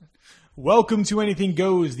Welcome to Anything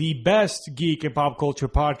Goes, the best geek and pop culture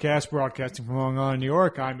podcast broadcasting from Long Island, New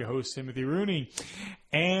York. I'm your host, Timothy Rooney.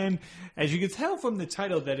 And as you can tell from the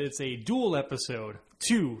title that it's a dual episode,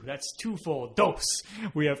 that's twofold, dos.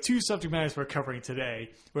 We have two subject matters we're covering today.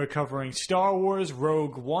 We're covering Star Wars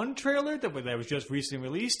Rogue One trailer that was just recently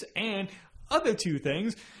released, and other two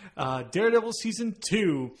things, Daredevil Season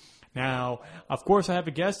 2. Now, of course, I have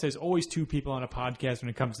a guest. There's always two people on a podcast when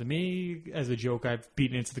it comes to me. As a joke, I've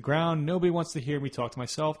beaten into the ground. Nobody wants to hear me talk to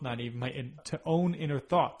myself, not even my own inner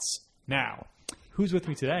thoughts. Now, who's with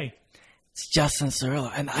me today? It's Justin Cirillo,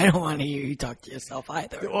 and I don't want to hear you talk to yourself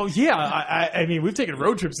either. Oh yeah, I mean, we've taken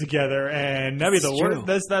road trips together, and that'd be the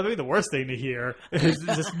worst. That'd be the worst thing to hear. Is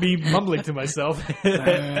just me mumbling to myself.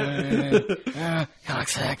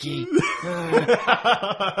 Coxsackie.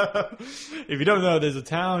 If you don't know, there's a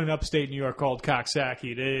town in upstate New York called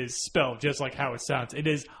Coxsackie. It is spelled just like how it sounds. It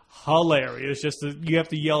is hilarious. You have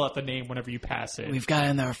to yell out the name whenever you pass it. We've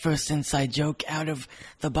gotten our first inside joke out of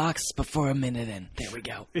the box before a minute in. There we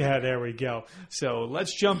go. Yeah, there we go. So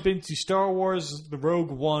let's jump into Star Wars The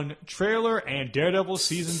Rogue One trailer and Daredevil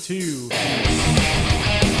Season 2.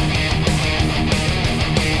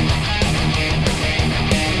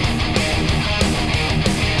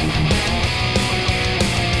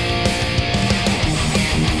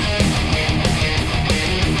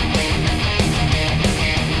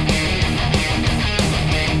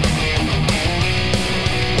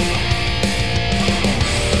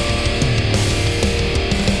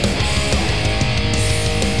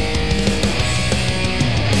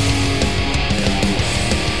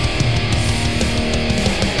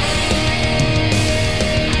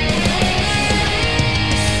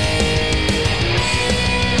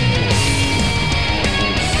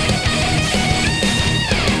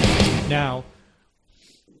 Now,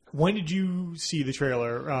 when did you see the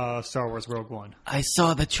trailer, Star Wars Rogue One? I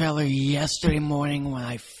saw the trailer yesterday morning when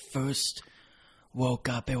I first woke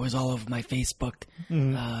up. It was all over my Facebook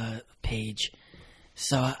page.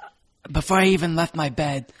 So before I even left my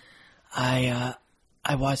bed, I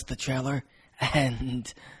watched the trailer,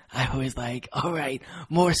 and I was like, all right,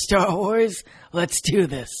 more Star Wars? Let's do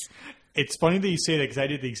this. It's funny that you say that because I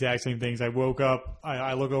did the exact same things. I woke up,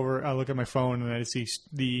 I look at my phone, and I see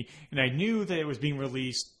and I knew that it was being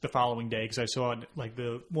released the following day because I saw like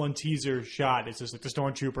the one teaser shot. It's just like the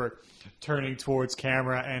stormtrooper turning towards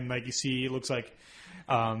camera, and like you see, it looks like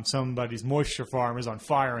somebody's moisture farm is on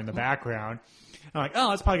fire in the background. I'm like, oh,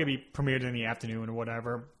 that's probably gonna be premiered in the afternoon or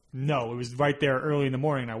whatever. No, it was right there early in the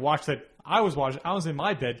morning. And I watched it. I was in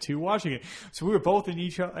my bed too, watching it. So we were both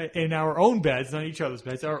in our own beds, not each other's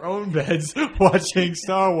beds, our own beds, watching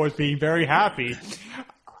Star Wars, being very happy.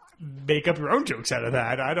 Make up your own jokes out of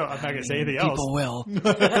that. I'm not going to say anything else. People will.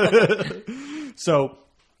 So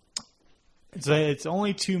it's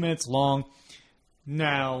only 2 minutes long.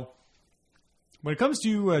 Now, when it comes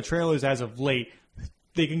to trailers as of late,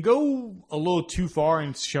 they can go a little too far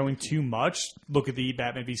in showing too much. Look at the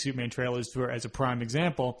Batman v Superman trailers as a prime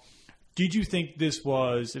example. Did you think this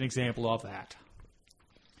was an example of that?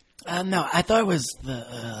 No, I thought it was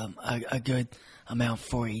a good amount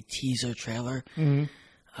for a teaser trailer.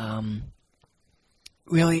 Mm-hmm.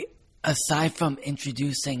 Really, aside from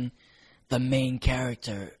introducing the main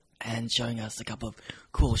character and showing us a couple of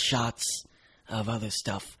cool shots of other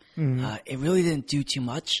stuff, it really didn't do too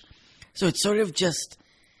much. So it sort of just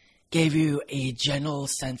gave you a general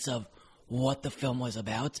sense of what the film was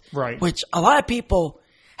about. Right. Which a lot of people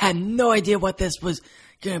had no idea what this was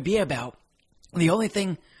going to be about. The only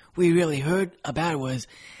thing we really heard about was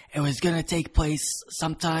it was going to take place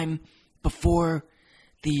sometime before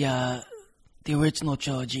the original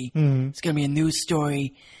trilogy. Mm-hmm. It's going to be a new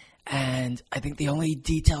story, and I think the only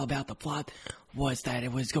detail about the plot was that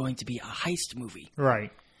it was going to be a heist movie.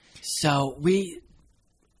 Right. So the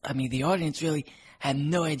audience really had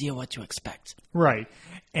no idea what to expect. Right.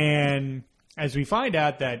 And as we find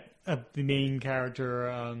out that the main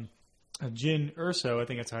character, Jyn Erso, I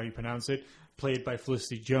think that's how you pronounce it, played by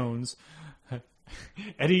Felicity Jones.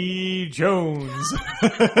 Eddie Jones.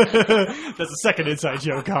 That's a second inside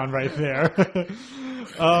joke on right there.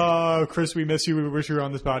 Chris, we miss you. We wish you were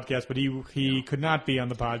on this podcast, but he could not be on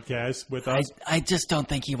the podcast with us. I just don't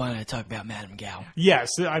think he wanted to talk about Madame Gao.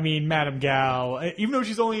 Yes, I mean, Madame Gao, even though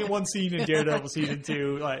she's only in one scene in Daredevil Season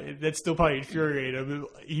 2, that's still probably infuriated him.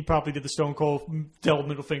 He probably did the Stone Cold dealt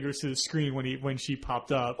middle fingers to the screen when she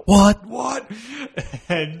popped up. What?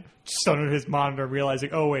 And just under his monitor realizing,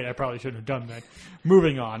 oh, wait, I probably shouldn't have done that.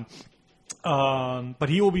 Moving on. But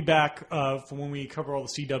he will be back for when we cover all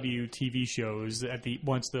the CW TV shows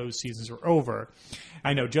once those seasons are over.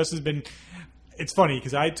 I know Justin's been it's funny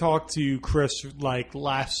because I talked to Chris like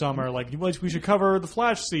last summer, like we should cover the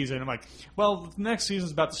Flash season. I'm like, well, the next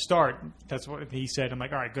season's about to start. That's what he said. I'm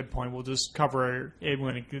like, all right, good point. We'll just cover it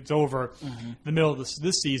when it's over. The middle of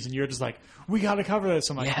this season, you're just like, we got to cover this.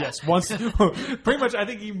 I'm like, yes. Once, pretty much. I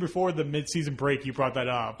think even before the mid-season break, you brought that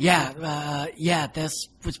up. Yeah. This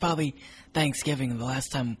was probably Thanksgiving. The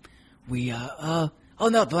last time we, the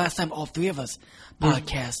last time all three of us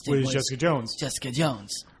podcasted was Jessica Jones. Jessica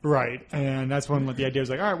Jones. Right, and that's when the idea was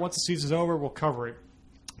like, all right, once the season's over, we'll cover it.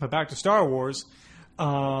 But back to Star Wars.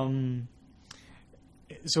 So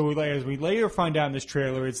as we later find out in this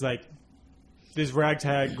trailer, it's like this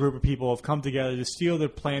ragtag group of people have come together to steal the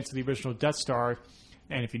plans to the original Death Star.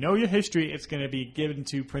 And if you know your history, it's going to be given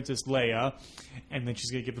to Princess Leia, and then she's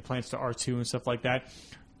going to give the plans to R2 and stuff like that.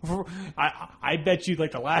 I bet you,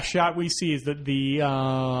 like, the last shot we see is that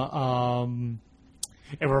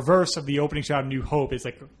a reverse of the opening shot of New Hope is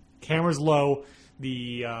like camera's low,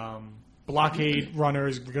 the blockade runner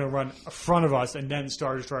is going to run in front of us, and then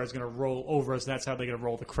Star Destroyer is going to roll over us, and that's how they're going to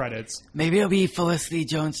roll the credits. Maybe it'll be Felicity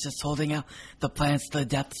Jones just holding out the plans to the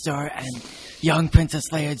Death Star, and young Princess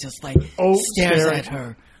Leia just like stares at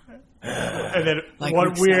her. And then like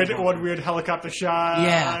one weird helicopter shot,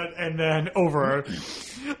 and then over.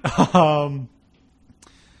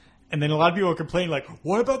 And then a lot of people are complaining, like,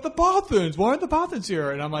 what about the Bothans? Why aren't the Bothans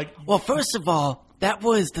here? And I'm like... Well, first of all, that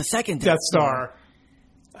was the second Death Star.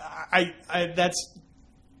 That's...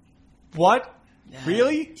 What?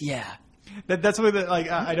 Really? Yeah. That's something that, like,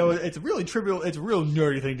 I know it's really trivial. It's a real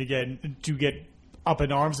nerdy thing to get up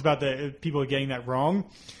in arms about the people getting that wrong.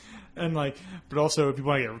 And, like, but also, if you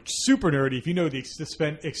want to get super nerdy, if you know the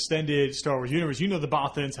extended Star Wars universe, you know the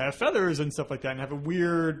Bothans have feathers and stuff like that and have a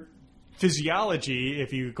weird... physiology,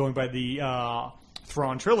 if you're going by the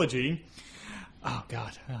Thrawn trilogy. Oh,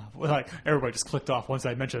 God. Like, everybody just clicked off once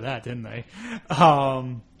I mentioned that, didn't they?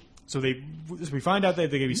 So we find out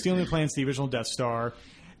that they're going to be stealing the plans to the original Death Star,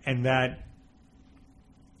 and that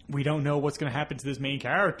we don't know what's going to happen to this main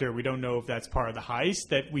character. We don't know if that's part of the heist.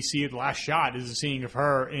 That we see the last shot is a scene of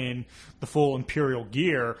her in the full Imperial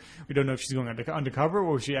gear. We don't know if she's going undercover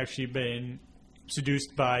or if she's actually been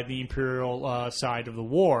seduced by the Imperial side of the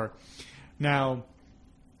war. Now,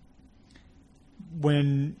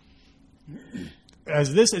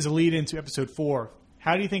 as this is a lead into Episode 4,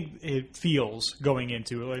 how do you think it feels going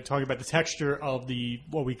into it? Like, talking about the texture of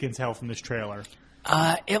what we can tell from this trailer.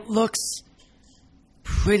 It looks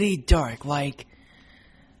pretty dark. Like,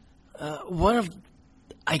 one of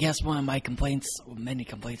my complaints, or many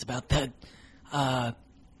complaints about the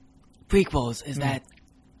prequels is that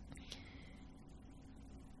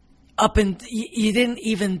you didn't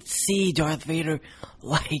even see Darth Vader,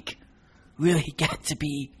 like, really get to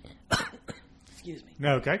be... Excuse me.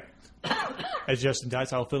 Okay. As Justin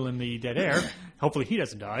dies, I'll fill in the dead air. Hopefully he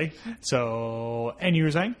doesn't die. So, and you were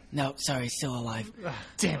saying? No, sorry, still alive.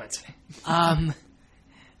 Damn it.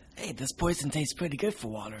 Hey, this poison tastes pretty good for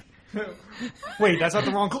water. Wait, that's not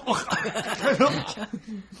the wrong...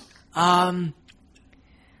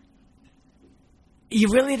 You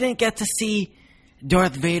really didn't get to see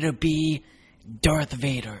Darth Vader be Darth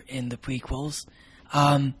Vader in the prequels.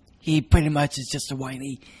 He pretty much is just a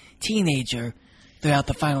whiny teenager throughout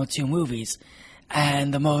the final two movies.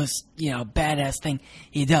 And the most, badass thing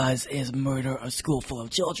he does is murder a school full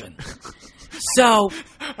of children. So...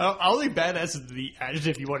 Only badass is the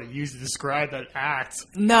adjective you want to use to describe that act.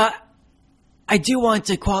 No, I do want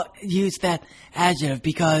to use that adjective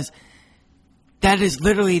because that is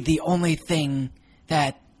literally the only thing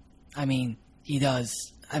that, he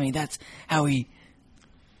does. That's how he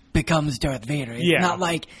becomes Darth Vader. It's not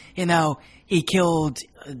like, he killed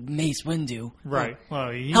Mace Windu. Right.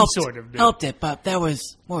 Well, he sort of did. Helped it, but that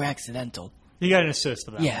was more accidental. He got an assist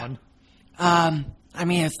for that one.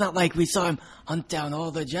 It's not like we saw him hunt down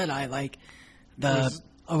all the Jedi like the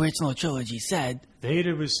original trilogy said.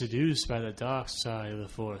 Vader was seduced by the dark side of the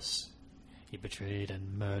Force. He betrayed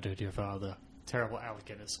and murdered your father. Terrible Alec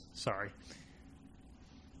Guinness. Sorry.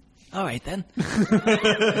 All right, then.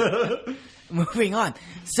 Moving on.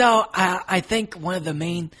 So, I think one of the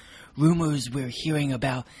main rumors we're hearing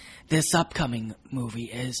about this upcoming movie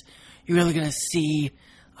is you're really going to see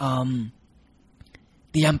the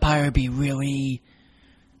Empire be really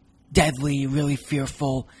deadly, really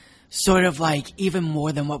fearful, sort of like even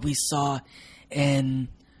more than what we saw in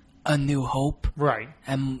A New Hope. Right.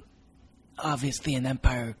 And obviously in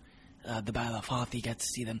Empire, the Battle of Hoth, you get to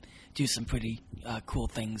see them do some pretty cool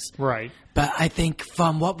things. Right. But I think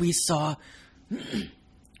from what we saw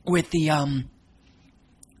with the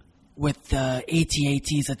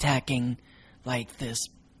AT-ATs attacking like this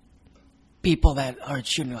people that are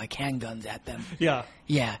shooting like handguns at them. Yeah.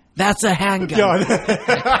 Yeah, that's a handgun.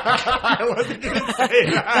 I wasn't going to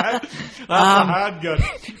say that. That's a handgun.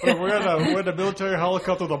 We're in a military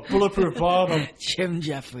helicopter with a bulletproof bomb. Jim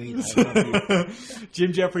Jeffries. I love you.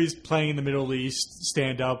 Jim Jeffries playing in the Middle East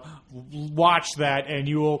stand-up. Watch that, and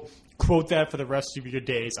you will quote that for the rest of your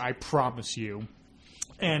days. I promise you.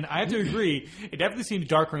 And I have to agree, it definitely seems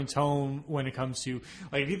darker in tone when it comes to,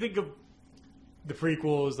 like, if you think of the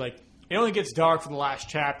prequels, like, it only gets dark for the last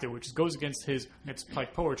chapter, which goes against it's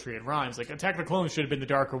like poetry, it rhymes. Like, Attack of the Clones should have been the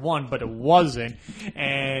darker one, but it wasn't.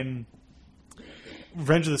 And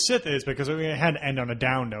Revenge of the Sith is, because it had to end on a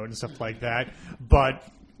down note and stuff like that. But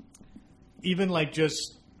even, like,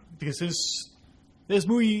 just, because this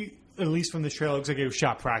movie, at least from the trailer, looks like it was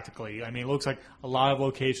shot practically. I mean, it looks like a lot of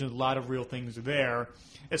locations, a lot of real things are there,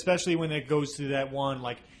 especially when it goes to that one,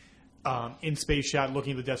 like, in-space shot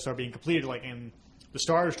looking at the Death Star being completed, like, in the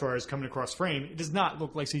Star Destroyer is coming across frame. It does not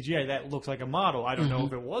look like CGI. That looks like a model. I don't know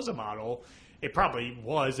if it was a model. It probably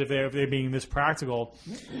was if they're being this practical.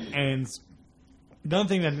 And another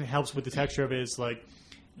thing that helps with the texture of it is, like,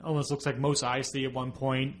 almost looks like Mos Eisley at one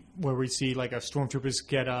point, where we see, like, a stormtroopers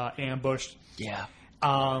get ambushed. Yeah.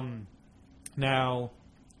 Now,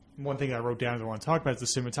 one thing I wrote down that I want to talk about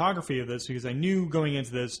is the cinematography of this, because I knew going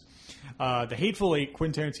into this, The Hateful Eight,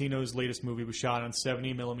 Quentin Tarantino's latest movie, was shot on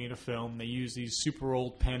 70mm film. They used these super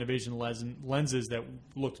old Panavision lenses that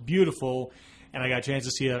looked beautiful, and I got a chance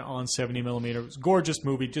to see that on 70mm. It was a gorgeous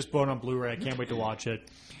movie, just bought on Blu-ray. I can't wait to watch it.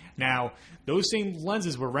 Now, those same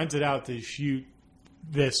lenses were rented out to shoot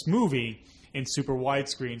this movie in super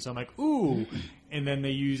widescreen, so I'm like, ooh. And then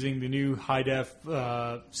they're using the new high-def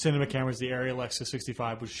cinema cameras, the Ariel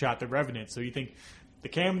X65, which shot The Revenant. So you think the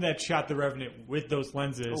camera that shot The Revenant with those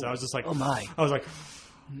lenses, I was just like, oh my. I was like,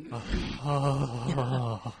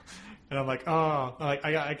 and I'm like,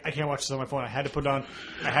 I can't watch this on my phone. I had to put it on.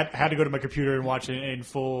 I had to go to my computer and watch it in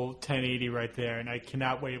full 1080 right there, and I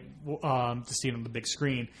cannot wait to see it on the big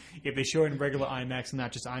screen. If they show it in regular IMAX and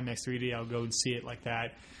not just IMAX 3D, I'll go and see it like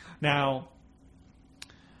that. Now,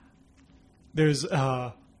 there's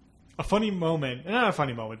a funny moment, not a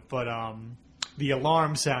funny moment, but the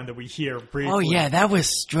alarm sound that we hear briefly. Oh yeah, that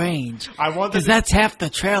was strange. Because that's half the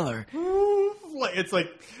trailer. It's like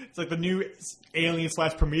the new Alien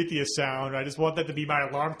 / Prometheus sound. I just want that to be my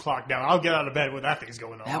alarm clock now. I'll get out of bed when that thing's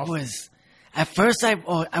going off. That was, at first I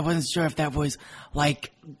wasn't sure if that was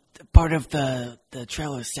like part of the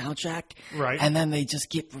trailer soundtrack, right? And then they just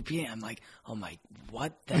keep repeating. I'm like, oh my,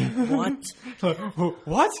 what? What?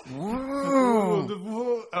 What?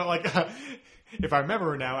 Like, if I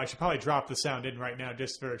remember now, I should probably drop the sound in right now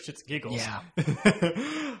just for shits and giggles. Yeah.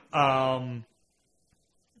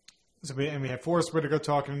 So we have Forrest Whitaker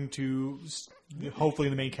talking to hopefully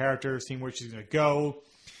the main character, seeing where she's going to go.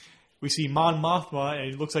 We see Mon Mothma,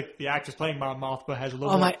 and it looks like the actress playing Mon Mothma has a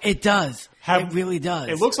little. My! It does. It really does.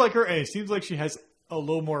 It looks like her, and it seems like she has a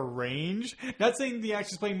little more range. Not saying the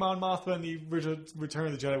actress playing Mon Mothma in the original Return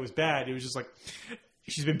of the Jedi was bad. It was just like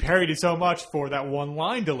she's been parodied so much for that one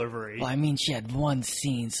line delivery. Well, I mean, she had one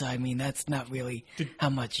scene, so I mean that's not really how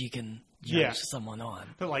much you can judge someone on.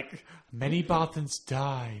 But like many Bothans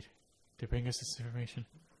died to bring us this information.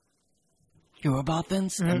 You were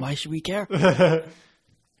Bothans, and why should we care?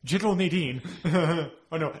 General Nadine. Oh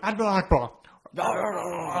no, Admiral Akbar.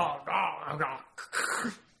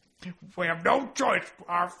 We have no choice.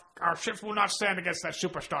 Our ships will not stand against that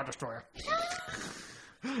superstar destroyer.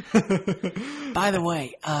 By the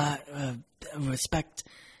way, respect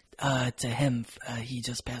to him. He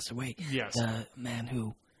just passed away. Yes. The man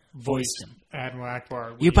who voiced him. Admiral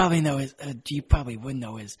Akbar. You probably know his. You probably wouldn't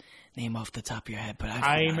know his name off the top of your head, but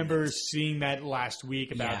I remember seeing that last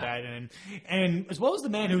week about that, and as well as the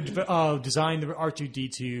man who designed the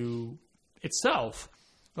R2-D2 itself.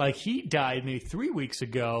 Like, he died maybe 3 weeks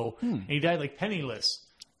ago, and he died like penniless,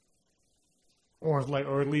 or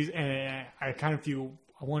at least. And I kind of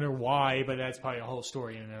I wonder why, but that's probably a whole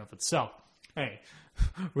story in and of itself. Hey,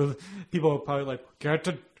 people are probably like, get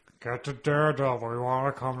to Daredevil. You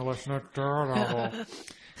want to come to listen to Daredevil?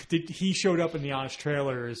 He showed up in the honest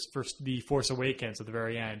trailers for The Force Awakens at the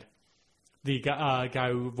very end. The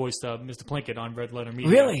guy who voiced Mr. Plinkett on Red Letter Media.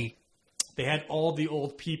 Really? They had all the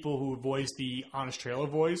old people who voiced the honest trailer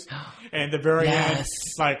voice. And at the very end,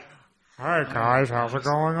 like, hey guys, how's it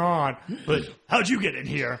going on? But how'd you get in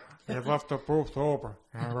here? They left the booth open.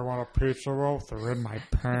 I want a pizza roll. They're in my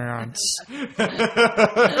pants.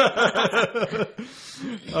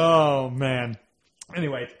 Oh, man.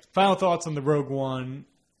 Anyway, final thoughts on the Rogue One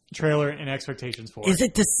trailer and expectations for it. Is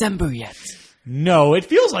it December yet? No, it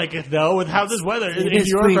feels like it though. With how this weather in New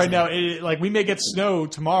York freezing right now, like we may get snow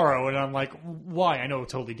tomorrow, and I'm like, why? I know,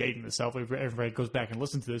 totally dating myself. Everybody goes back and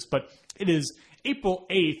listens to this, but it is April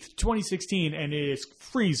 8th, 2016, and it is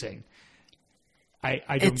freezing. I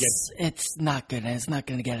don't get it. It's not good, and it's not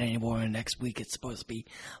going to get any warmer next week. It's supposed to be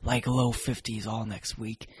like low 50s all next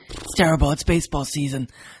week. It's terrible. It's baseball season.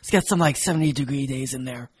 It's got some like 70-degree days in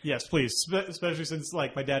there. Yes, please, especially since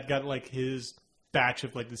like my dad got like his batch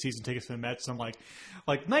of like the season tickets for the Mets. I'm like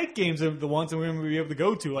night games are the ones that we're going to be able to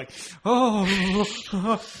go to. Like,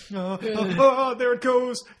 there it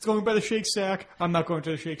goes. It's going by the Shake Shack. I'm not going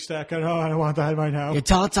to the Shake Shack. I don't want that right now. Your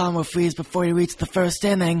Tauntaun will freeze before you reach the first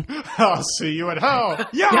inning. I'll see you at home.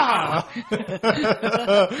 Yeah!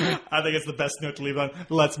 I think it's the best note to leave on.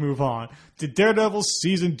 Let's move on to Daredevil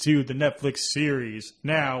Season 2, the Netflix series.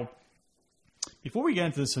 Now, before we get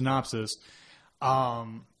into the synopsis,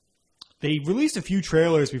 they released a few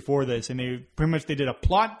trailers before this, and they did a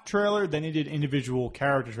plot trailer, then they did individual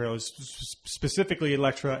character trailers, specifically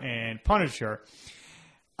Elektra and Punisher.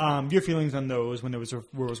 Your feelings on those when it was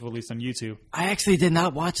released on YouTube? I actually did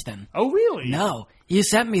not watch them. Oh, really? No. You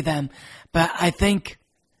sent me them, but I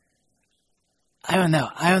don't know.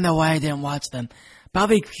 I don't know why I didn't watch them.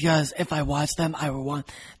 Probably because if I watched them, I would want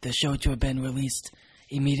the show to have been released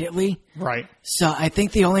immediately. Right. So I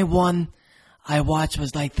think the only one I watched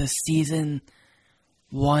was like the season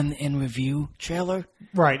 1 in review trailer.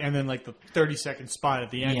 Right, and then like the 30-second spot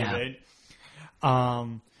at the end of it.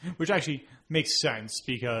 Which actually makes sense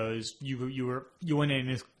because you went in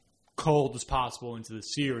as cold as possible into the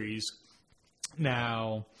series.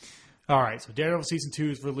 Now, all right, so Daredevil Season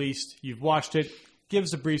 2 is released. You've watched it. Give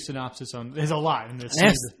us a brief synopsis on. There's a lot in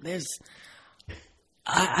this.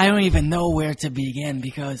 I don't even know where to begin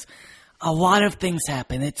because a lot of things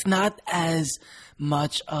happen. It's not as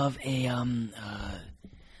much of a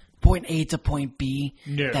point A to point B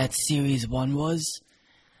that Series 1 was.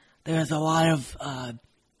 There's a lot of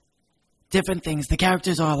different things. The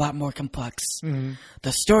characters are a lot more complex. Mm-hmm.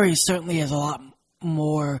 The story certainly is a lot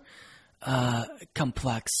more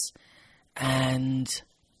complex. And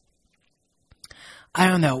I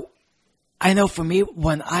don't know. I know for me,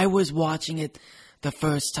 when I was watching it the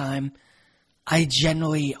first time, I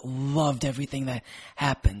generally loved everything that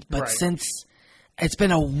happened. But since it's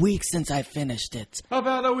been a week since I finished it.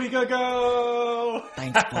 About a week ago!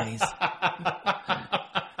 Thanks, Blaze.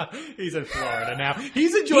 He's in Florida now.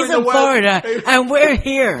 He's enjoying the weather. Florida, and we're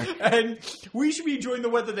here. And we should be enjoying the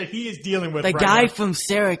weather that he is dealing with the right guy now. From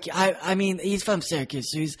Syracuse, I mean, he's from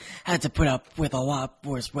Syracuse, so he's had to put up with a lot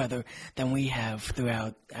worse weather than we have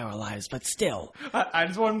throughout our lives, but still. I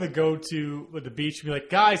just want him to go to the beach and be like,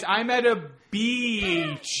 guys, I'm at a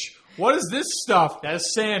beach. What is this stuff?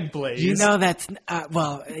 That's sand, Blaze. You know that's,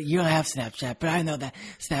 well, you don't have Snapchat, but I know that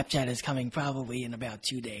Snapchat is coming probably in about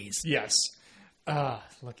 2 days. Yes.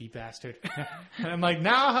 Lucky bastard. And I'm like,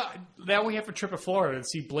 now we have to trip to Florida and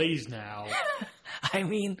see Blaze now. I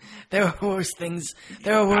mean, there are worse things.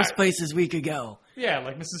 There are worse places we could go. Yeah,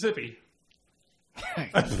 like Mississippi.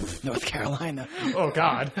 North Carolina. Oh,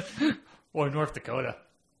 God. Or North Dakota.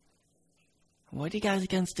 What do you guys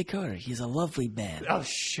against Dakota? He's a lovely man. Oh,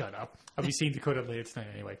 shut up. I'll be seeing Dakota later tonight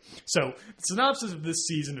anyway. So, the synopsis of this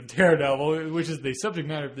season of Daredevil, which is the subject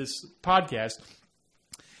matter of this podcast.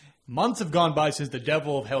 Months have gone by since the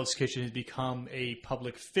Devil of Hell's Kitchen has become a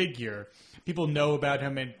public figure. People know about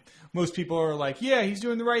him, and most people are like, yeah, he's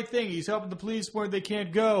doing the right thing. He's helping the police where they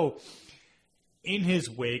can't go. In his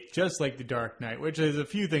wake, just like the Dark Knight, which there's a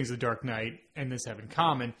few things the Dark Knight and this have in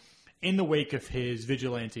common, in the wake of his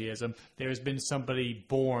vigilanteism, there's been somebody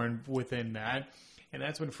born within that, and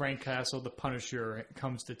that's when Frank Castle, the Punisher,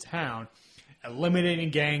 comes to town, eliminating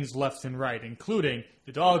gangs left and right, including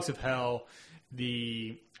the Dogs of Hell,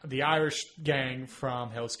 the Irish gang from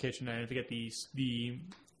Hell's Kitchen, and I forget the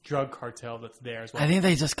drug cartel that's there as well. I think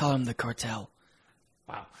they just call him the cartel.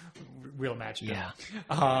 Wow. Real magic. Yeah.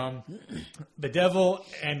 The Devil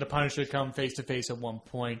and the Punisher come face to face at one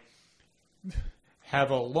point, have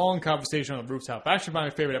a long conversation on the rooftop. Actually, my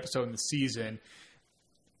favorite episode in the season.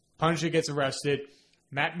 Punisher gets arrested.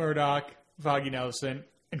 Matt Murdock, Foggy Nelson,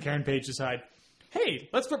 and Karen Page decide, hey,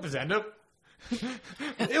 let's represent him.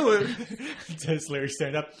 Dennis Leary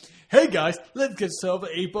stand up. Hey guys, let's get ourselves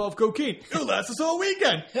an 8 ball of cocaine. It'll last us all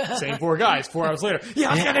weekend. Same 4 guys. 4 hours later.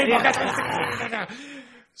 Yeah, let's get an 8 ball.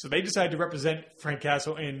 So they decide to represent Frank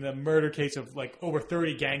Castle in the murder case of like over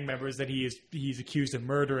 30 gang members that he's accused of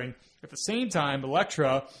murdering. At the same time,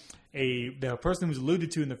 Elektra, the person who was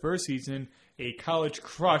alluded to in the first season, a college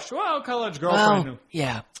crush, college girlfriend.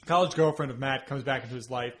 Yeah. College girlfriend of Matt comes back into his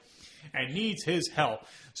life. and needs his help.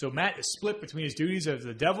 So Matt is split between his duties as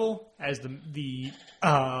the Devil, as the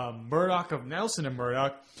Murdoch of Nelson and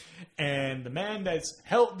Murdoch, and the man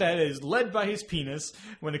that is led by his penis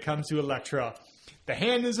when it comes to Elektra. The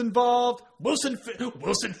Hand is involved. Wilson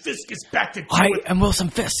Fisk is back to deal I am Wilson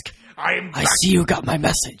Fisk. I see you got my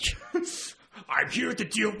message. I'm here to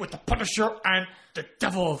deal with the Punisher and the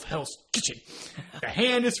Devil of Hell's Kitchen. The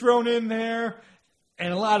Hand is thrown in there,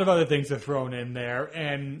 and a lot of other things are thrown in there.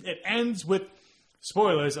 And it ends with,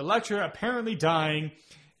 spoilers, Elektra apparently dying,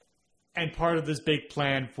 and part of this big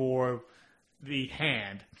plan for the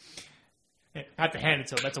Hand. Not the Hand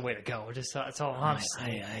itself, that's a way to go. That's all I'm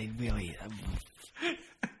saying. I really...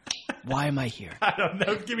 Why am I here? I don't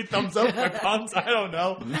know. Give me thumbs up or thumbs. I don't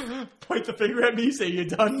know. Point the finger at me. Say you're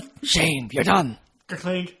done. Shame. You're done.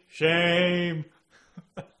 Clink. Shame.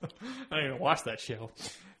 I didn't even watch that show.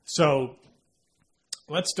 So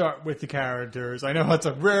let's start with the characters. I know that's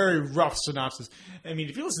a very rough synopsis. I mean,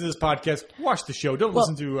 if you listen to this podcast, watch the show. Don't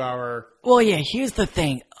listen to our... Well, yeah, here's the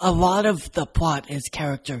thing. A lot of the plot is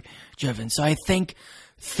character-driven. So I think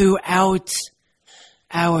throughout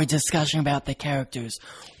our discussion about the characters,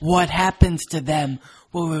 what happens to them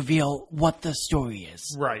will reveal what the story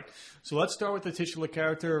is. Right. So let's start with the titular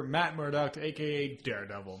character, Matt Murdock, a.k.a.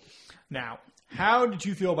 Daredevil. Now, how did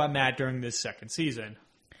you feel about Matt during this second season?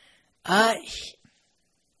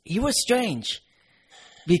 He was strange.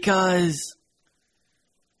 Because,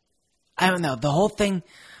 I don't know, the whole thing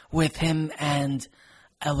with him and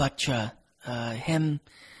Elektra, him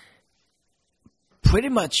pretty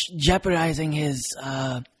much jeopardizing his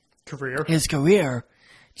career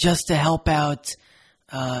just to help out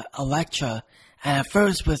Elektra, and at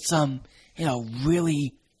first with some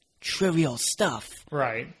really trivial stuff,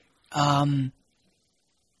 right?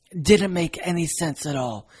 Didn't make any sense at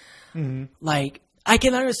all. Mm-hmm. Like, I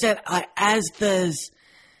can understand as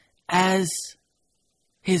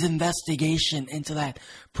his investigation into that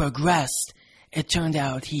progressed, it turned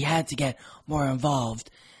out he had to get more involved.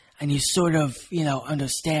 And you sort of,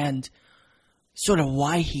 understand sort of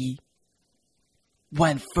why he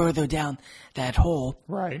went further down that hole.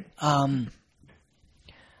 Right.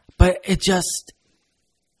 But it just,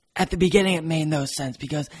 at the beginning, it made no sense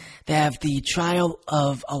because they have the trial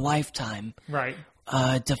of a lifetime. Right.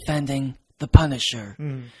 Defending the Punisher.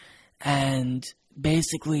 Mm. And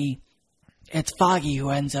basically, it's Foggy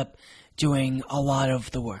who ends up doing a lot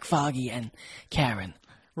of the work. Foggy and Karen.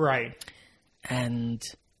 Right. And...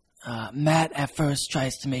 Matt at first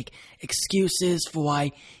tries to make excuses for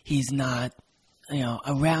why he's not,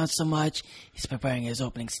 around so much. He's preparing his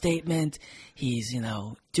opening statement. He's,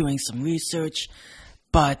 doing some research.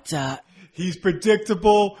 But, he's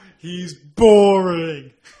predictable. He's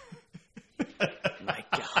boring. My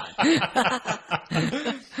God.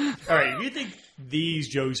 All right, if you think these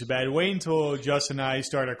jokes are bad, wait until Justin and I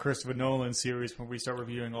start our Christopher Nolan series when we start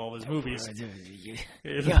reviewing all of his movies.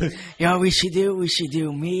 We should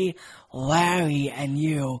do me, Larry, and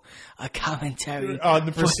you a commentary on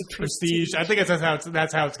the Prestige. I think that's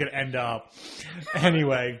how it's going to end up.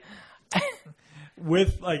 Anyway, I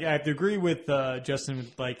have to agree with Justin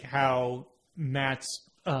with how Matt's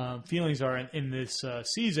feelings are in this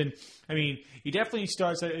season. I mean, he definitely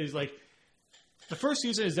starts as the first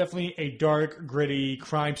season is definitely a dark, gritty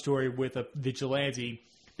crime story with a vigilante.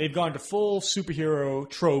 They've gone to full superhero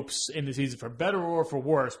tropes in the season, for better or for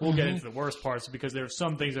worse. We'll get into the worst parts because there are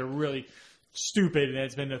some things that are really stupid, and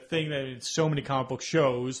it's been a thing that in so many comic book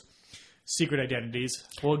shows, secret identities.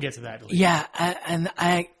 We'll get to that later. Yeah, and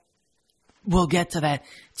I will get to that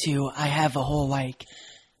too. I have a whole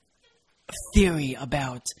theory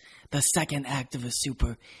about the second act of a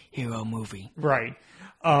superhero movie. Right.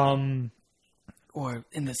 Or,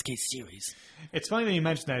 in this case, series. It's funny that you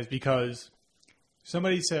mentioned that is because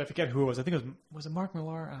somebody said, I forget who it was, I think was it Mark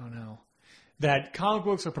Millar? I don't know. That comic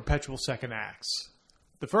books are perpetual second acts.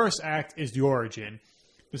 The first act is the origin.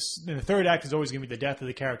 And the third act is always going to be the death of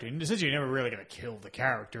the character. And essentially, you're never really going to kill the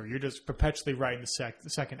character. You're just perpetually writing the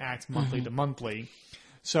second act monthly to monthly.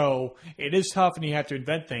 So, it is tough and you have to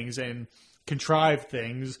invent things and contrive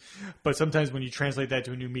things, but sometimes when you translate that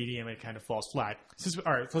to a new medium, it kind of falls flat.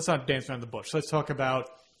 All right, let's not dance around the bush. Let's talk about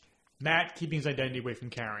Matt keeping his identity away from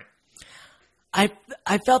Karen. I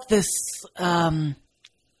felt this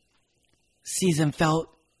season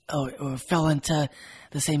fell into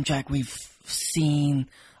the same track we've seen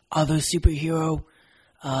other superhero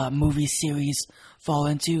movie series fall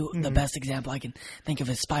into. Mm-hmm. The best example I can think of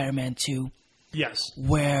is Spider-Man 2. Yes.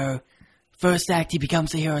 Where first act, he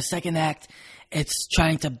becomes the hero. Second act, it's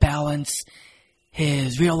trying to balance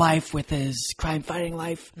his real life with his crime-fighting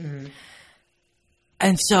life. Mm-hmm.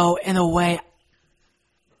 And so, in a way,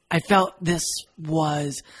 I felt this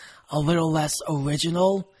was a little less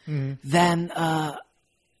original than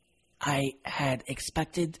I had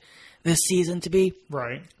expected this season to be.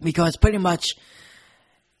 Right. Because pretty much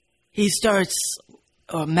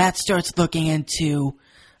Matt starts looking into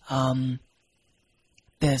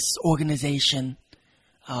this organization.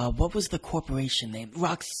 What was the corporation name?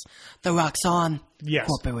 The Roxxon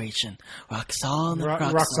Corporation.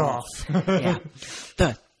 Roxxoff.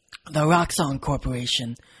 Yeah. The Roxxon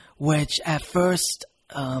Corporation, which at first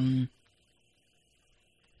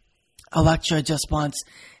Elektra just wants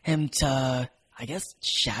him to, I guess,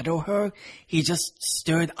 shadow her. He just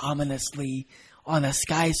stood ominously on a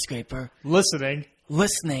skyscraper. Listening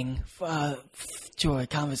to a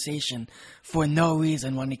conversation for no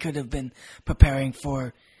reason when he could have been preparing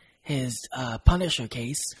for his Punisher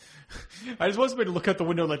case. I just want somebody to look out the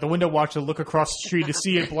window, like the window watcher, look across the street to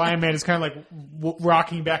see a blind man is kind of like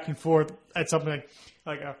rocking back and forth at something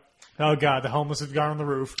like oh God, the homeless have gone on the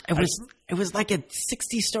roof. It was like a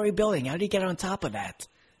 60-story building. How did he get on top of that?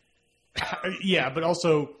 Yeah, but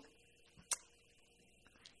also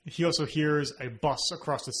he also hears a bus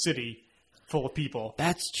across the city full of people.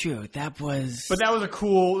 That's true. But that was a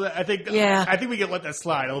cool. I think we can let that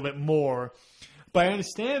slide a little bit more. But I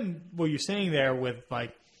understand what you're saying there with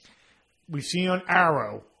like we've seen on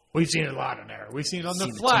Arrow. We've seen it a lot on Arrow. We've seen it on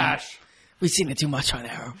The Flash. We've seen it too much on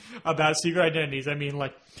Arrow. About secret identities. I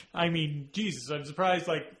mean, Jesus, I'm surprised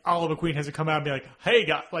like Oliver Queen hasn't come out and be like, hey,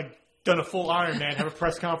 done a full Iron Man, have a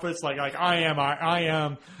press conference like I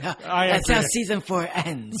am. That's how season 4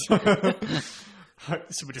 ends.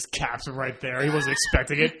 Somebody just caps him right there. He wasn't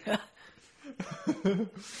expecting it.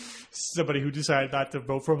 Somebody who decided not to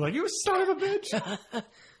vote for him, like, you son of a bitch.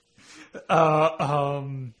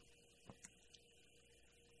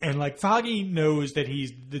 And like Foggy knows that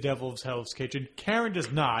he's the devil of Hell's Kitchen. Karen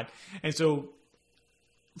does not, and so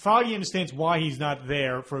Foggy understands why he's not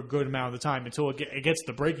there for a good amount of the time until it gets to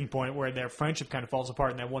the breaking point where their friendship kind of falls apart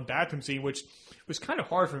in that one bathroom scene, which was kind of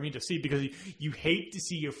hard for me to see because you hate to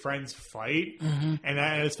see your friends fight, and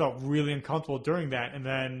I just felt really uncomfortable during that. And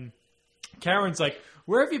then Karen's like,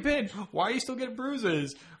 where have you been? Why are you still getting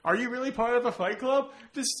bruises? Are you really part of a fight club?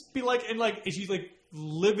 Just be like, and she's like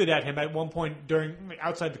livid at him at one point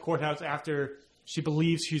outside the courthouse after she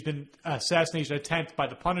believes she's been assassination attempt by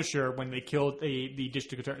the Punisher when they killed the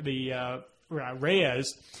district attorney,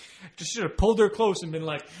 Reyes. Just should have pulled her close and been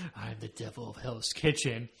like, I'm the devil of Hell's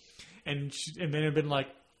Kitchen. And then it'd been like,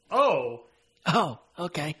 oh,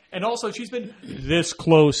 okay. And also, she's been this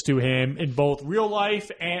close to him in both real life,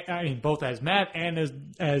 and both as Matt and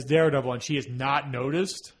as Daredevil, and she has not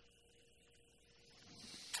noticed.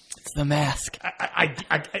 It's the mask.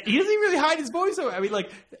 He doesn't really hide his voice. I mean,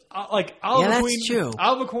 like Oliver Queen, true.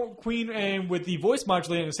 Oliver Queen, and with the voice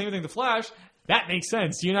modulator, and the same thing, the Flash. That makes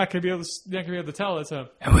sense. You're not going to be able to tell. It's and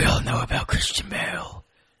we all know about Christian Bale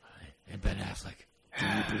and Ben Affleck. Do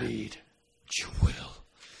you bleed? You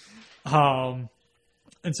will.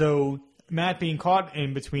 And so Matt being caught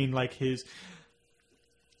in between like his,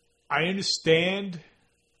 I understand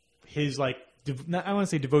his like, I want to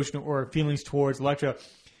say devotion or feelings towards Elektra.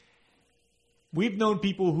 We've known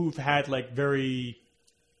people who've had like very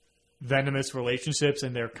venomous relationships,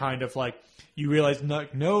 and they're kind of like, you realize,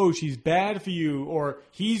 no, she's bad for you, or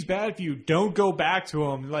he's bad for you. Don't go back to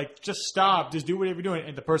him. Like, just stop. Just do whatever you're doing.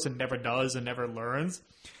 And the person never does and never learns.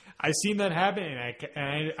 I've seen that happen,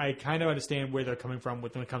 and I kind of understand where they're coming from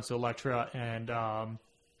when it comes to Elektra and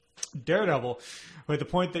Daredevil. But the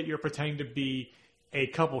point that you're pretending to be a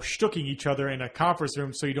couple shtucking each other in a conference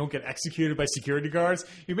room so you don't get executed by security guards,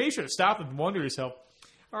 you may should stop and wonder to yourself,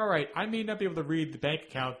 all right, I may not be able to read the bank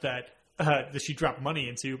account that she dropped money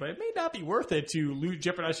into, but it may not be worth it to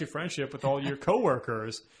jeopardize your friendship with all your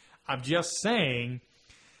coworkers. I'm just saying.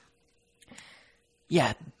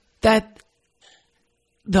 Yeah, that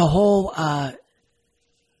the whole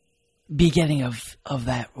beginning of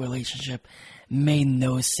that relationship made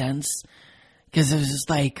no sense because it was just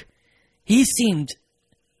like he seemed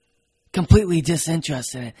completely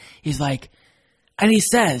disinterested in it. He's like, and he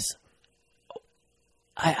says,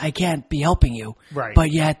 I can't be helping you. Right.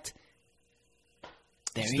 But yet,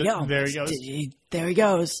 there you go. There he goes. There he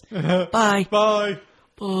goes. Bye. Bye.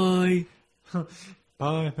 Bye.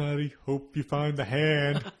 Bye, Maddie. Hope you find the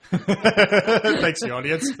hand. Thanks, the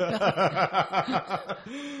audience.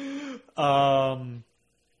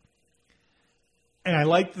 And I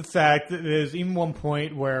like the fact that there's even one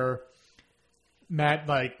point where Matt,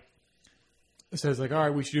 like, says, like, all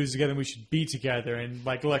right, we should do this together and we should be together. And,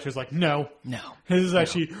 like, Elektra's like, no. This is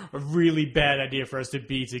actually a really bad idea for us to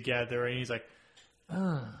be together. And he's like,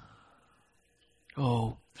 oh.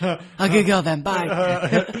 Oh. I could go then.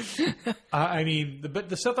 Bye. I mean,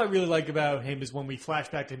 the stuff I really like about him is when we flash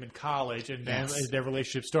back to him in college and then as their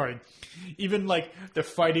relationship started. Even like the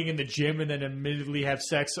fighting in the gym and then immediately have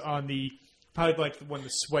sex on the probably like one of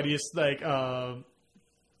the sweatiest like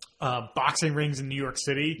boxing rings in New York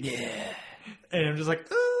City. Yeah. And I'm just like,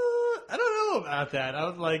 I don't know about that. I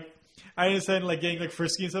was like, I understand like getting like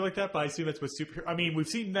frisky and stuff like that, but I assume that's what superhero. I mean, we've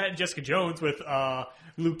seen that in Jessica Jones with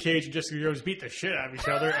Luke Cage and Jessica Jones beat the shit out of each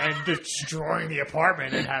other and destroying the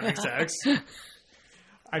apartment and having sex.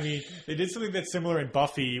 I mean, they did something that's similar in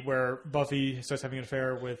Buffy, where Buffy starts having an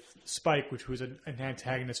affair with Spike, which was an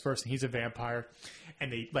antagonist first, and he's a vampire.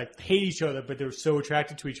 And they like hate each other, but they're so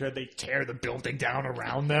attracted to each other, they tear the building down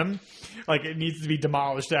around them. Like it needs to be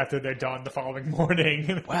demolished after they're done the following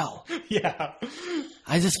morning. Well, yeah.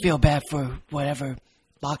 I just feel bad for whatever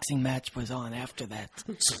boxing match was on after that.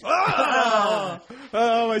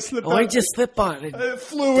 I slipped on. Or just slip on it.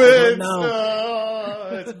 Fluids. No.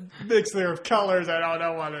 It's a mixture of colors. I don't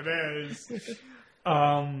know what it is.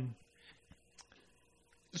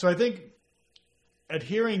 So I think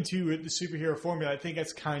adhering to the superhero formula, I think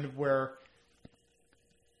that's kind of where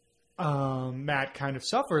Matt kind of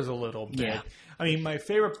suffers a little bit. Yeah. I mean, my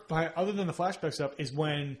favorite, other than the flashback stuff, is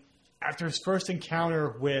when after his first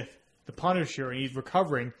encounter with the Punisher and he's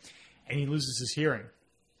recovering and he loses his hearing.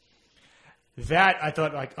 That I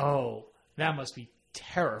thought like, oh, that must be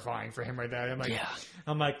terrifying for him right there.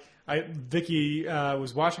 I'm like, Vicky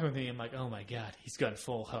was watching with me. I'm like, oh my god, he's gone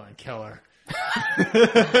full Helen Keller.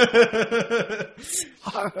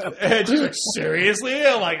 And she's like, seriously?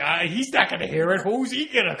 I'm like, he's not going to hear it. Who's he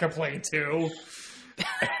going to complain to?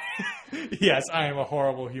 Yes, I am a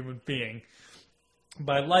horrible human being.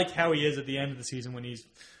 But I like how he is at the end of the season when he's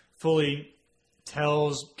fully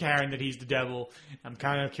tells Karen that he's the devil. I'm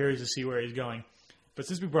kind of curious to see where he's going. But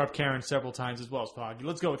since we brought up Karen several times as well as Foggy,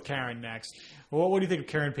 let's go with Karen next. Well, what do you think of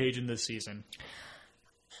Karen Page in this season?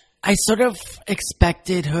 I sort of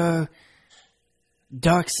expected her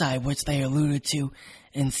dark side, which they alluded to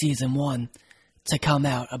in season 1, to come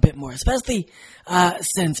out a bit more, especially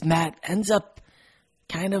since Matt ends up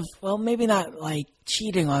kind of, well, maybe not like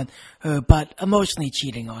cheating on her, but emotionally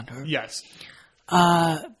cheating on her. Yes.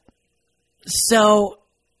 So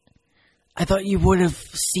I thought you would have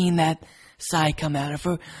seen that side come out of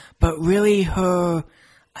her, but really her,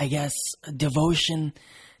 I guess, devotion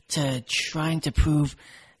to trying to prove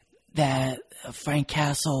that Frank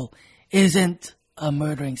Castle isn't a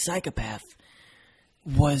murdering psychopath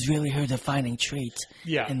was really her defining trait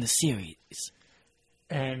in the series.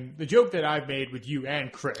 And the joke that I've made with you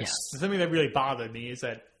and Chris, something that really bothered me is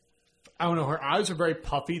that, I don't know, her eyes are very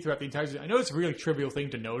puffy throughout the entire season. I know it's a really trivial thing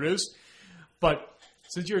to notice, but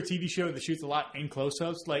since you're a TV show that shoots a lot in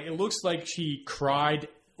close-ups, like it looks like she cried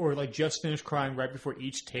or like just finished crying right before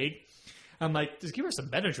each take. I'm like, just give her some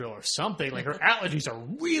Benadryl or something. Like her allergies are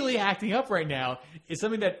really acting up right now. It's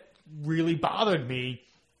something that really bothered me.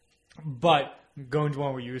 But going to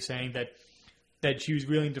one where you were saying that she was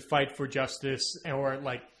willing to fight for justice or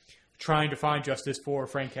like trying to find justice for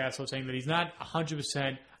Frank Castle, saying that he's not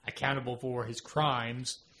 100% accountable for his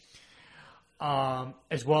crimes,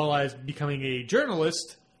 as well as becoming a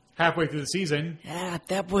journalist halfway through the season. Yeah,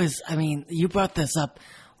 that was, I mean, you brought this up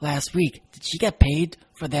last week. Did she get paid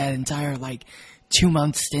for that entire,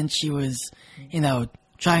 2-month stint she was,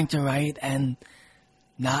 trying to write and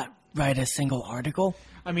not write a single article?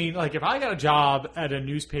 I mean, if I got a job at a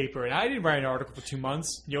newspaper and I didn't write an article for 2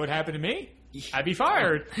 months, you know what happened to me? I'd be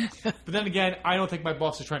fired. But then again, I don't think my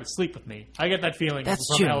boss is trying to sleep with me. I get that feeling. That's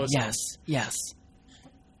from true. Ellison. Yes.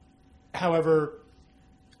 However,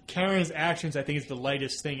 Karen's actions, I think, is the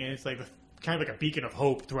lightest thing, and it's kind of like a beacon of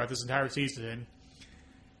hope throughout this entire season.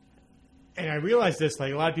 And I realized this, a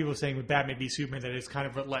lot of people are saying with Batman v Superman that it's kind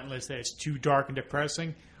of relentless, that it's too dark and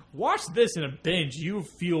depressing. Watch this in a binge. You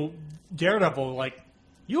feel Daredevil,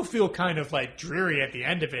 you'll feel kind of dreary at the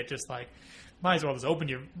end of it, just might as well just open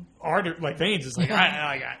your veins. It's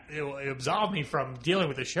it'll absolve me from dealing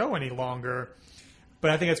with the show any longer.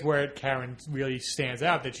 But I think that's where Karen really stands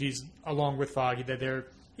out, that she's, along with Foggy, that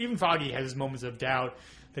even Foggy has his moments of doubt,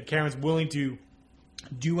 that Karen's willing to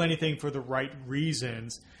do anything for the right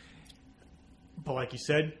reasons. But like you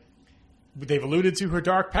said, they've alluded to her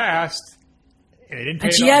dark past, and they didn't pay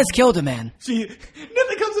and she has killed a man. Nothing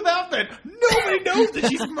comes about that. Nobody knows that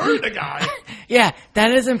she's murdered a guy. Yeah,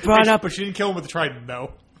 that isn't brought up. But she didn't kill him with a trident,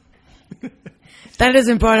 though. That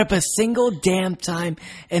isn't brought up a single damn time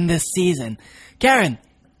in this season. Karen,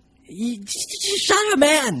 you shot a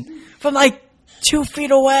man from 2 feet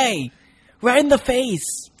away. Right in the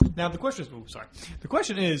face. Now the question is, The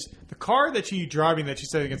question is, the car that she's driving that she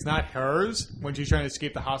said it's not hers when she's trying to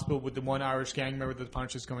escape the hospital with the one Irish gang member that the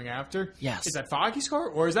Punisher's going after. Yes. Is that Foggy's car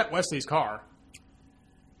or is that Wesley's car?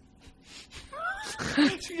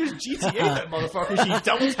 She just GTA'd that motherfucker. She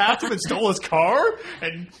double tapped him and stole his car,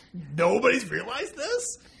 and nobody's realized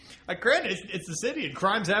this. Like, granted, it's the city and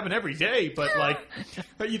crimes happen every day, but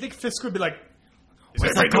you think Fisk would be like, "Does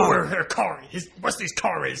anybody know where her car, Wesley's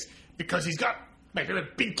car is? Because he's got like a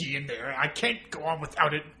binky in there. I can't go on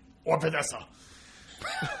without it, or Vanessa."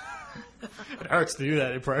 It hurts to do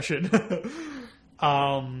that impression.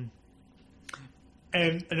 And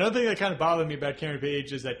another thing that kind of bothered me about Karen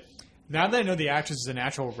Page is that now that I know the actress is a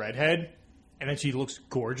natural redhead, and that she looks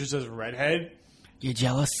gorgeous as a redhead. You're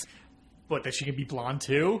jealous? What, that she can be blonde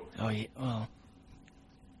too? Oh, yeah. Well,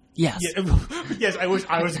 yes. Yeah, yes, I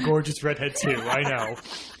was a gorgeous redhead too. I know.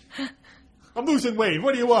 I'm losing weight.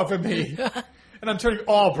 What do you want from me? And I'm turning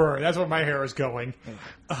auburn. That's where my hair is going.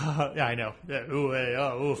 Yeah, I know. Yeah, ooh, hey,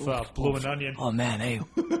 blue and onion. Oh, man, hey.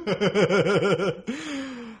 We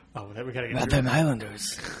gotta get About them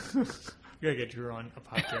Islanders. We gotta get Drew on a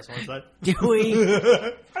podcast. What's that? Do we?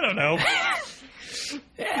 I don't know.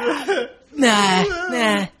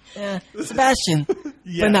 Nah. Sebastian,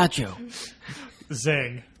 Yeah. but not Joe.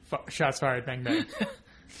 Zing. Shots fired. Bang, bang.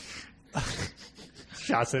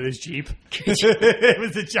 Shots at his Jeep. It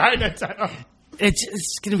was a Chinatown.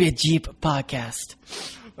 It's going to be a Jeep podcast.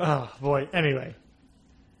 Oh, boy. Anyway.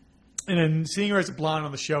 And then seeing her as a blonde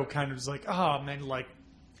on the show kind of was like, oh, man, like,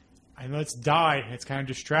 I know it's dyed. It's kind of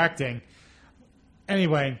distracting.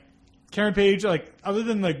 Anyway, Karen Page, like, other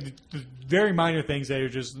than, like, the very minor things that are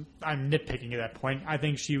just, I'm nitpicking at that point, I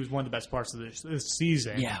think she was one of the best parts of this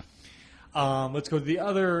season. Yeah. Let's go to the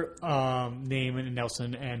other name in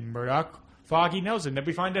Nelson and Murdoch. Foggy Nelson. Did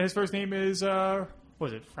we find out his first name is,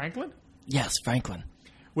 was it Franklin? Yes, Franklin.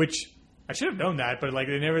 Which, I should have known that, but,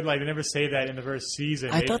 they never say that in the first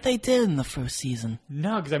season. I thought they did in the first season.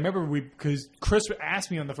 No, because I remember because Chris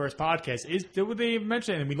asked me on the first podcast, would they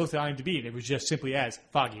mention it? And we looked at IMDb, and it was just simply as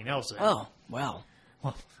Foggy Nelson. Oh, wow.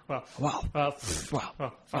 Fuck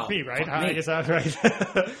me, right? Fuck me. I guess that's right.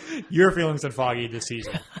 Your feelings on Foggy this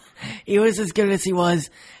season. He was as good as he was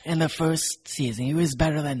in the first season. He was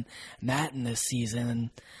better than Matt in this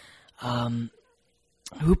season.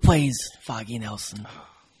 Who plays Foggy Nelson?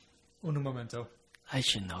 Uno momento. I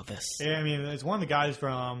should know this. Yeah, I mean, it's one of the guys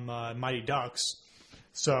from Mighty Ducks.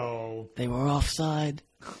 So They were offside.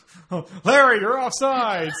 Larry, you're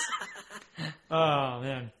offsides. Oh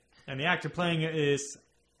man! And the actor playing it is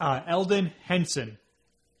Eldon Henson.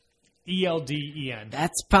 ELDEN.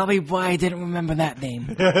 That's probably why I didn't remember that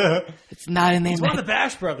name. It's not a name. He's one of the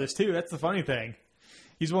Bash Brothers too. That's the funny thing.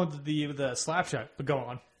 He's one of the Slapshot. But go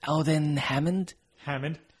on. Eldon Hammond.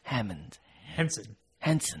 Henson.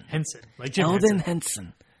 Like Jim Eldon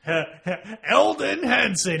Henson. Henson. Eldon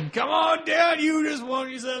Henson. Come on down. You just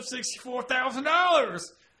won yourself $64,000.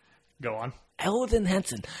 Go on. Eldon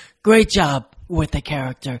Henson. Great job with the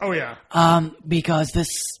character. Oh, yeah. Because this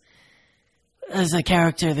is a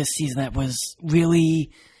character this season that was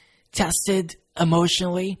really tested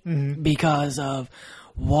emotionally because of,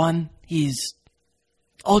 one, he's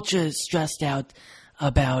ultra stressed out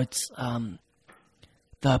about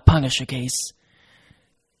the Punisher case.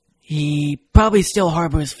 He probably still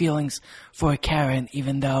harbors feelings for Karen,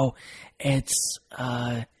 even though it's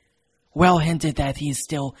well hinted that he's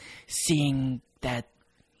still seeing that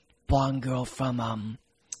blonde girl from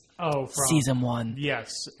season 1.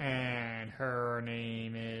 Yes, and her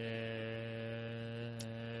name is...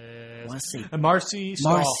 Let's see. Marcy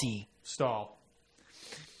Stahl. Marcy. Stahl.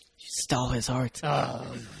 Stole his heart. Oh,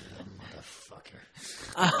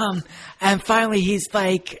 motherfucker. And finally, he's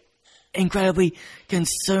incredibly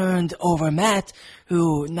concerned over Matt,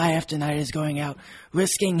 who night after night is going out,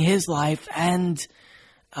 risking his life and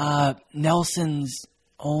Nelson's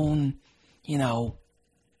own,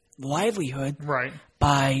 livelihood, right,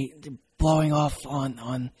 by blowing off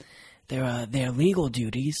on their legal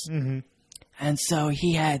duties. Mm-hmm. And so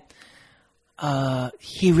he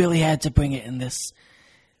really had to bring it in this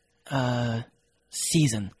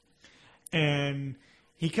season. And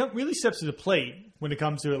he really steps to the plate when it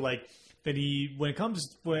comes to it,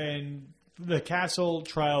 when the Castle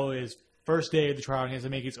trial is first day of the trial and he has to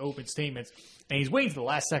make his open statements, and he's waiting for the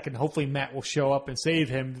last second. Hopefully Matt will show up and save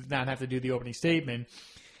him, not have to do the opening statement.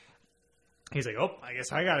 He's like, oh, I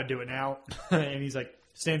guess I got to do it now. And he's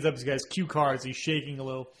stands up, he's got his cue cards, he's shaking a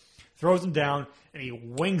little, throws them down, and he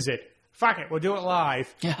wings it. Fuck it, we'll do it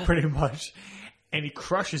live, pretty much. And he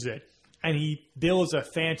crushes it. And he builds a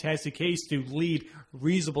fantastic case to lead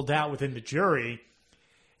reasonable doubt within the jury.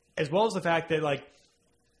 as well as the fact that like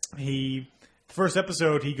first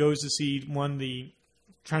episode he goes to see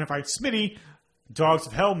trying to fight Smitty, Dogs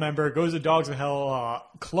of Hell member, goes to Dogs of Hell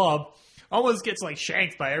club, almost gets like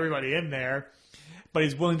shanked by everybody in there, but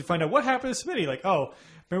he's willing to find out what happened to Smitty. Like, oh,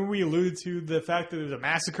 remember we alluded to the fact that there was a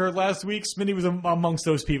massacre last week? Smitty was amongst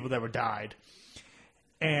those people that were died.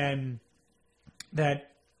 And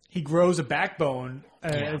that he grows a backbone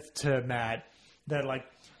to Matt, that like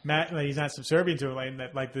Matt, like, he's not subservient to it, like,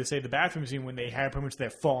 that, like they say the bathroom scene when they had pretty much their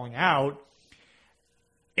falling out,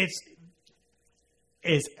 is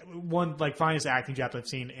one like finest acting job I've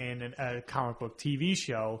seen in a comic book TV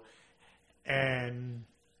show. And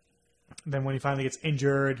then when he finally gets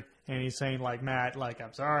injured and he's saying like, Matt, like,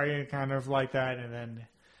 I'm sorry, and kind of like that, and then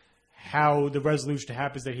how the resolution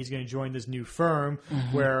happens that he's going to join this new firm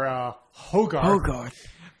where Hogarth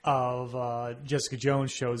of Jessica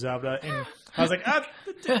Jones shows up, and I was like,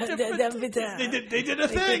 they did a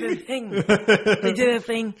thing. They did a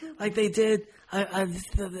thing like they did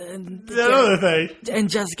another thing. And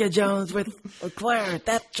Jessica Jones with Claire,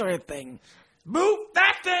 that sort of thing. Move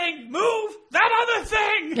that thing! Move that other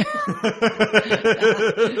thing!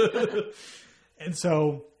 And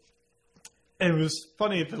so, it was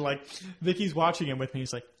funny that, like, Vicky's watching him with me.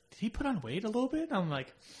 He's like, did he put on weight a little bit? And I'm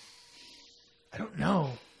like, I don't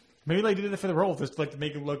know. Maybe they did it for the role, just like to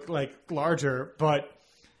make him look like larger. But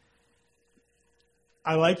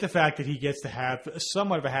I like the fact that he gets to have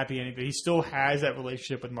somewhat of a happy ending. That he still has that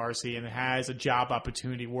relationship with Marcy and has a job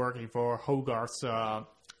opportunity working for Hogarth's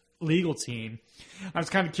legal team. I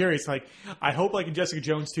was kind of curious. Like, I hope, like in Jessica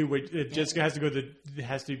Jones too, where Jessica has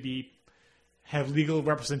to have legal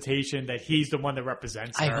representation, that he's the one that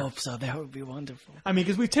represents her. I hope so. That would be wonderful. I mean,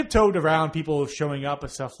 because we've tiptoed around people showing up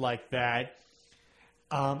and stuff like that.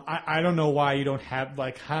 I don't know why you don't have,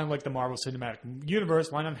 like, kind of like the Marvel Cinematic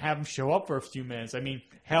Universe. Why not have them show up for a few minutes? I mean,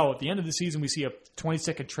 hell, at the end of the season, we see a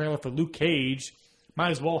 20-second trailer for Luke Cage.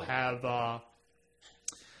 Might as well have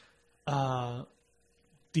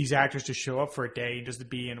these actors just show up for a day and just to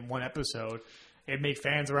be in one episode. It'd make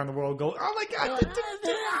fans around the world go, oh my God.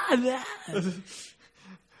 It's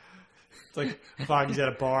like Foggy's at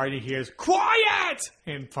a bar and he hears, quiet!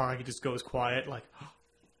 And Foggy just goes quiet, like,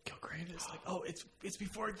 Kilgrave is like, oh, it's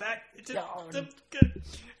before that.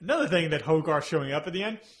 Another thing that Hogarth showing up at the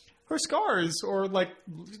end, her scars, or like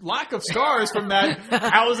lack of scars from that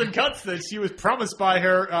 1,000 cuts that she was promised by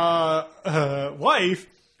her wife,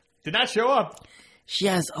 did not show up. She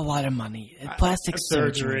has a lot of money. Plastic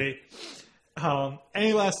surgery.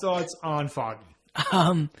 Any last thoughts on Foggy?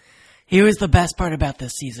 Here was the best part about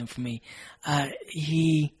this season for me.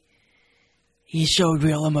 He showed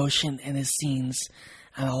real emotion in his scenes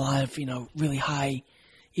and a lot of, really high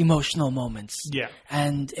emotional moments. Yeah.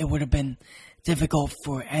 And it would have been difficult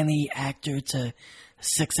for any actor to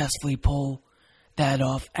successfully pull that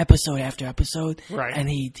off episode after episode. Right. And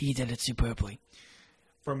he did it superbly.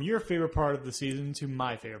 From your favorite part of the season to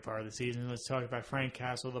my favorite part of the season, let's talk about Frank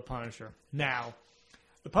Castle, the Punisher. Now,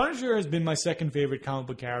 the Punisher has been my second favorite comic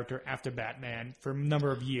book character after Batman for a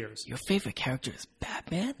number of years. Your favorite character is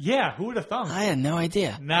Batman? Yeah, who would have thought? I had no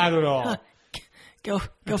idea. Not at all. Go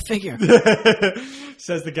figure.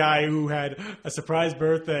 Says the guy who had a surprise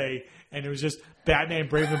birthday, and it was just Batman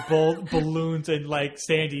braving balloons and, like,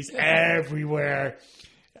 standees everywhere.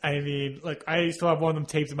 I mean, like, I still have one of them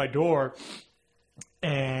taped to my door.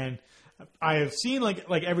 And I have seen like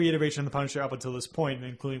every iteration of the Punisher up until this point,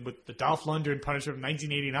 including with the Dolph Lundgren Punisher of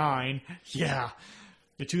 1989. Yeah,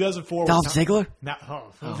 the 2004 Dolph Ziggler.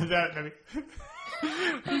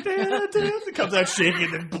 It comes out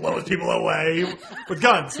shaking and blows people away with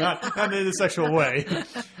guns, not in a sexual way.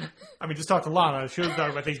 I mean, just talk to Lana. She was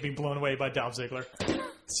talking about things being blown away by Dolph Ziggler.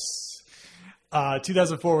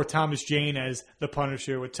 2004 with Thomas Jane as the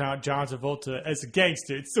Punisher, with John Travolta as a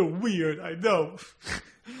gangster. It's so weird, I know.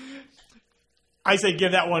 I say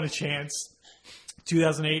give that one a chance.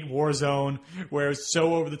 2008 Warzone, where it's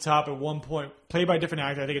so over the top at one point, played by a different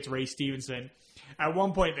actor, I think it's Ray Stevenson. At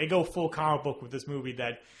one point, they go full comic book with this movie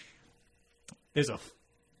that there's a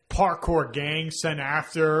parkour gang sent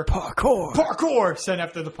after... Parkour! Sent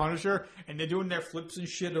after the Punisher, and they're doing their flips and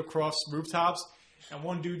shit across rooftops. And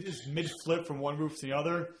one dude is mid-flip from one roof to the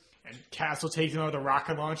other, and Castle takes him out with a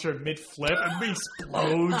rocket launcher mid-flip, and he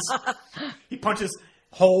explodes. He punches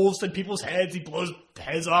holes in people's heads, he blows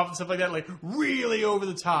heads off and stuff like that, like really over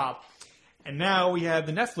the top. And now we have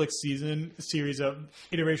the Netflix series of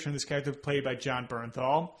iteration of this character played by John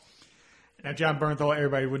Bernthal. Now, John Bernthal,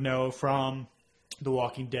 everybody would know from The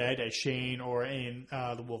Walking Dead as Shane, or in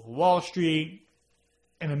The Wolf of Wall Street,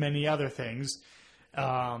 and in many other things,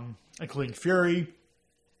 including Fury.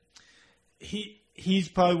 he's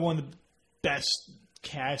probably one of the best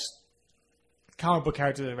cast comic book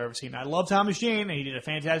characters I've ever seen. I love Thomas Jane, and he did a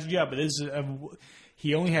fantastic job, but this is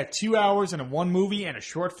he only had 2 hours in a one movie and a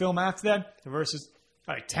short film after that versus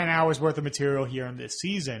like 10 hours worth of material here in this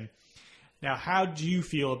season. Now, how do you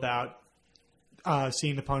feel about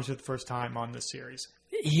seeing the Punisher the first time on this series?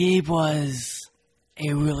 He was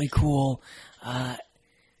a really cool,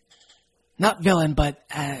 not villain, but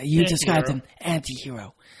you described him,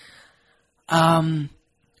 anti-hero. I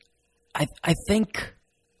think,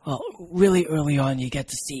 well, really early on you get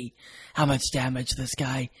to see how much damage this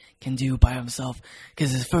guy can do by himself,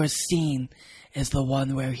 because his first scene is the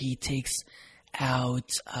one where he takes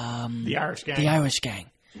out the Irish gang. The Irish gang.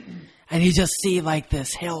 And you just see like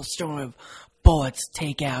this hailstorm of bullets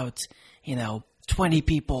take out, 20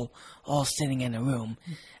 people all sitting in a room,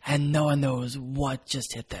 and no one knows what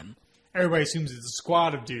just hit them. Everybody assumes it's a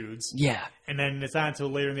squad of dudes. Yeah. And then it's not until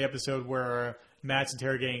later in the episode where Matt's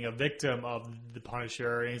interrogating a victim of the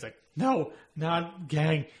Punisher, and he's like, no, not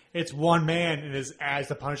gang, it's one man. And as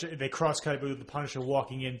the Punisher, they cross-cut it with the Punisher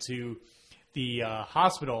walking into the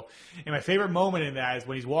hospital. And my favorite moment in that is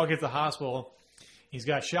when he's walking into the hospital, he's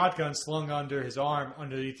got a shotgun slung under his arm,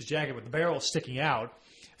 underneath the jacket, but the barrel is sticking out.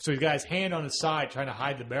 So he's got his hand on his side trying to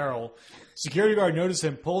hide the barrel. Security guard notices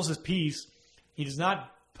him, pulls his piece.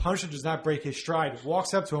 Punisher does not break his stride,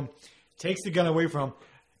 walks up to him, takes the gun away from him,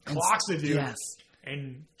 clocks the dude,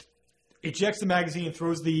 and ejects the magazine and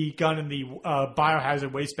throws the gun in the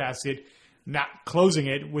biohazard wastebasket, not closing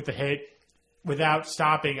it with the hit without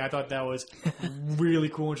stopping. I thought that was a really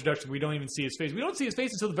cool introduction. We don't even see his face. We don't see his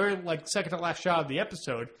face until the very second to last shot of the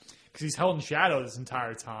episode because he's held in shadow this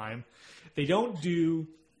entire time. They don't do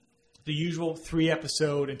the usual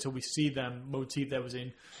 3-episode until we see them motif that was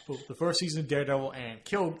in both the first season of Daredevil and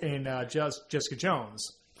Jessica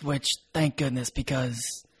Jones. Which, thank goodness,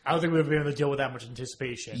 because I don't think we would have been able to deal with that much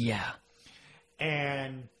anticipation. Yeah.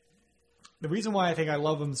 And the reason why I think I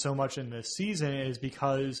love them so much in this season is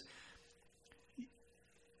because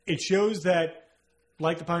it shows that,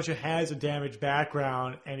 like the Punisher, has a damaged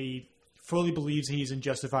background and he fully believes he's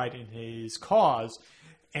justified in his cause.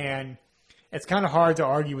 And it's kind of hard to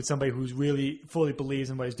argue with somebody who's really fully believes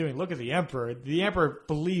in what he's doing. Look at the Emperor. The Emperor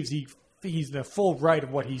believes he's in the full right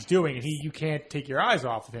of what he's doing, and you can't take your eyes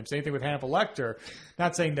off of him. Same thing with Hannibal Lecter.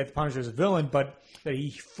 Not saying that the Punisher is a villain, but that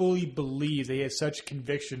he fully believes that he has such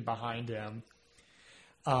conviction behind him.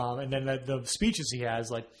 And then the speeches he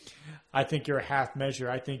has, like, I think you're a half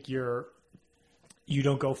measure. I think you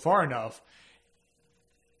don't go far enough.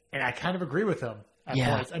 And I kind of agree with him at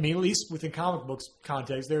points. I mean, at least within comic books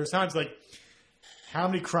context, there are times like, how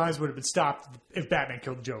many crimes would have been stopped if Batman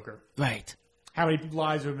killed the Joker? Right. How many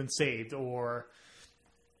lives would have been saved? Or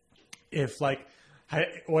if,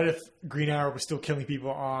 what if Green Arrow was still killing people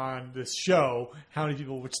on this show? How many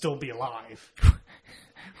people would still be alive?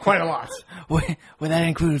 Quite a lot. Would that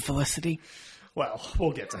include Felicity? Well,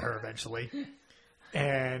 we'll get to her eventually.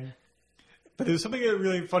 But there's something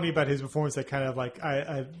really funny about his performance that kind of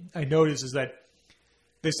I noticed is that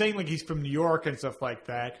they're saying he's from New York and stuff like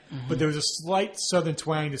that, but there was a slight southern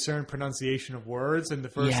twang to certain pronunciation of words in the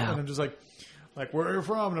first, and I'm just like, where are you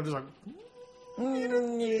from? And I'm just like,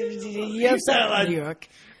 yes, New York.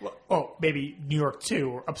 Well, oh, maybe New York 2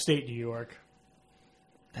 or upstate New York.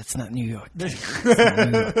 That's not New York.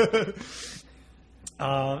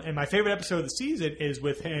 And my favorite episode of the season is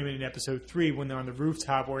with him in episode 3 when they're on the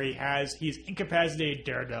rooftop where he's incapacitated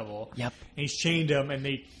Daredevil. Yep. And he's chained him, and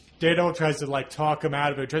Daredevil tries to talk him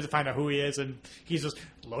out of it, tries to find out who he is, and he's just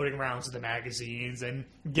loading rounds of the magazines and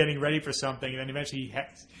getting ready for something. And then eventually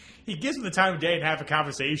he gives him the time of day and have a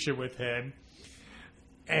conversation with him.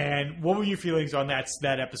 And what were your feelings on that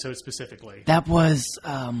episode specifically? That was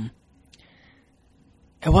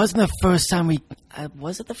it wasn't the first time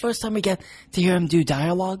was it the first time we get to hear him do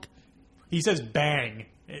dialogue? He says "bang"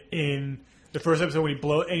 in the first episode when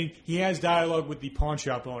and he has dialogue with the pawn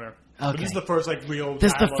shop owner. Okay. But this is the first real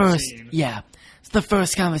dialogue scene. Yeah, it's the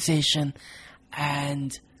first conversation,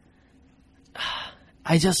 and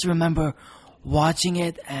I just remember watching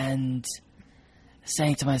it and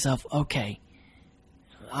saying to myself, "Okay,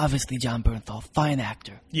 obviously John Bernthal, fine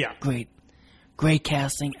actor, yeah, great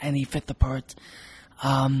casting, and he fit the part,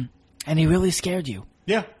 and he really scared you,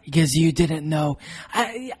 yeah, because you didn't know.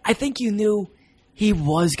 I think you knew he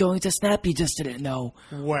was going to snap, you just didn't know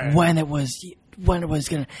when it was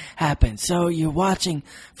going to happen. So you're watching,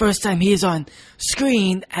 first time he's on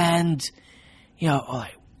screen, and, all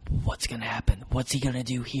right, what's going to happen? What's he going to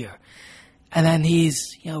do here? And then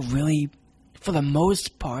he's, really, for the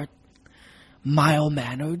most part,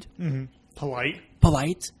 mild-mannered. Mm-hmm. Polite.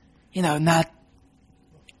 Not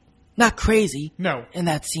not crazy. No. In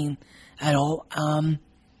that scene at all.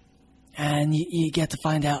 And you get to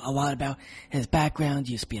find out a lot about his background.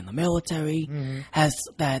 He used to be in the military. Mm-hmm. Has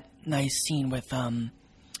that nice scene with,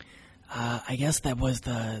 I guess that was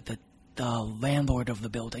the landlord of the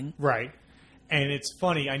building. Right. And it's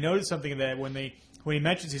funny. I noticed something that when he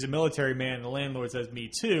mentions he's a military man, the landlord says, "Me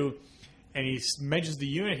too," and he mentions the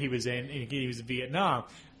unit he was in, and he was in Vietnam.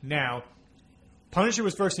 Now, Punisher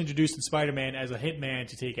was first introduced in Spider-Man as a hitman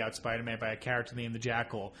to take out Spider-Man by a character named the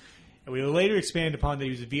Jackal. And we later expanded upon that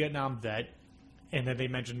he was a Vietnam vet, and then they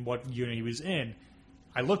mentioned what unit he was in.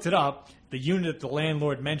 I looked it up. The unit that the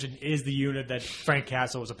landlord mentioned is the unit that Frank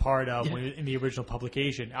Castle was a part of in the original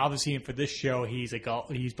publication. Obviously, and for this show, he is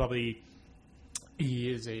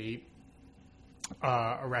a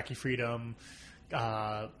Iraqi freedom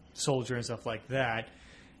soldier and stuff like that.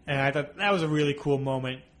 And I thought that was a really cool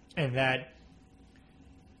moment, and that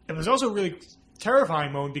it was also a really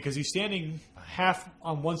terrifying moment because he's standing half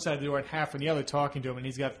on one side of the door and half on the other talking to him, and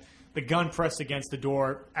he's got the gun pressed against the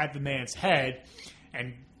door at the man's head,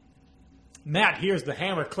 and Matt hears the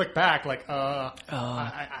hammer click back like, I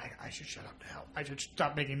should shut up now. I should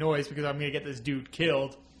stop making noise because I'm going to get this dude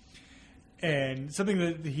killed. And something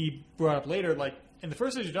that he brought up later, like in the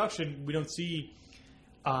first introduction, we don't see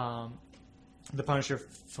the Punisher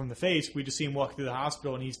from the face. We just see him walk through the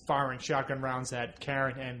hospital, and he's firing shotgun rounds at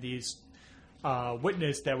Karen and these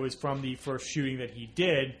witness that was from the first shooting that he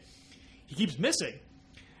did. He keeps missing.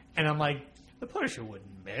 And I'm like, the Punisher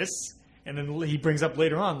wouldn't miss. And then he brings up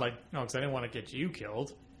later on, like, no, because I didn't want to get you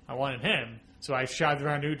killed. I wanted him. So I shot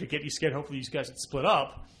around you to get you scared. Hopefully you guys would split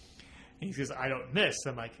up. And he says, I don't miss.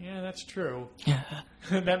 I'm like, yeah, that's true. Yeah.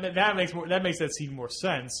 that makes that scene more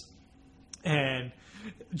sense. And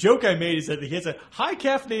the joke I made is that he has a high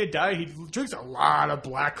caffeinated diet. He drinks a lot of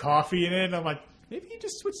black coffee in it. And I'm like, maybe he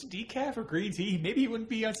just switched to decaf or green tea. Maybe he wouldn't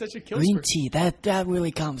be on such a kill Green spree. tea, that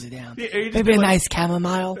really calms it down. Yeah, maybe a nice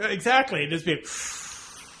chamomile. Exactly. Just be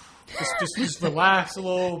just relax a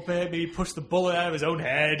little bit. Maybe push the bullet out of his own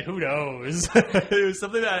head. Who knows? It was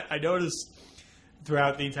something that I noticed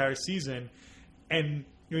throughout the entire season. And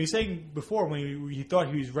you know, he's saying before when he thought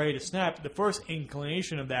he was ready to snap, the first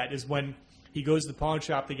inclination of that is when he goes to the pawn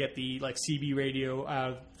shop to get the CB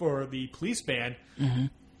radio for the police band. Mm-hmm.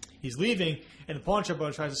 He's leaving, and the pawn shop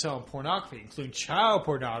owner tries to sell him pornography, including child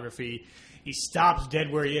pornography. He stops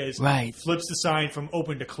dead where he is, right. Flips the sign from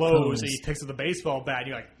open to close, and he picks up the baseball bat, and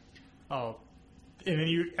you're like, oh. And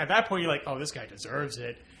then at that point, you're like, oh, this guy deserves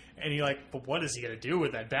it. And you're like, but what is he going to do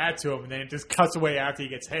with that bat to him? And then it just cuts away after he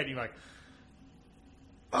gets hit, and you're like,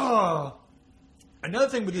 oh. Another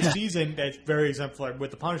thing with this season that's very exemplary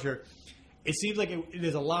with the Punisher, it seems like it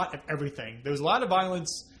is a lot of everything. There was a lot of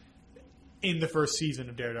violence in the first season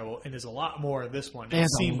of Daredevil, and there's a lot more in this one. There's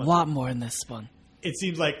a lot more in this one. It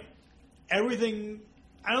seems like everything...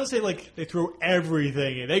 I don't say like they throw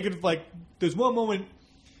everything in. They could there's one moment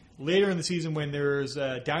later in the season when there's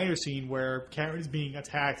a diner scene where Karen is being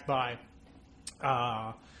attacked by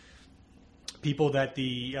people that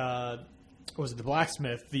the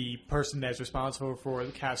blacksmith, the person that's responsible for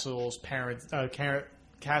the Castle's parents,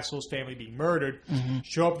 Castle's family being murdered,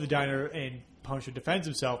 show up at the diner, and Punisher defends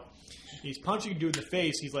himself. He's punching a dude in the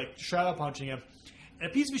face. He's like shadow punching him,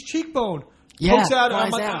 and a piece of his cheekbone pokes out.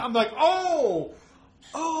 And I'm like, oh.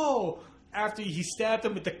 After he stabbed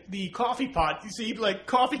him with the coffee pot, you see,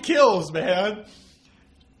 coffee kills, man.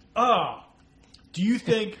 Do you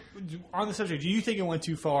think, on the subject, do you think it went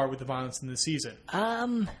too far with the violence in this season?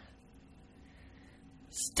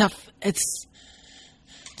 It's tough. It's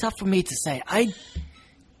tough for me to say. I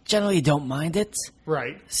generally don't mind it.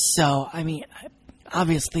 Right. So, I mean,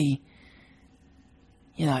 obviously,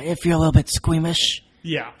 you know, if you're a little bit squeamish,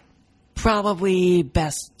 yeah, probably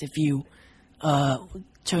best if you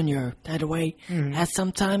turn your head away at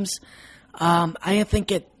sometimes. I didn't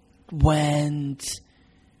think it went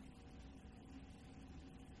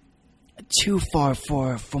too far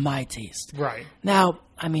for my taste. Right. Now,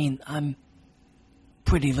 I mean, I'm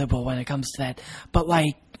pretty liberal when it comes to that, but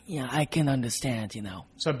I can understand,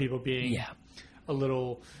 some people being a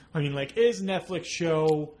little. I mean, it's a Netflix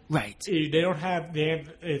show, right? They have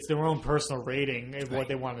it's their own personal rating of what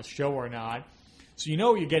they want to show or not. So you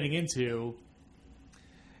know what you're getting into.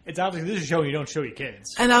 It's obviously this is a show you don't show your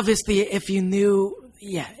kids, and obviously if you knew,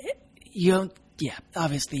 you don't. Yeah,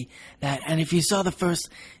 obviously that. And if you saw the first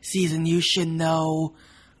season, you should know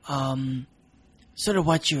sort of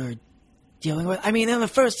what you're dealing with. I mean, in the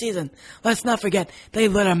first season, let's not forget, they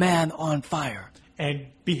lit a man on fire. And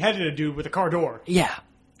beheaded a dude with a car door. Yeah.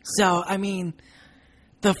 So, I mean,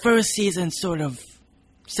 the first season sort of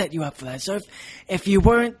set you up for that. So if you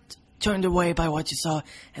weren't turned away by what you saw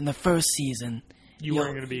in the first season, you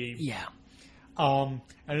weren't going to be... Yeah. And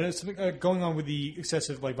there's something going on with the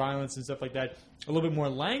excessive violence and stuff like that. A little bit more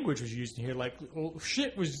language was used in here.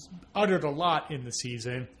 Shit was uttered a lot in the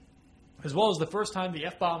season, as well as the first time the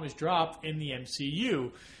F-bomb is dropped in the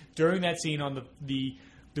MCU. During that scene on the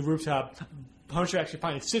rooftop, Punisher actually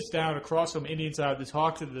finally sits down across from Indian side to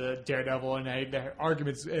talk to the Daredevil, and the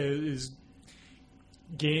argument is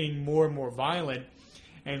getting more and more violent.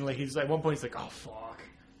 And he's at one point he's like, "Oh fuck,"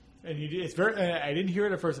 and it's very. I didn't hear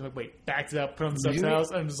it at first. I'm like, "Wait," backs it up, put on the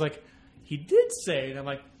subtitles, and I'm just like, "He did say it." And I'm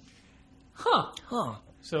like, "Huh."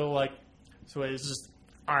 So it's just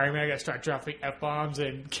Iron Man got to start dropping F-bombs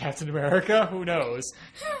and Captain America. Who knows?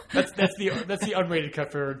 That's the unrated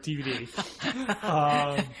cut for DVD.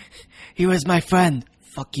 He was my friend.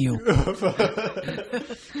 Fuck you.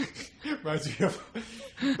 Reminds me of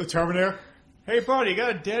the Terminator. Hey, buddy, you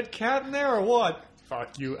got a dead cat in there or what?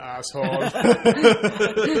 Fuck you, asshole.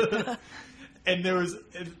 And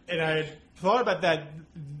I thought about that.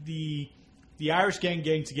 The Irish gang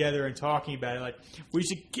getting together and talking about it, we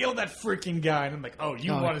should kill that freaking guy. And I'm like, oh,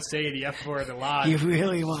 you want to say the F word a lot. You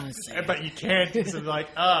really want to say it. But you can't. So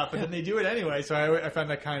but then they do it anyway. So I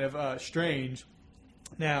found that kind of strange.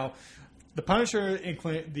 Now, the Punisher,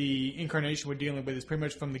 the incarnation we're dealing with is pretty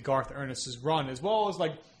much from the Garth Ennis's run, as well as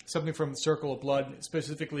something from Circle of Blood,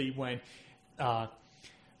 specifically when the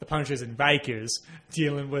Punisher's in Rikers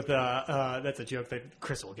dealing with that's a joke that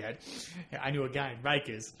Chris will get. I knew a guy in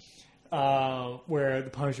Rikers. Where the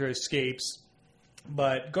Punisher escapes.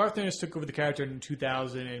 But Garth Ennis took over the character in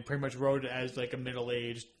 2000 and pretty much wrote it as a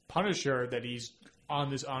middle-aged Punisher that he's on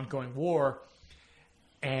this ongoing war.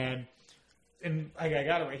 And I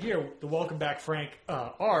got it right here, the Welcome Back Frank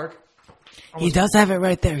arc. He does have it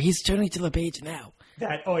right there. He's turning to the page now.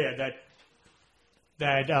 That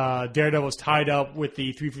Daredevil's tied up with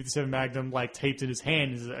the .357 Magnum taped in his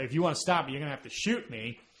hand. If you want to stop me, you're going to have to shoot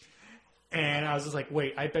me. And I was just like,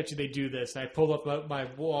 wait, I bet you they do this. And I pulled up my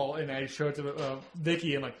wall and I showed it to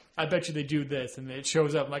Vicky. I'm like, I bet you they do this. And it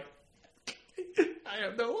shows up. I'm like, I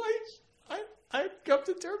have no idea. I've come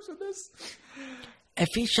to terms with this. If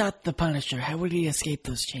he shot the Punisher, how would he escape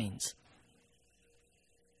those chains?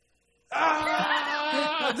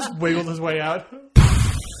 Just wiggled his way out.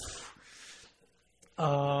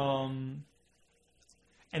 And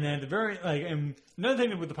then at the very, and another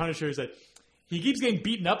thing with the Punisher is that he keeps getting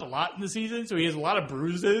beaten up a lot in the season, so he has a lot of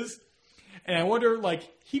bruises. And I wonder,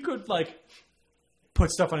 he could, put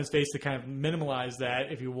stuff on his face to kind of minimize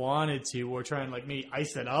that if he wanted to, or try and, maybe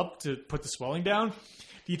ice it up to put the swelling down.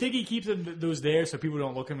 Do you think he keeps those there so people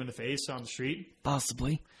don't look him in the face on the street?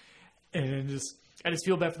 Possibly. And I just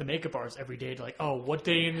feel bad for the makeup artist every day to what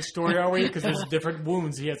day in the story are we? Because there's different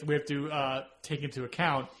wounds we have to take into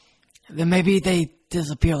account. Then maybe they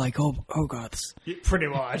disappear like Hogarths. Yeah, pretty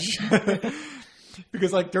much.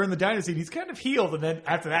 Because during the diner scene, he's kind of healed, and then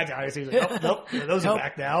after that diner scene, he's like, oh, nope, those are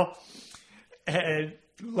back now. And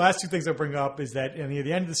the last two things I'll bring up is that at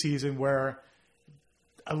the end of the season where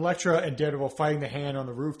Elektra and Daredevil fighting the Hand on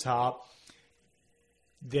the rooftop,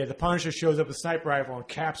 the Punisher shows up with a sniper rifle and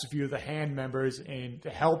caps a few of the Hand members and to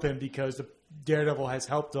help him because the Daredevil has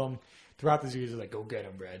helped them throughout the season. He's like, go get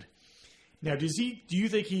him, Red. Now, do you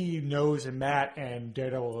think he knows that Matt and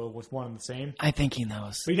Daredevil was one and the same? I think he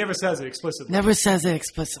knows. But he never says it explicitly. Never says it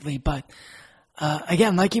explicitly, but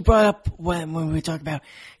again, like you brought up when we talked about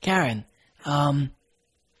Karen,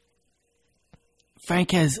 Frank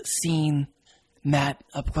has seen Matt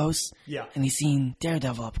up close. Yeah. And he's seen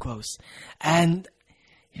Daredevil up close. And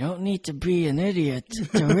you don't need to be an idiot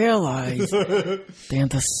to realize they're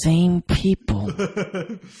the same people.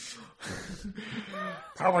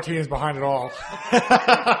 Palpatine is behind it all.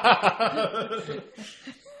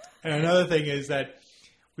 And another thing is that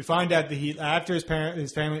we find out that after his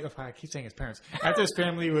family, I keep saying his parents, after his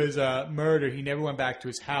family was murdered, he never went back to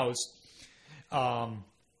his house. And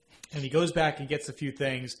he goes back and gets a few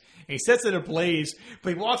things, and he sets it ablaze.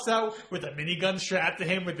 But he walks out with a minigun strapped to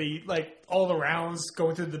him, with all the rounds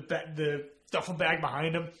going through the duffel bag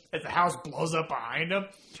behind him as the house blows up behind him.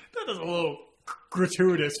 That is a little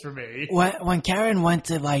gratuitous for me. When Karen went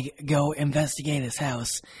to go investigate his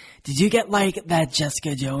house, did you get that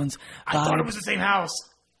Jessica Jones vibe? I thought it was the same house.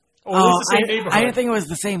 Or it was the same neighborhood. I didn't think it was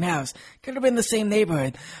the same house. Could have been the same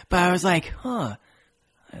neighborhood, but I was like, an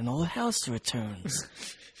old house returns.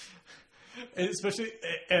 Especially,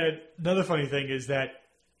 another funny thing is that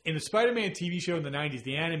in the Spider-Man TV show in the 90s,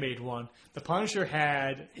 the animated one, the Punisher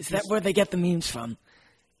had... Is that where they get the memes from?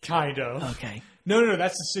 Kind of. Okay. No,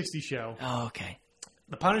 that's the 60s show. Oh, okay.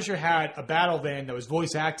 The Punisher had a battle van that was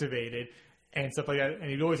voice activated and stuff like that. And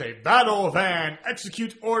he'd always say, "Battle van,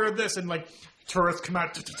 execute order this," and like tourists come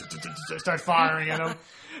out, start firing at him.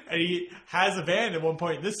 And he has a van at one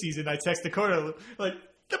point in this season. I text Dakota like,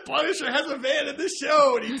 "The Punisher has a van in this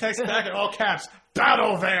show," and he texts back in all caps,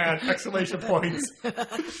 "Battle van!" exclamation points.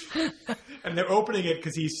 And they're opening it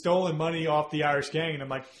because he's stolen money off the Irish gang, and I'm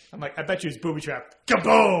like, "I bet you it's booby trapped."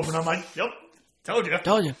 Kaboom! And I'm like, "Yep,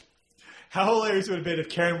 told you." How hilarious would it have been if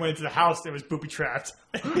Karen went into the house and it was booby trapped?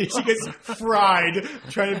 She gets fried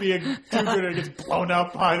trying to be a do-gooder and gets blown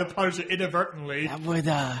up by the Punisher inadvertently.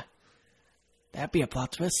 That'd be a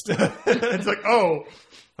plot twist. It's like, oh,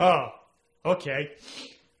 okay.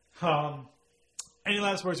 Any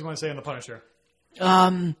last words you want to say on the Punisher?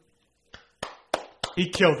 He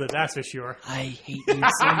killed it, that's for sure. I hate you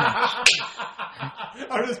so much.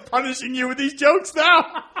 I'm just punishing you with these jokes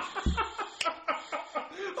now.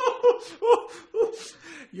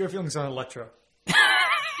 Your feelings on Elektra.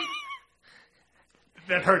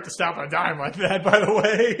 That hurt to stop on a dime like that, by the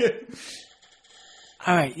way.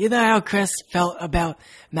 All right, you know how Chris felt about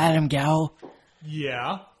Madame Gao?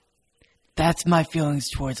 Yeah. That's my feelings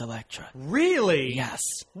towards Elektra. Really? Yes.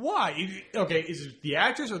 Why? Okay, is it the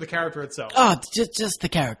actress or the character itself? Oh, just the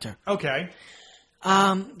character. Okay.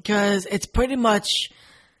 Because it's pretty much,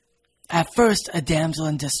 at first, a damsel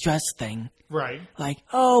in distress thing. Right. Like,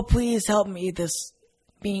 oh, please help me. This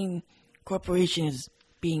mean corporation is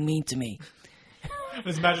being mean to me.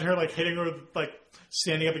 Just imagine her, like, hitting her with, like,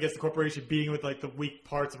 standing up against the corporation, beating with, like, the weak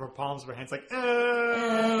parts of her palms of her hands, like,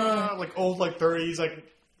 like old, like, 30s, like,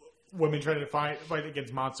 women trying to fight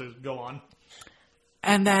against monsters. Go on.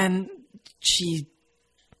 And then she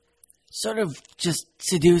sort of just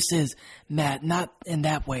seduces Matt, not in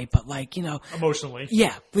that way, but, like, you know. Emotionally.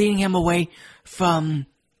 Yeah, leading him away from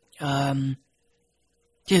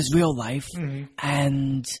his real life. Mm-hmm.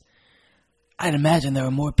 And I'd imagine there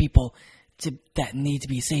are more people that need to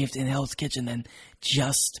be saved in Hell's Kitchen than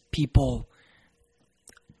just people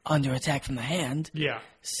under attack from the Hand. Yeah.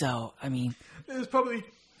 So, I mean... There's probably...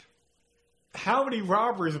 How many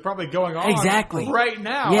robberies are probably going on right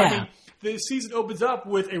now? Yeah. I mean, the season opens up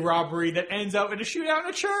with a robbery that ends up in a shootout in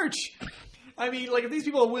a church. I mean, like, if these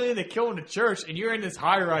people are willing to kill in a church and you're in this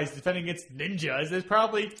high-rise defending against ninjas, there's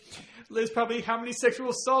probably how many sexual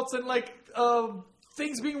assaults and, like,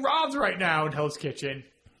 things being robbed right now in Hell's Kitchen.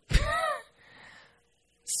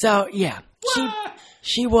 So, yeah.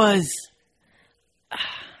 She was...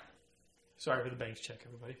 Sorry for the banks check,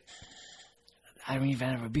 everybody. I don't even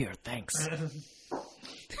have a beer, thanks.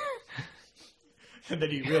 And then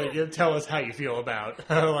you really tell us how you feel about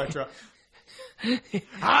Elektra.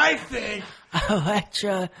 I think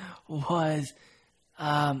Elektra was...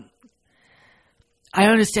 I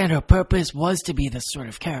understand her purpose was to be this sort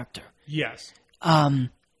of character. Yes.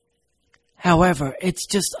 However, it's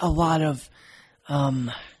just a lot of...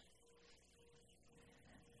 I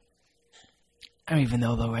don't even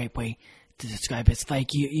know the right way to describe it. It's like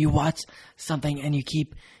you watch something and you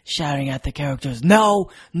keep shouting at the characters, no,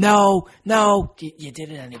 no, no. You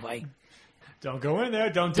did it anyway. Don't go in there.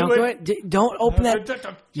 Don't do it. Don't open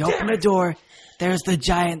that. You open the door. There's the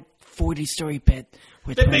giant 40-story pit,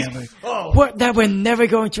 which that we're never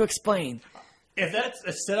going to explain. If that's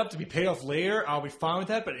a setup to be paid off later, I'll be fine with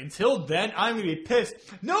that. But until then, I'm going to be pissed.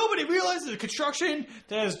 Nobody realizes the construction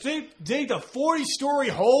that has digged a 40-story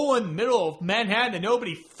hole in the middle of Manhattan that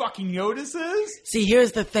nobody fucking notices. See,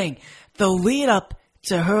 here's the thing. The lead up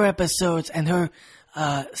to her episodes and her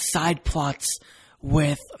side plots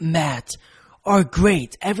with Matt are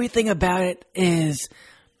great. Everything about it is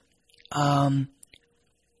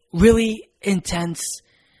really intense.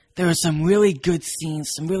 There are some really good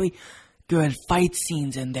scenes, some really good fight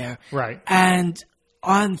scenes in there. Right. And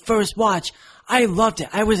on first watch, I loved it.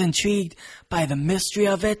 I was intrigued by the mystery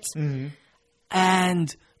of it. Mm-hmm.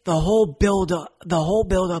 And the whole build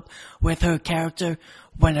up with her character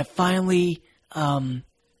when it finally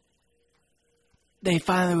they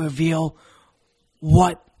finally reveal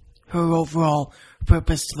what her overall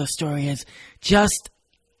purpose to the story is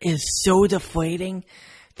so deflating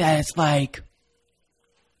that it's like,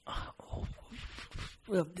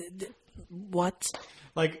 what?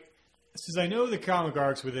 Like, since I know the comic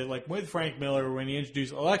arcs with it, like with Frank Miller, when he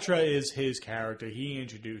introduced Elektra is his character, he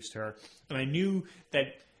introduced her, and I knew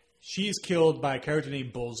that she is killed by a character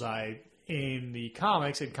named Bullseye in the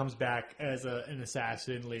comics and comes back as an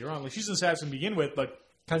assassin later on. Like, she's an assassin to begin with, but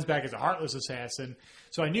comes back as a heartless assassin.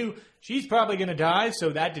 So I knew she's probably going to die,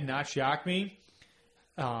 so that did not shock me.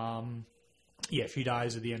 Yeah, she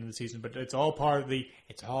dies at the end of the season, but it's all part of the...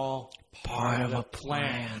 It's all part of a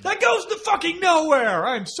plan. That goes to fucking nowhere!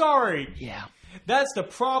 I'm sorry! Yeah. That's the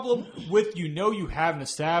problem with you have an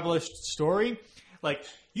established story. Like,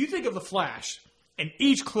 you think of The Flash, and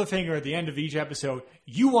each cliffhanger at the end of each episode,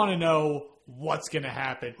 you want to know what's going to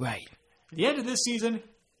happen. Right. The end of this season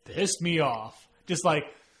pissed me off. Just like,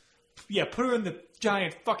 yeah, put her in the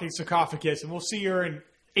giant fucking sarcophagus, and we'll see her in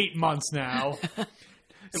 8 months now.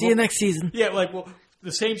 See you next season. Yeah, like, well,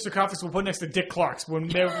 the same sarcophagus we'll put next to Dick Clark's when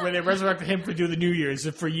they resurrected him for do the New Year's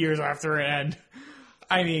for years after it end.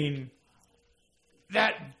 I mean,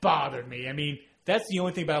 that bothered me. I mean, that's the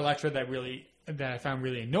only thing about Elektra that I found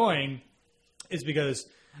really annoying, is because,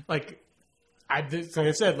 like I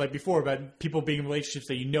said, like before, about people being in relationships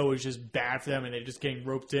that is just bad for them and they're just getting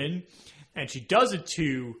roped in. And she does it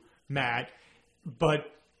to Matt,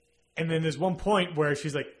 and then there's one point where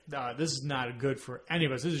she's like, this is not good for any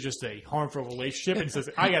of us. This is just a harmful relationship. And says,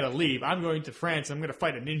 I got to leave. I'm going to France. I'm going to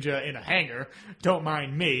fight a ninja in a hangar. Don't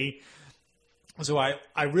mind me. So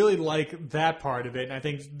I really like that part of it. And I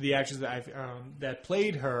think the actors that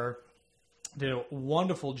played her did a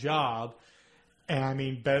wonderful job. And I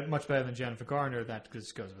mean, much better than Jennifer Garner. That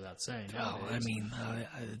just goes without saying. I mean...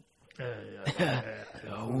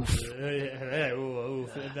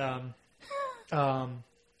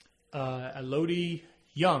 Elodie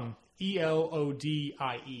Young, Elodie.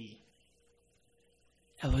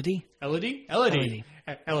 Elodie? Elodie.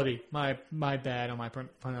 My bad on my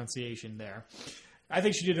pronunciation there. I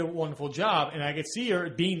think she did a wonderful job, and I could see her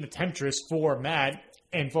being the temptress for Matt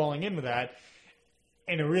and falling into that.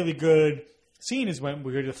 And a really good scene is when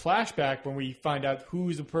we go to the flashback when we find out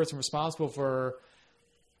who's the person responsible for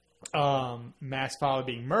Matt's father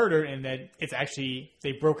being murdered, and that it's actually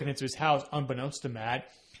they've broken into his house unbeknownst to Matt,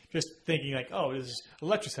 just thinking like, oh, this is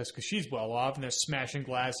Elektra's house because she's well off, and they're smashing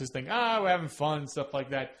glasses, thinking, we're having fun and stuff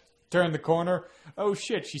like that. Turn the corner, oh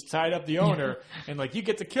shit, she's tied up the owner, and like, you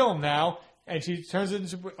get to kill him now, and she turns it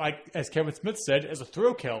into, like as Kevin Smith said, as a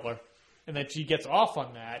thrill killer, and then she gets off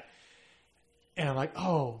on that, and I'm like,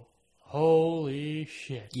 oh, holy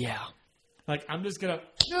shit, yeah. Like, I'm just going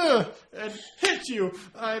to and hit you.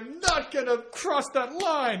 I'm not going to cross that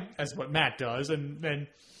line. That's what Matt does. And then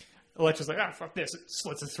Elektra's like, fuck this. It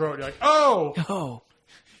slits his throat. You're like, oh.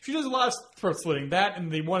 She does a lot of throat slitting. That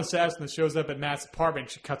and the one assassin that shows up at Matt's apartment,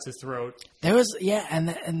 she cuts his throat. There was,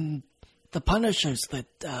 and the Punisher slit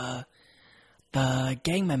the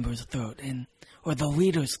gang member's throat, or the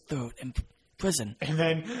leader's throat in prison. And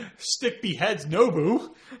then Stick beheads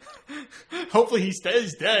Nobu. Hopefully he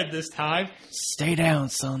stays dead this time. Stay down,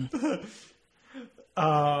 son.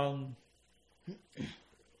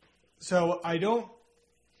 So I don't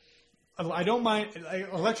mind.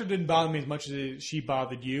 Elektra didn't bother me as much as she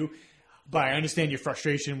bothered you, but I understand your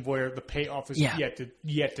frustration where the payoff is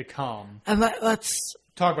yet to come. And let's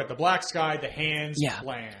talk about the Black Sky, the Hands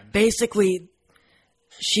plan. Basically,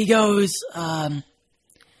 she goes.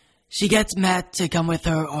 She gets Matt to come with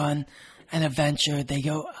her on an adventure. They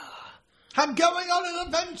go... I'm going on an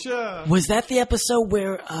adventure! Was that the episode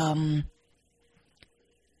where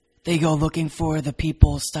they go looking for the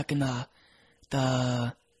people stuck in the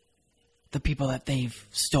people that they've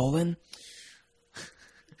stolen?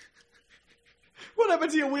 What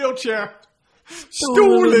happened to your wheelchair?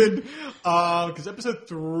 Stolen! Because episode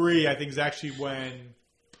 3, I think, is actually when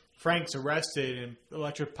Frank's arrested and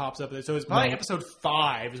Elektra pops up. So it's probably episode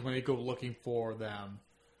 5 is when they go looking for them.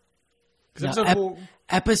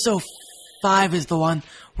 Episode 5 is the one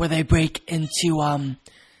where they break into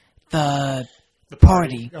the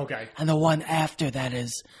party. Okay. And the one after that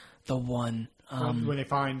is the one when they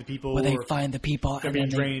find the people. When they find the people, they're being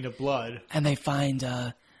drained of blood, and they find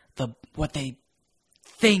what they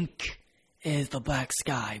think is the Black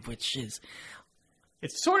Sky, which is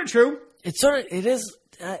it's sort of true. It is.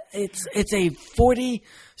 It's a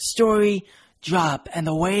 40-story drop, and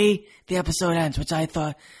the way the episode ends, which I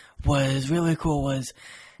thought was really cool, was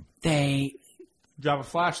they drop a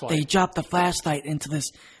flashlight. They drop the flashlight into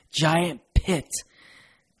this giant pit,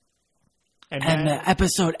 and the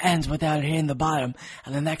episode ends without hitting the bottom,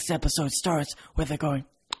 and the next episode starts with it going,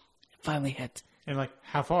 finally hit. And like,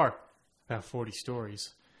 how far? About 40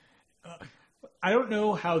 stories. I don't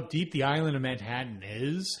know how deep the island of Manhattan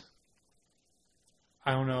is.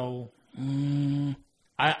 I don't know.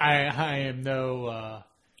 I am no...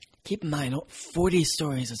 Keep in mind, 40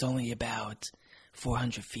 stories is only about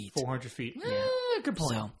 400 feet. 400 feet. Yeah. Good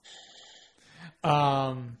point. So.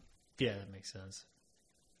 Yeah, that makes sense.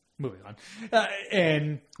 Moving on.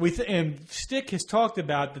 And Stick has talked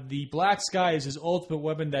about that the Black Sky is his ultimate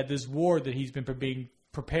weapon, that this war that he's been being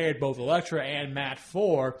prepared both Elektra and Matt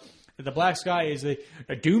for, that the Black Sky is a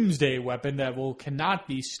doomsday weapon that cannot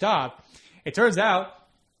be stopped. It turns out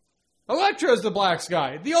Elektra's the Black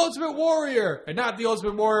Sky, the Ultimate Warrior, and not the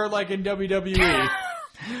Ultimate Warrior like in WWE.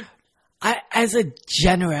 As a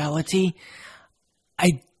generality,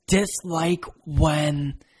 I dislike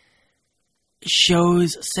when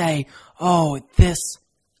shows say, oh, this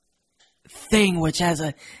thing which has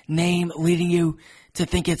a name leading you to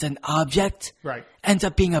think it's an object Right. ends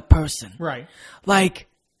up being a person. Right. Like,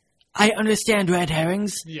 I understand red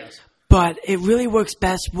herrings, Yes. but it really works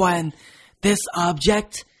best when this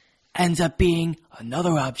object ends up being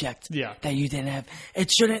another object Yeah. that you didn't have.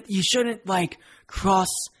 You shouldn't like cross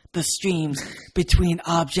the streams between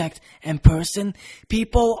object and person.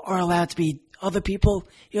 People are allowed to be other people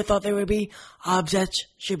you thought they would be. Objects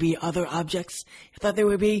should be other objects you thought they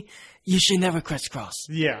would be. You should never crisscross.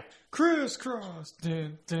 Yeah. Crisscross.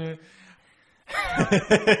 Dun, dun.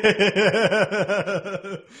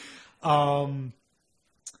 And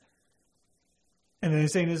then they're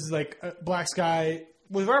saying this is like Black Sky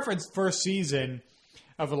with reference first season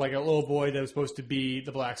of like a little boy that was supposed to be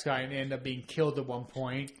the Black Sky and ended up being killed at one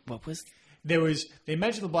point. What was? They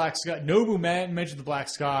mentioned the Black Sky. Nobu mentioned the Black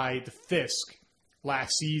Sky, the Fisk,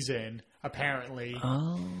 last season apparently.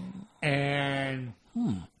 Oh. And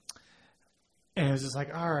it was just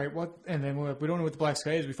like, all right, what? And then we don't know what the Black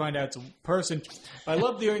Sky is. We find out it's a person. But I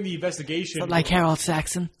love during the investigation. Like Harold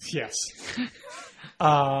Saxon? Yes.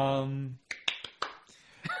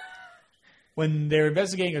 When they're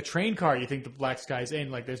investigating a train car, you think the Black Sky's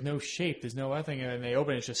in. Like, there's no shape, there's no nothing, and then they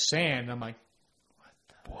open it, it's just sand. And I'm like, what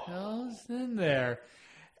the hell's in there?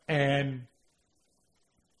 And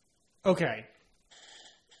okay,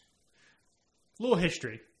 little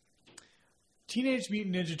history. Teenage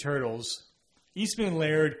Mutant Ninja Turtles, Eastman and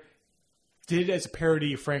Laird did it as a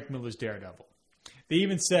parody of Frank Miller's Daredevil. They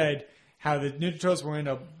even said how the Ninja Turtles were in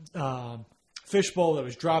a fishbowl that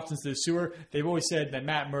was dropped into the sewer. They've always said that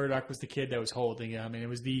Matt Murdock was the kid that was holding him, and it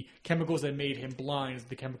was the chemicals that made him blind,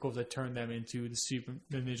 the chemicals that turned them into the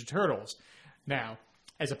Ninja Turtles. Now,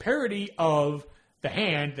 as a parody of The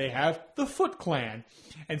Hand, they have the Foot Clan.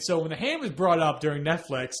 And so when The Hand was brought up during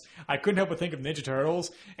Netflix, I couldn't help but think of Ninja Turtles,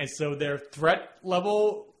 and so their threat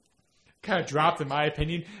level kind of dropped, in my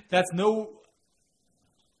opinion. That's nothing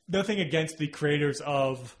against the creators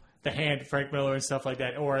of The Hand, Frank Miller and stuff like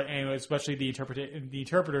that, and especially the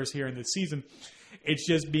interpreters here in this season. It's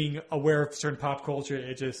just being aware of certain pop culture.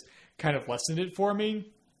 It just kind of lessened it for me.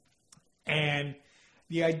 And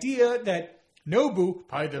the idea that Nobu,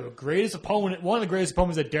 probably the greatest opponent, one of the greatest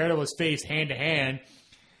opponents that Daredevil has faced hand to hand,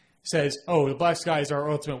 says, oh, the Black Sky is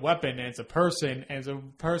our ultimate weapon, and it's a person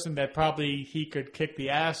that probably he could kick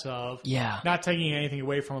the ass of. Yeah. Not taking anything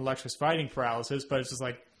away from Elektra's fighting paralysis, but it's just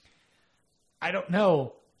like, I don't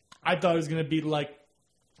know. I thought it was going to be like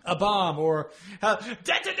a bomb or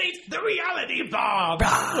detonate the reality bomb.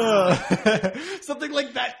 Something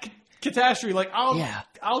like that catastrophe. Like,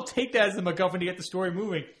 I'll take that as the MacGuffin to get the story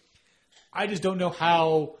moving. I just don't know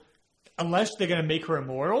how, unless they're going to make her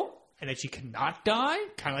immortal and that she cannot die,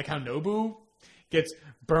 kind of like how Nobu gets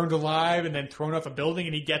burned alive and then thrown off a building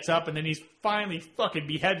and he gets up and then he's finally fucking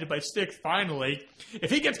beheaded by sticks finally.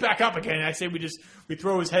 If he gets back up again, I say we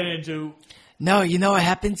throw his head into... No, you know what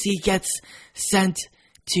happens? He gets sent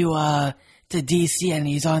to DC and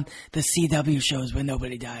he's on the CW shows where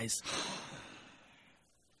nobody dies.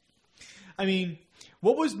 I mean,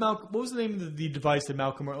 what was the name of the device that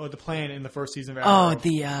Malcolm, or the plan in the first season of Arrow? Oh,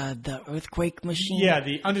 the earthquake machine? Yeah,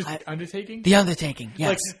 the Undertaking? The Undertaking,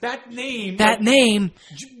 yes. Like, that name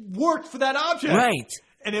worked for that object. Right.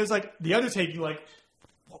 And it was like, the Undertaking, like,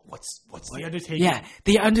 what's the Undertaking? Yeah,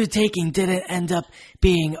 the Undertaking didn't end up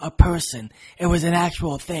being a person. It was an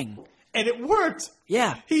actual thing. And it worked.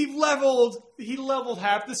 Yeah. He leveled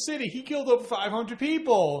half the city. He killed over 500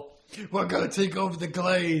 people. We're going to take over the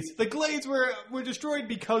Glades. The Glades were destroyed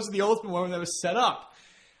because of the Ultimate Warrior that was set up.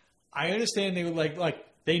 I understand they were like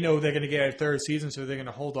they know they're going to get a third season, so they're going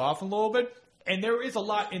to hold off a little bit. And there is a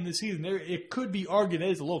lot in the season. It could be argued that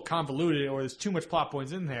it's a little convoluted or there's too much plot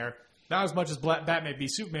points in there. Not as much as Batman v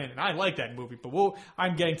Superman, and I like that movie. But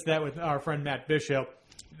I'm getting to that with our friend Matt Bishop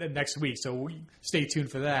next week, so stay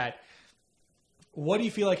tuned for that. What do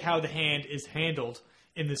you feel like how The Hand is handled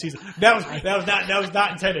in the season? That was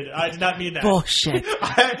not intended. I did not mean that. Bullshit.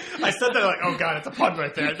 I said that like, oh god, it's a pun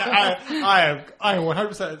right there. I am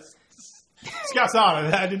 100% Scout's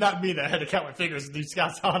honor. I did not mean that. I had to count my fingers and do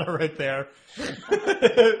Scout's honor right there.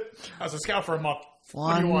 I was a scout for a month.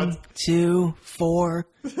 1, 2, 4.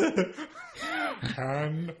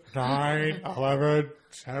 10, 9, 11,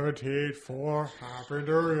 17, 4. Happy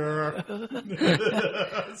New Year.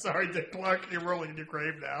 Sorry, Dick Clark. You're rolling in your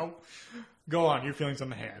grave now. Go on. Your feelings on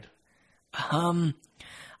The Hand.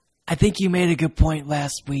 I think you made a good point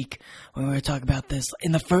last week when we were talking about this.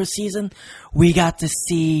 In the first season, we got to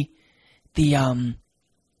see the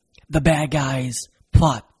bad guys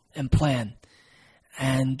plot and plan,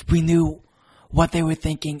 and we knew what they were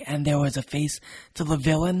thinking, and there was a face to the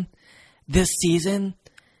villain. This season,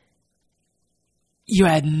 you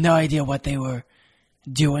had no idea what they were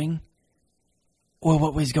doing or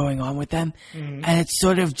what was going on with them, and it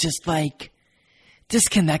sort of just like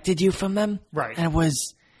disconnected you from them. Right. And it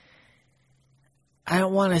was, I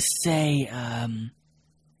don't want to say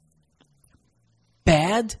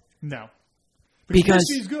bad. No. Because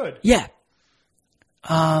he's good. Yeah.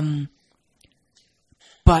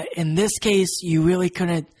 But in this case, you really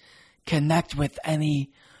couldn't connect with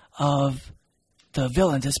any of the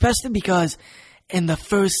villains, especially because in the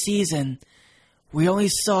first season, we only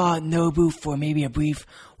saw Nobu for maybe a brief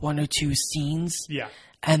 1 or 2 scenes. Yeah.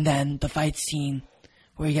 And then the fight scene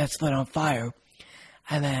where he gets lit on fire.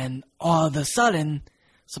 And then all of a sudden,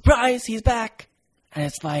 surprise, he's back. And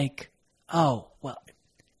it's like, oh, well,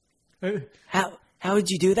 how did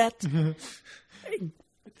you do that?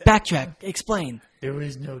 Backtrack, explain. There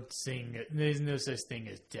is no such thing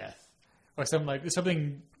as death, or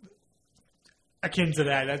something akin to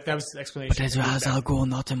that. That was the explanation. But is Ra's al Ghul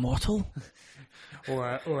not immortal?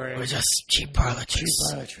 or just cheap parlor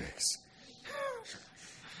tricks.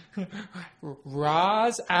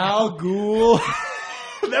 Ra's al Ghul.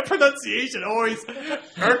 That pronunciation always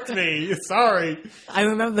irked me. Sorry. I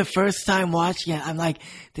remember the first time watching it, I'm like,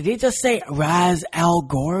 did he just say Ra's al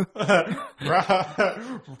Ghul?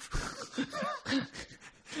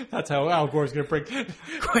 That's how Al Gore's going to break.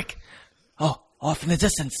 Quick. Oh, off in the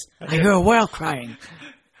distance. I hear a whale crying.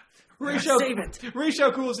 Ra's al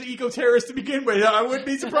Ghul is an eco-terrorist to begin with. I wouldn't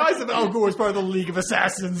be surprised if Al Gore was part of the League of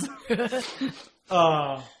Assassins.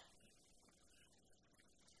 I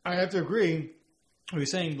have to agree. We were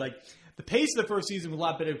saying, like, the pace of the first season was a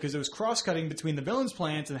lot better because it was cross-cutting between the villains'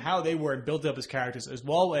 plans and how they were built up as characters, as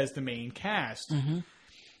well as the main cast. Mm-hmm.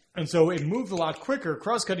 And so it moved a lot quicker.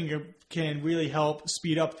 Cross-cutting can really help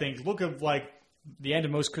speed up things. Look at, like, the end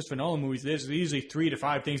of most Christopher Nolan movies. There's usually 3 to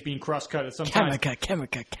 5 things being cross-cut at some time. Camera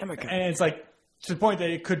cut. And it's, like, to the point that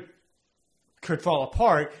it could fall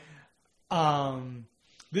apart.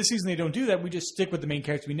 This season they don't do that. We just stick with the main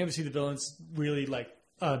characters. We never see the villains really, like,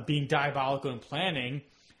 being diabolical and planning.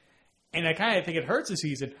 And I kind of think it hurts this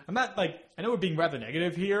season. I'm not like, I know we're being rather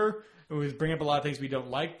negative here. We're bringing up a lot of things we don't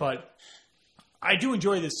like, but I do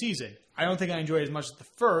enjoy this season. I don't think I enjoy it as much as the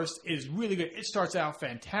first. It is really good. It starts out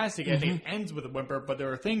fantastic. Mm-hmm. I think it ends with a whimper, but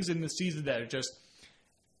there are things in the season that are just,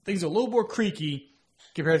 things are a little more creaky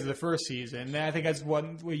compared to the first season. And I think that's what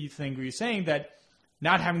you think we're saying, that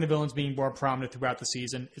not having the villains being more prominent throughout the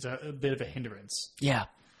season is a bit of a hindrance. Yeah.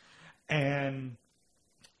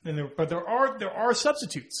 But there are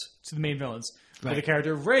substitutes to the main villains. Right. The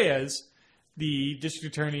character of Reyes, the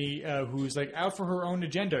district attorney who's like out for her own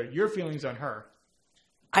agenda. Your feelings on her?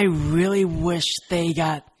 I really wish they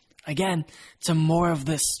got, again, to more of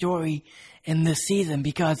this story in this season,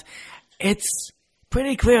 because it's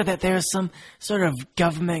pretty clear that there's some sort of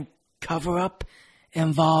government cover-up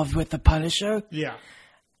involved with the Punisher. Yeah.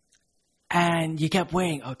 And you kept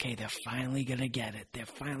waiting. Okay, they're finally going to get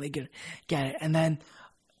it. And then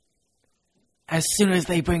as soon as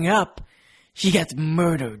they bring it up, she gets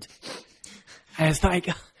murdered. And it's like,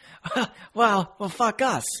 well, fuck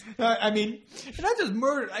us. I mean, not just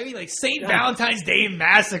murdered. I mean, like St. Valentine's Day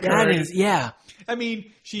Massacre. That is, yeah. I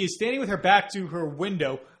mean, she is standing with her back to her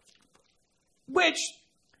window, which,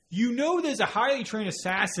 you know, there's a highly trained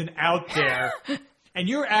assassin out there. And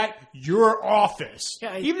you're at your office.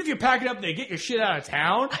 Yeah, even if you're packing up to get your shit out of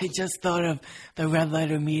town. I just thought of the Red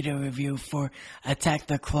Letter Media review for Attack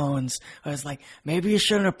the Clones. I was like, maybe you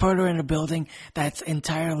shouldn't have put her in a building that's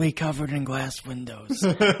entirely covered in glass windows.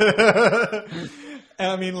 I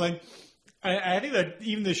mean, like, I think that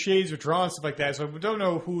even the shades are drawn and stuff like that, so we don't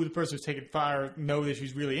know who the person who's taking fire know that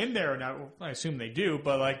she's really in there or not. Well, I assume they do,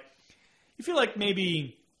 but, like, you feel like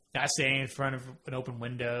maybe not staying in front of an open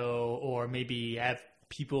window, or maybe have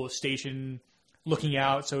people stationed looking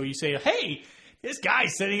out. So you say, hey, this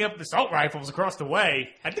guy's setting up assault rifles across the way.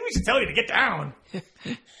 I think we should tell you to get down.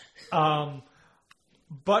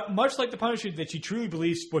 But much like the Punisher, that she truly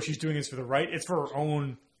believes what she's doing is for the right. It's for her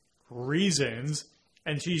own reasons.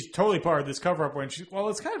 And she's totally part of this cover-up. When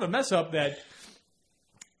it's kind of a mess-up that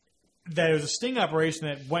it was a sting operation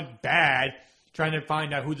that went bad, trying to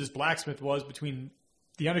find out who this blacksmith was between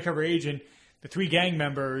the undercover agent, the 3 gang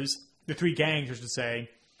members, the 3 gangs, I should say,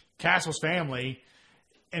 Castle's family,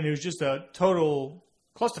 and it was just a total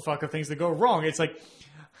clusterfuck of things that go wrong. It's like,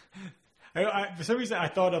 for some reason, I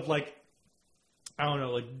thought of, like, I don't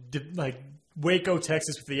know, like Waco,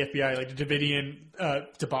 Texas with the FBI, like the Davidian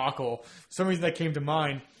debacle. For some reason that came to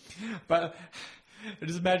mind. But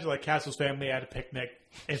just imagine like Castle's family at a picnic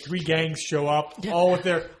and 3 gangs show up, all with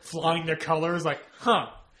their flying their colors, like,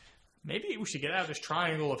 maybe we should get out of this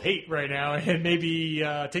triangle of hate right now and maybe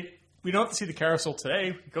we don't have to see the carousel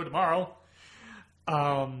today, we can go tomorrow.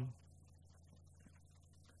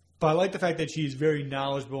 But I like the fact that she's very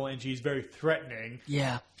knowledgeable and she's very threatening.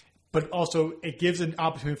 Yeah. But also, it gives an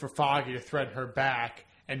opportunity for Foggy to threaten her back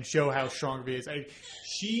and show how strong she is.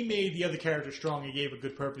 She made the other character strong and gave a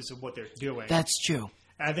good purpose of what they're doing. That's true.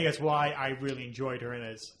 And I think that's why I really enjoyed her in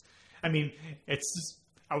this. I mean,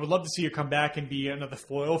 I would love to see her come back and be another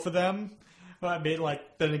foil for them. But I mean,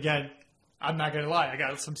 then again, I'm not going to lie. I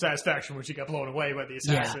got some satisfaction when she got blown away by the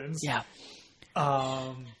assassins. Yeah.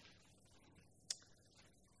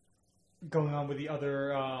 Going on with the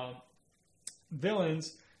other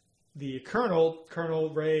villains, the Colonel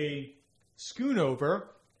Ray Schoonover,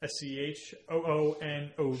 Schoonovr,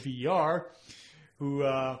 who,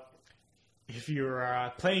 if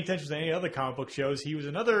you're paying attention to any other comic book shows, he was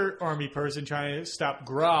another army person trying to stop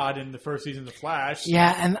Grodd in the first season of The Flash.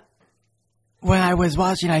 Yeah, and when I was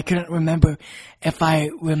watching, I couldn't remember if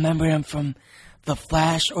I remembered him from The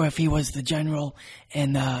Flash or if he was the general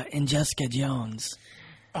in Jessica Jones.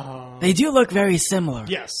 They do look very similar.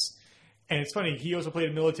 Yes. And it's funny, he also played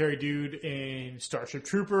a military dude in Starship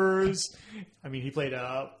Troopers. I mean, he played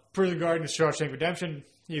a prison guard in Shawshank Redemption.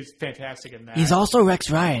 He was fantastic in that. He's also Rex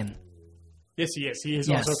Ryan. Yes, he is. He is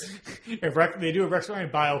Yes. also... If they do a Rex Ryan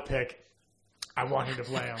biopic, I want him to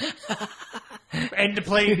play him. And to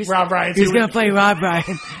play Rob Ryan. He's going to play Rob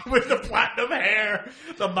Ryan. With the platinum hair,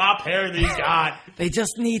 the mop hair that he's got. They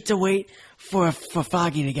just need to wait for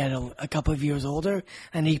Foggy to get a couple of years older,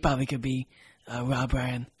 and he probably could be Rob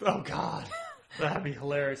Ryan. Oh, God. That'd be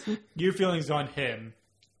hilarious. Your feelings on him?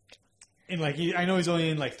 And I know he's only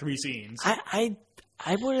in 3 scenes. I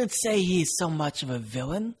wouldn't say he's so much of a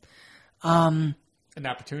villain. An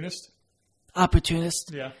opportunist?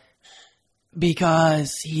 Opportunist. Yeah.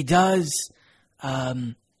 Because he does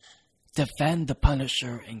defend the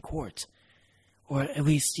Punisher in court. Or at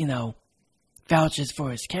least, vouches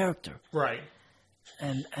for his character. Right.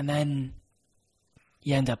 And then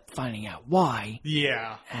you end up finding out why.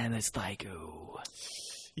 Yeah. And it's like, ooh.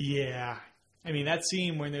 Yeah. I mean, that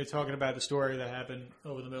scene when they're talking about the story that happened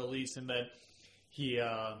over the Middle East and that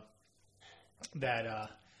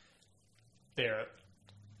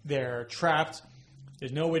they're trapped.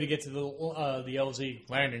 There's no way to get to the LZ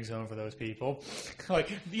landing zone for those people.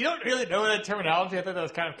 You don't really know that terminology. I thought that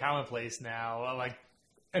was kind of commonplace now.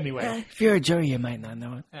 Anyway. If you're a jury, you might not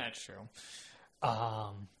know it. That's true.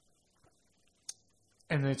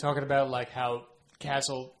 And they're talking about how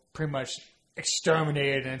Castle pretty much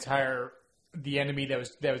exterminated the enemy that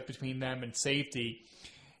was between them and safety,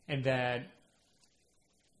 and then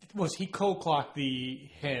he cold clocked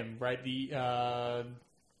him, right? The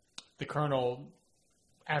colonel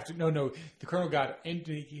the colonel got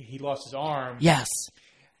into, he lost his arm. Yes.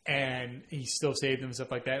 And he still saved him and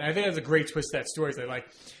stuff like that. And I think that's a great twist to that story. It's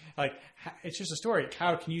it's just a story.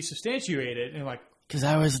 How can you substantiate it? And because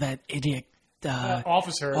I was that idiot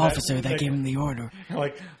officer that gave him the order.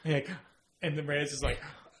 And the Reyes is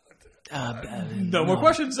no more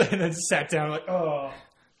questions. And then sat down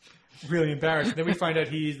really embarrassed. Then we find out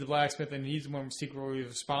he's the blacksmith and he's the one secretly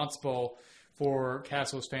responsible for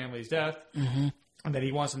Castle's family's death. Mm-hmm. And that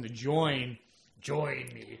he wants them to join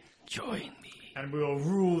me. And we will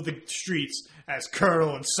rule the streets as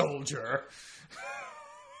colonel and soldier.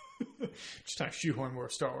 Just trying to shoehorn more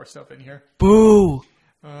Star Wars stuff in here. Boo!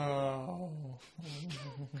 Oh.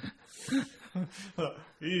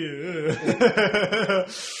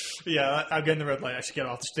 Yeah, I'm getting the red light. I should get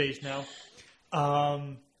off the stage now.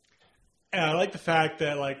 And I like the fact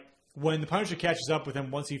that, when the Punisher catches up with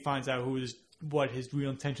him, once he finds out what his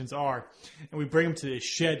real intentions are, and we bring him to this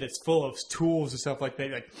shed that's full of tools and stuff like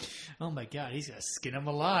that, oh my God, he's gonna skin him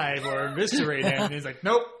alive or eviscerate him. And he's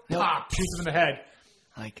nope, pop, shoots him in the head.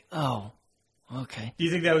 Oh, okay. Do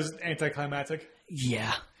you think that was anticlimactic?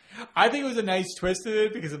 Yeah. I think it was a nice twist to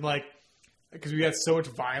it because because we had so much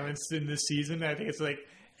violence in this season. I think it's and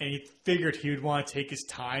he figured he would want to take his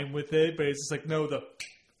time with it, but it's just no, the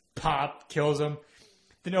pop kills him.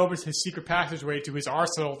 Then opens his secret passageway to his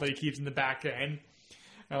arsenal that he keeps in the back end.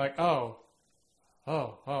 And oh,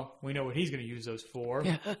 we know what he's going to use those for.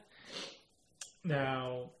 Yeah.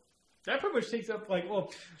 Now, that pretty much takes up,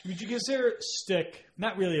 would you consider Stick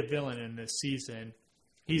not really a villain in this season?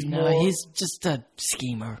 He's just a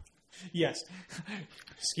schemer. Yes.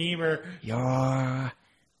 Schemer. You're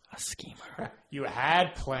a schemer. You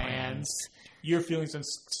had plans. Your feelings on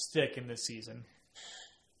Stick in this season?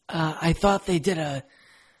 I thought they did a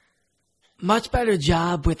much better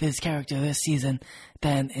job with his character this season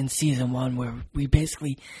than in season 1, where we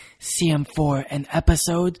basically see him for an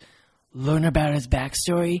episode, learn about his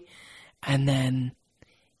backstory, and then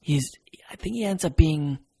I think he ends up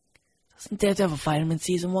being, doesn't Daredevil fight him in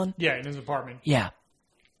season 1? Yeah, in his apartment. Yeah.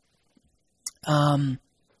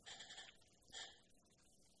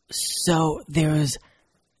 So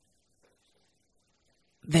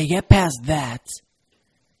they get past that.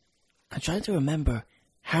 I'm trying to remember,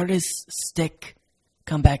 how does Stick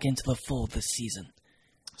come back into the fold this season?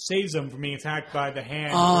 Saves him from being attacked by the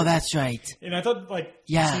hand. Oh, that's right. And I thought,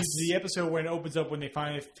 yes. The episode when it opens up when they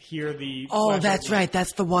finally hear the... Oh, that's right.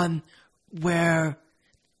 That's the one where...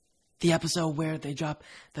 The episode where they drop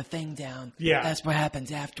the thing down. Yeah. That's what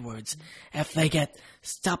happens afterwards. If they get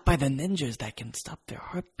stopped by the ninjas, that can stop their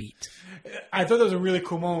heartbeat. I thought that was a really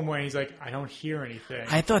cool moment when he's like, I don't hear anything.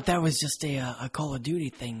 I thought that was just a Call of Duty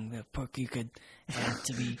thing, the perk you could add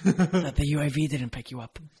to be... that the UAV didn't pick you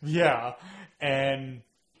up. Yeah. And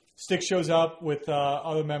Stick shows up with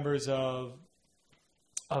other members of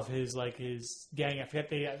his gang. I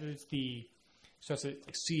forget it's the... starts at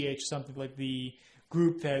CH something like the...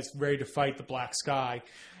 group that's ready to fight the Black Sky,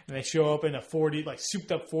 and they show up in a souped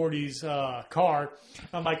up 40s car.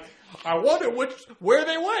 I'm like, I wonder where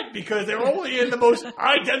they went, because they're only in the most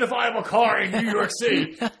identifiable car in New York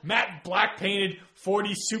City. Matte black painted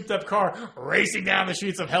 40s souped up car racing down the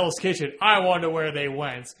streets of Hell's Kitchen. I wonder where they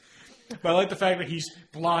went. But I like the fact that he's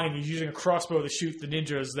blind. He's using a crossbow to shoot the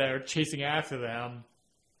ninjas that are chasing after them.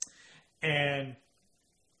 And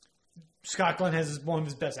Scott Glenn has one of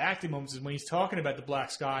his best acting moments is when he's talking about the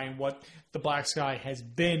Black Sky and what the Black Sky has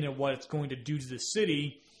been and what it's going to do to the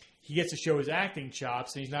city. He gets to show his acting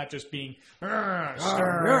chops, and he's not just being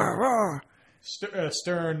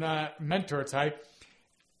stern mentor type.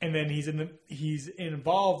 And then he's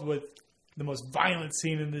involved with the most violent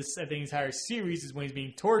scene in this, I think, entire series is when he's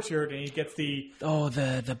being tortured and he gets the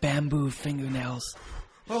bamboo fingernails.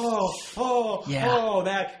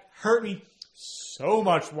 That hurt me so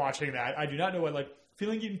much watching that. I do not know what,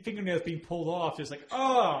 feeling even fingernails being pulled off, just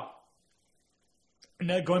and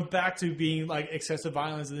then going back to being, excessive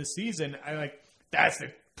violence in this season, that's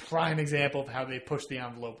the prime example of how they push the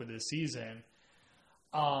envelope with this season.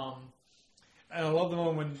 And I love the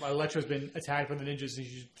moment when Elektra's been attacked by the ninjas and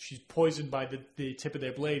she's poisoned by the tip of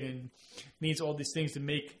their blade and needs all these things to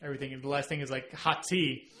make everything. And the last thing is, hot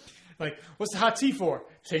tea. What's the hot tea for?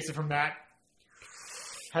 Takes it from Matt.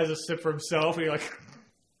 Has a sip for himself, and you're like,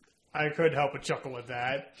 I couldn't help but chuckle at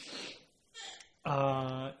that.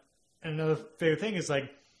 And another favorite thing is,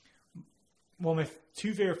 one of my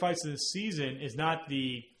two favorite fights of this season is not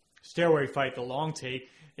the stairway fight, the long take.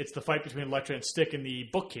 It's the fight between Elektra and Stick in the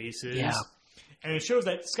bookcases. Yeah. And it shows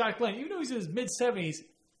that Scott Glenn, even though he's in his mid-70s, is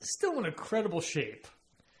still in incredible shape.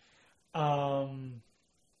 Do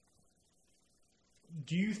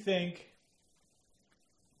you think...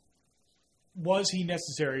 was he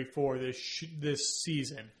necessary for this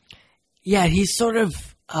season? Yeah, he's sort of...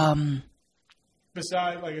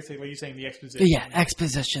 besides, like you're saying, the exposition. Yeah,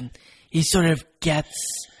 exposition. He sort of gets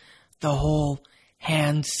the whole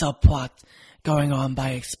hand subplot going on by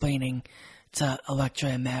explaining to Elektra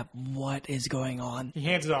and Matt what is going on. He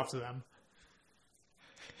hands it off to them.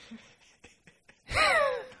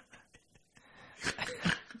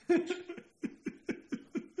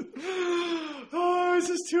 Oh, this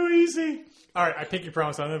is too easy. All right, I take your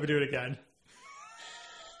promise. I'll never do it again.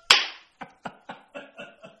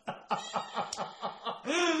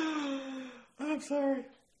 I'm sorry.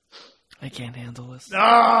 I can't handle this.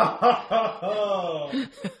 Oh!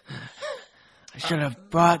 I should have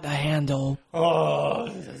brought a handle. Oh.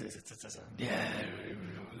 Yeah.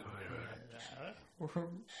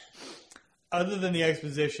 Other than the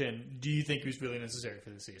exposition, do you think he was really necessary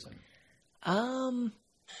for the season?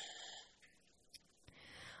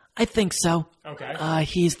 I think so. Okay.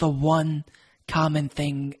 He's the one common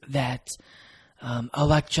thing that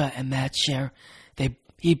Elektra and Matt share.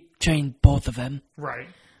 He trained both of them. Right.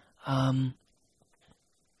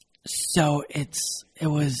 So it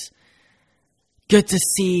was good to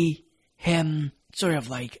see him sort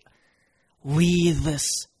of lead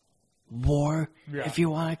this war, if you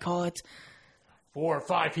want to call it. 4 or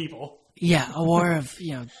 5 people. Yeah, a war of,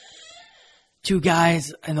 2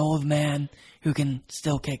 guys, an old man who can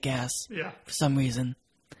still kick ass for some reason,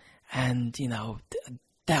 and,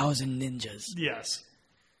 1,000 ninjas. Yes.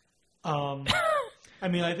 I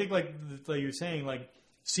mean, I think, like you were saying,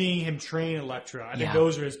 seeing him train Elektra, I think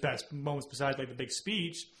those are his best moments besides, the big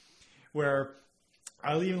speech, where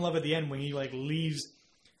I even love at the end when he like leaves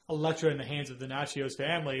Elektra in the hands of the Nachios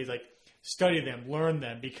family. He's like, study them, learn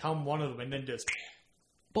them, become one of them, and then just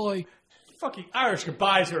Boy. fucking Irish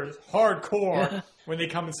goodbyes her hardcore when they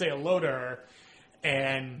come and say hello to her,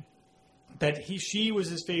 and that she was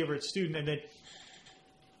his favorite student, and that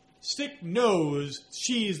Stick knows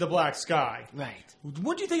she's the Black Sky. Right.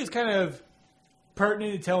 What do you think is kind of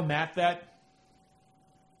pertinent to tell Matt that?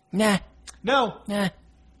 Nah. No. Nah.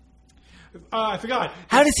 I forgot.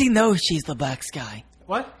 How does he know she's the Black Sky?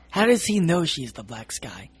 What? How does he know she's the Black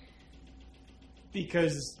Sky?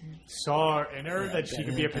 Because saw in her that she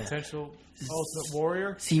could be a potential ultimate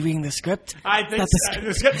warrior. Is he reading the script? I think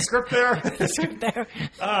there's got the script there. The script there?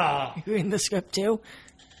 You reading the script too?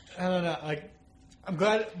 I don't know. Like, I'm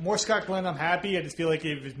glad more Scott Glenn. I'm happy. I just feel like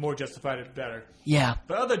it was more justified and better. Yeah.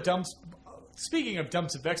 But other dumps. Speaking of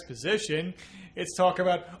dumps of exposition, it's talk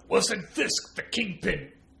about Wilson Fisk, the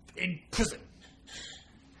kingpin, in prison.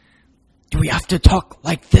 Do we have to talk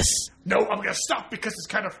like this? No, I'm going to stop because it's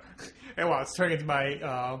kind of... Hey, well, it's turning into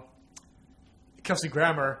my Kelsey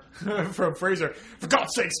Grammer from Frasier. For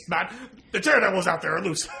God's sakes, Matt, the Daredevil's out there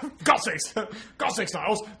loose. For God's sakes,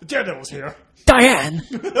 Niles, the Daredevil's here. Diane!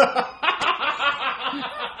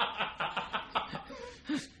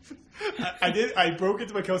 I broke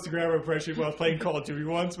into my Kelsey Grammer impression while I was playing Call of Duty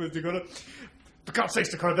once with Dakota. For God's sakes,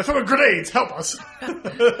 Dakota, they're throwing grenades. Help us.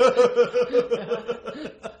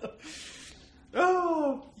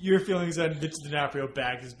 Oh, your feelings on Vincent D'Onofrio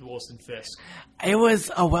back as Wilson Fisk. It was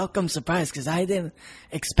a welcome surprise because I didn't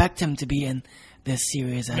expect him to be in this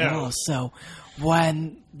series at all. So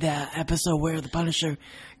when the episode where the Punisher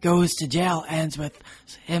goes to jail ends with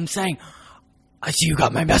him saying, I see you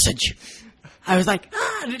got my message. I was like,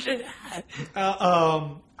 I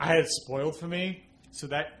had it spoiled for me, so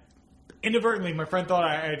that inadvertently my friend thought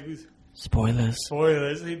I had Spoilers.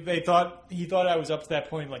 He thought I was up to that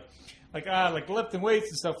point, like lifting weights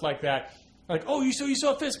and stuff like that. Like, oh, you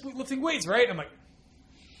saw Fisk lifting weights, right? I'm like,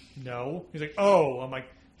 no. He's like, oh. I'm like,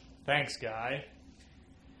 thanks, guy.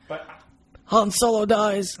 But Han Solo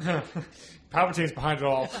dies. Palpatine's behind it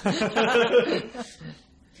all.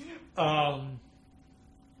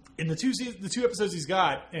 In the two episodes he's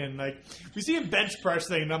got, and like we see him bench press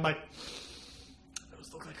thing, and I'm like,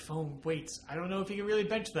 those look like foam weights. I don't know if he can really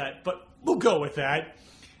bench that, but we'll go with that.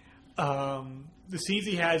 The scenes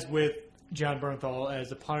he has with John Bernthal as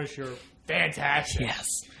the Punisher, fantastic. Yes.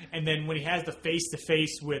 And then when he has the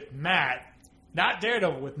face-to-face with Matt, not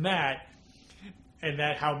Daredevil, with Matt, and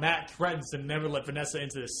that how Matt threatens to never let Vanessa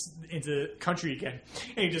into the country again.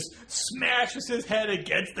 And he just smashes his head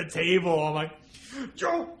against the table. I'm like,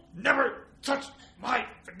 you never touch my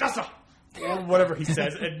Vanessa! Or whatever he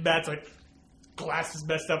says. And Matt's like, glasses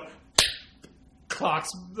messed up, clocks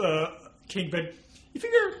Kingpin. You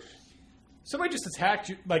figure... Somebody just attacked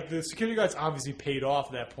you. Like, the security guard's obviously paid off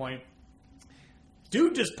at that point.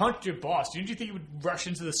 Dude just punched your boss. Didn't you think he would rush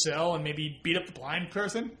into the cell and maybe beat up the blind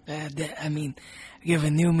person? I mean, give a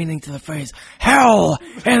new meaning to the phrase, hell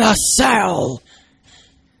in a cell!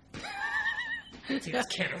 Take this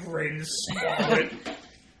can of rain, swallow it.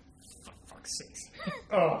 For fuck's sake.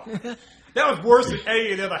 Oh. That was worse than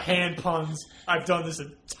any of the other hand puns I've done this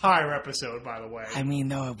entire episode, by the way. I mean,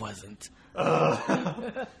 no, it wasn't.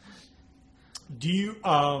 Do you,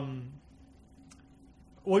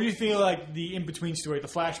 what do you feel like the in-between story, the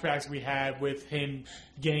flashbacks we had with him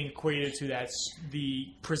getting equated to the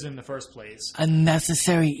prison in the first place? A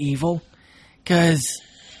necessary evil? Because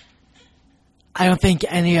I don't think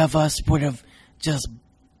any of us would have just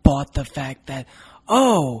bought the fact that,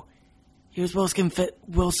 oh, here's Wilson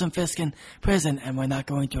Fisk in prison, and we're not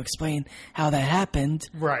going to explain how that happened.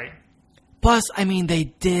 Right. Plus, I mean, they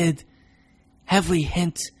did heavily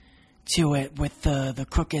hint to it with the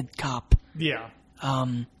crooked cop. Yeah.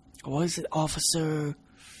 What was it, Officer?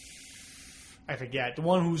 I forget. The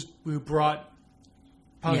one who brought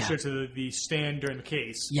Punisher to the stand during the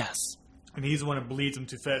case. Yes. And he's the one who bleeds him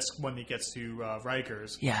to Fisk when he gets to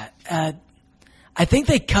Rikers. Yeah. I think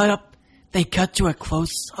they cut to a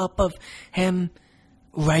close-up of him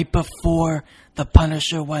right before the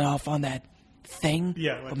Punisher went off on that thing.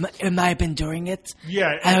 Yeah. It might have been during it.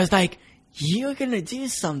 Yeah. And I was like, you're going to do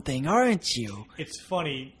something, aren't you? It's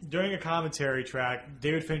funny. During a commentary track,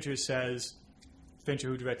 David Fincher says, Fincher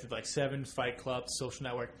who directed like 7, Fight Club, Social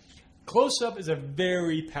Network, close-up is a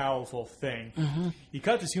very powerful thing. Mm-hmm. You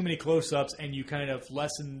cut to too many close-ups and you kind of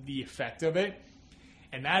lessen the effect of it.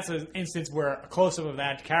 And that's an instance where a close-up of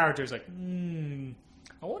that character is like,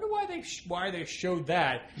 I wonder why they showed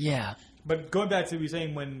that. Yeah. But going back to what you were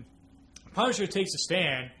saying, when Punisher takes a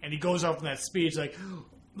stand and he goes off in that speech, like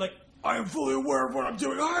I am fully aware of what I'm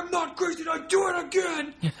doing. I'm not crazy. I do it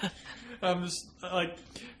again. I'm just like,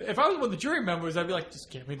 if I was one of the jury members, I'd be like, just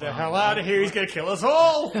get me the hell out of here. He's going to kill us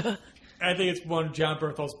all. I think it's one of John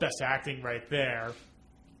Bernthal's best acting right there.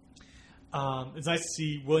 It's nice to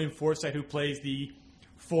see William Forsythe, who plays the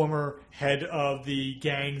former head of the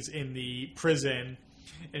gangs in the prison,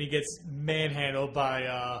 and he gets manhandled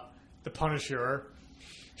by the Punisher.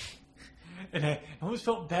 And I almost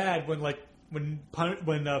felt bad when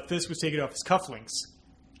Fisk was taking off his cufflinks,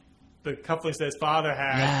 the cufflinks that his father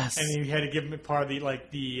had, yes. and he had to give him part of the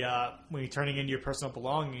when you're turning into your personal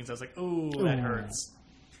belongings. I was like, "Ooh, that hurts."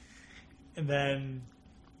 And then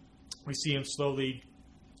we see him slowly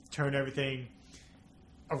turn everything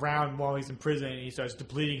around while he's in prison, and he starts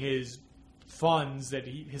depleting his funds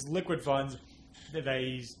his liquid funds that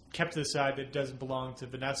he's kept to the side that doesn't belong to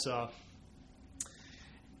Vanessa,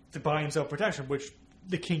 to buy himself protection, which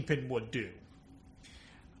the Kingpin would do.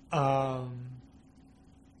 Do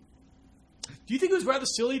you think it was rather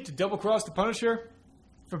silly to double cross the Punisher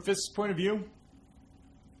from Fisk's point of view?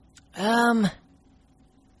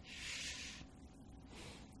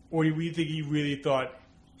 Or do you think he really thought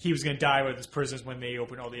he was going to die with his prisoners when they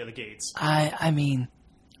opened all the other gates? I mean,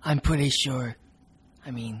 I'm pretty sure.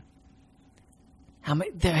 I mean, how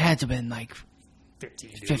many? There had to have been like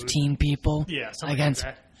 15 people against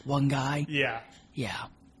one guy. Yeah. Yeah.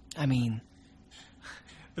 I mean.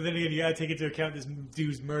 But then again, you got to take into account this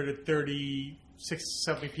dude's murdered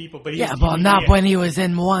 36-something people. But not when he was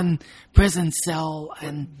in one prison cell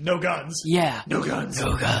and no guns. Yeah. No guns.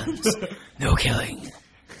 No guns. No killing.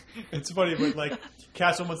 It's funny, but like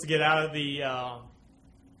Castle wants to get out of the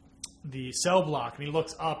cell block, and he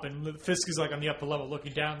looks up, and Fisk is like on the upper level,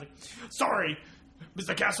 looking down. Like, sorry,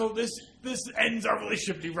 Mr. Castle, this ends our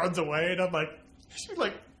relationship. And he runs away, and I'm like, she's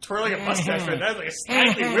like twirling a mustache right there. That's like a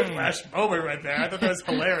Snidely Whiplash moment right there. I thought that was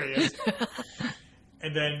hilarious.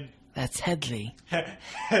 And then that's Headley.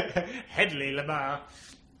 Headley Lamar.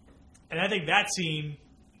 And I think that scene,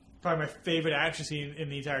 probably my favorite action scene in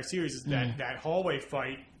the entire series, is that hallway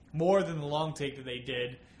fight, more than the long take that they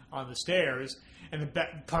did on the stairs, and the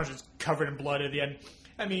Punisher's covered in blood at the end.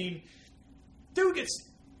 I mean, dude gets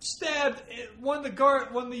stabbed. One of the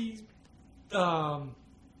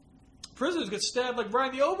prisoners gets stabbed like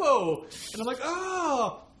right in the elbow, and I'm like,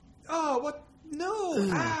 oh, what? No,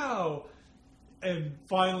 ow! And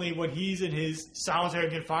finally, when he's in his solitary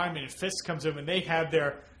confinement, and Fisk comes in, and they have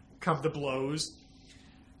their come to blows.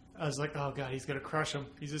 I was like, oh, God, he's going to crush him.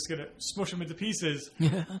 He's just going to smush him into pieces.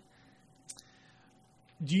 Yeah.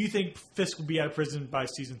 Do you think Fisk will be out of prison by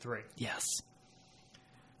season 3? Yes.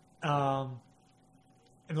 And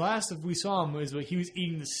the last we saw him was he was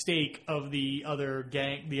eating the steak of the other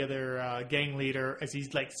gang leader as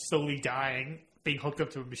he's like slowly dying, being hooked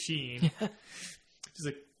up to a machine. He's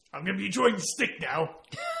like, I'm going to be enjoying the steak now.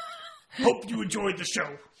 Hope you enjoyed the show.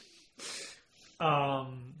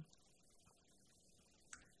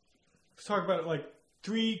 Let's talk about like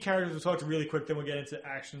 3 characters. We'll talk to really quick, then we'll get into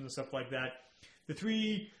action and stuff like that. The 4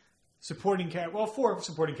 supporting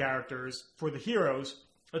characters for the heroes.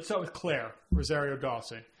 Let's start with Claire, Rosario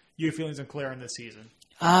Dawson. Your feelings on Claire in this season?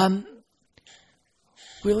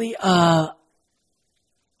 Really, a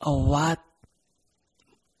lot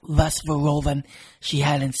less of a role than she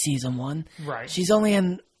had in season 1. Right. She's only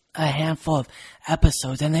in a handful of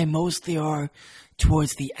episodes, and they mostly are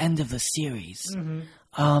towards the end of the series.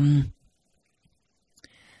 Mm-hmm.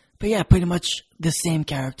 But yeah, pretty much the same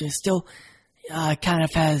character. Still kind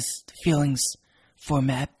of has feelings for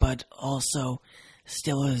Matt, but also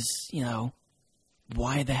still is,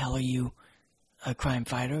 why the hell are you a crime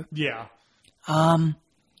fighter? Yeah.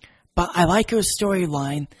 But I like her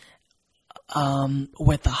storyline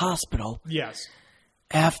with the hospital. Yes.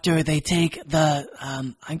 After they take the,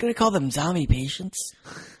 I'm going to call them zombie patients.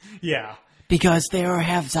 Yeah. Because they are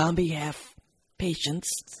half zombie, half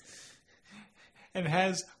patients. And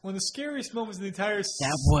has one of the scariest moments in the entire...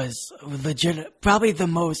 That was legit, probably the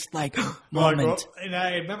most, moment. And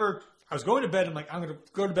I remember I was going to bed. I'm like, I'm going to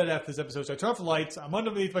go to bed after this episode. So I turn off the lights. I'm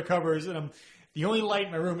underneath my covers. And the only light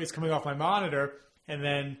in my room is coming off my monitor. And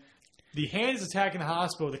then the hand is attacking the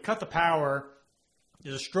hospital. They cut the power.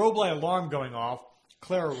 There's a strobe light alarm going off.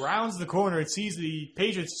 Claire rounds the corner and sees the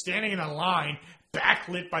patient standing in a line,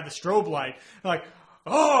 backlit by the strobe light. Like,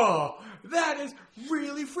 oh, that is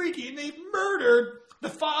really freaky. And they've murdered the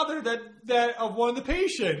father that of one of the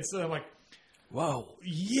patients. And I'm like, whoa.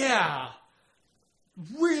 Yeah.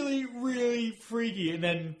 Really, really freaky. And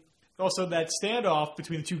then also that standoff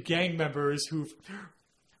between the 2 gang members who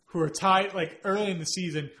are tied, like early in the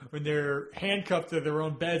season when they're handcuffed to their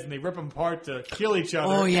own beds and they rip them apart to kill each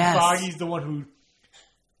other. Oh, yes. And Foggy's the one who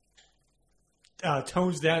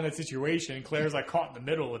tones down that situation. Claire's like caught in the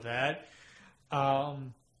middle with that.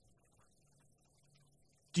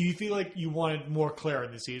 Do you feel like you wanted more Claire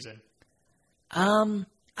in the season? I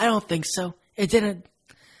don't think so. It didn't.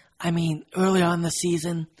 I mean, early on in the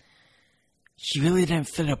season, she really didn't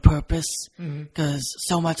fit a purpose because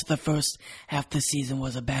so much of the first half of the season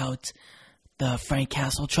was about the Frank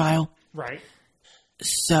Castle trial. Right.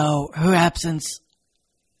 So her absence,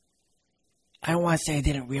 I don't want to say I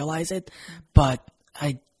didn't realize it, but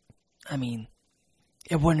I mean,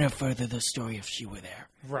 it wouldn't have furthered the story if she were there.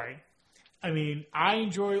 Right. I mean, I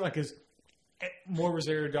enjoy, like, as more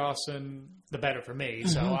Rosario Dawson, the better for me.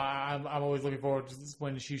 So I'm always looking forward to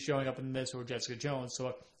when she's showing up in this or Jessica Jones.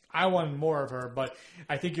 So I wanted more of her, but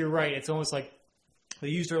I think you're right. It's almost like they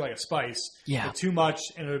used her like a spice. Yeah. But too much,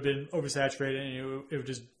 and it would have been oversaturated, and it would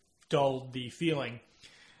just dull the feeling.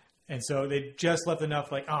 And so they just left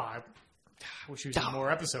enough, like, I wish she was in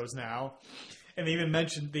more episodes now. And they even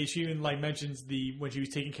mentioned, she even mentions when she was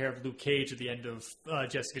taking care of Luke Cage at the end of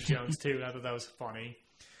Jessica Jones too. And I thought that was funny.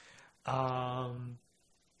 And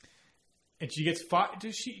she gets fired.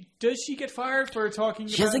 Does she get fired for talking?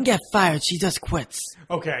 She doesn't get fired. She just quits.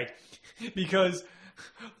 Okay, because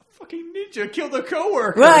a fucking ninja killed a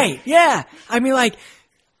coworker. Right? Yeah. I mean, like,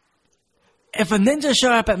 if a ninja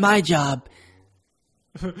showed up at my job,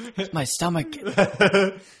 my stomach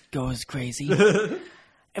goes crazy.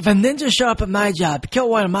 If a ninja showed up at my job, killed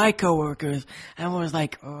one of my coworkers, and I was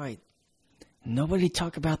like, all right, nobody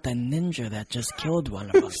talk about the ninja that just killed one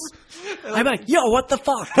of us. I'm like, yo, what the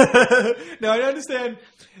fuck? Now, I understand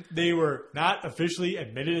they were not officially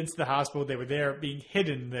admitted into the hospital. They were there being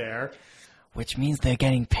hidden there. Which means they're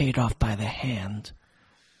getting paid off by the hand.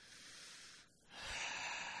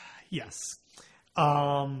 Yes.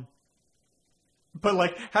 But,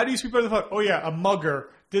 like, how do you sweep under the rug? Oh, yeah, a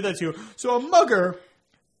mugger did that to you. So a mugger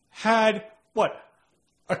had, what,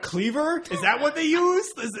 a cleaver? Is that what they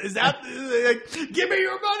used? Is that, like, give me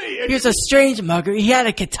your money? And here's a strange mugger. He had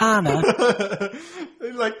a katana.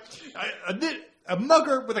 Like, a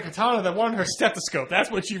mugger with a katana that wanted her stethoscope.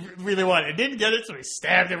 That's what she really wanted. Didn't get it, so he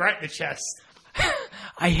stabbed it right in the chest.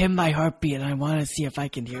 I hear my heartbeat, and I want to see if I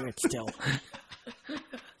can hear it still.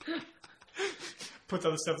 Puts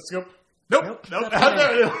on the stethoscope. Nope.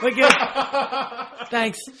 We're good.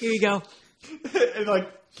 Thanks. Here you go. And,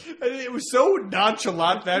 like, it was so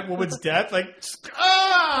nonchalant, that woman's death. Like, it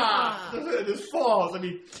just falls. I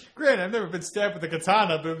mean, granted, I've never been stabbed with a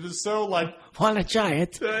katana, but it was just so, like... Want to try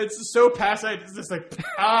it? It's so passive. It's just like,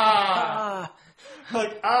 I've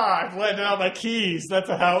landed on my keys. That's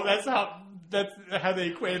how they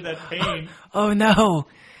equated that pain. Oh, no.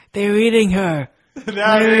 They're eating her.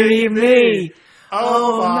 Now they're eating me.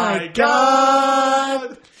 Oh, my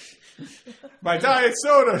God. My diet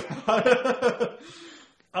soda.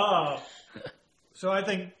 So I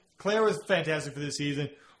think Claire was fantastic for this season.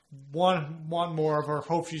 Want more of her.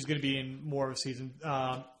 Hope she's going to be in more of season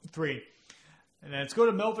 3. And then let's go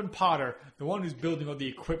to Melvin Potter, the one who's building all the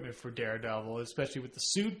equipment for Daredevil, especially with the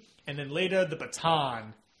suit, and then later the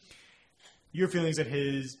baton. Your feelings at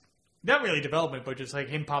his, not really development, but just like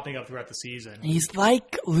him popping up throughout the season. He's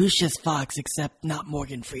like Lucius Fox, except not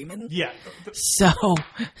Morgan Freeman. Yeah. So...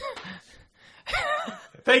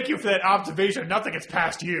 Thank you for that observation. Nothing gets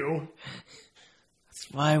past you.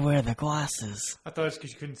 That's why I wear the glasses. I thought it's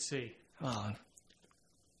because you couldn't see. Well,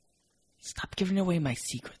 stop giving away my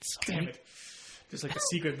secrets. Okay? Damn it. Just like the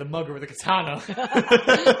secret of the mugger with the katana.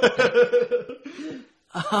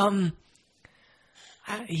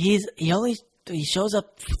 He shows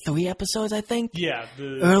up for 3 episodes, I think. Yeah.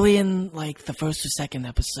 Early in like the first or second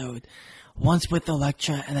episode. Once with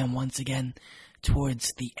Elektra and then once again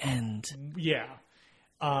towards the end. Yeah.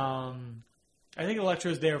 I think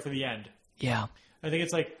Elektra's there for the end. Yeah. I think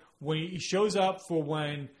it's like when he shows up for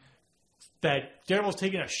when that Daredevil's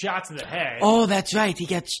taking a shot to the head. Oh, that's right. He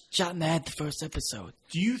gets shot in the head the first episode.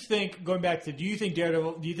 Do you think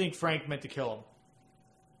Frank meant to kill him?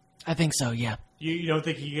 I think so, yeah. You don't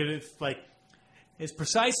think he could have, like, as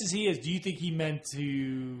precise as he is, do you think he meant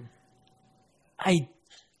to... I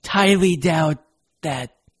highly doubt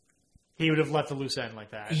that he would have left a loose end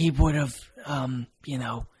like that. He would have, I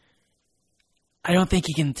don't think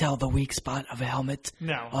he can tell the weak spot of a helmet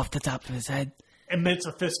off the top of his head. Amidst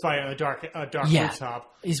a fist fight on a dark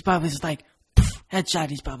rooftop. He's probably just like, poof, headshot,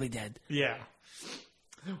 he's probably dead. Yeah.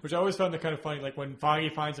 Which I always found that kind of funny, like when Foggy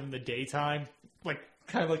finds him in the daytime, like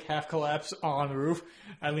kind of like half collapse on the roof.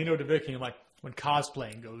 I lean over to Vicky and I'm like, when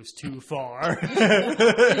cosplaying goes too far.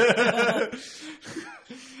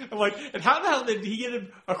 I'm like, and how the hell did he get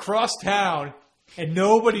him across town And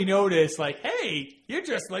nobody noticed, like, hey, you're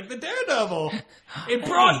dressed like the Daredevil in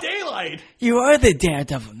broad daylight. You are the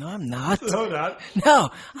Daredevil. No, I'm not. No, not. No,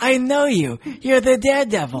 I know you. You're the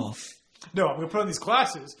Daredevil. No, I'm going to put on these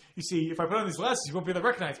glasses. You see, if I put on these glasses, you won't be able to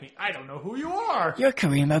recognize me. I don't know who you are. You're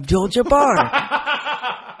Kareem Abdul-Jabbar.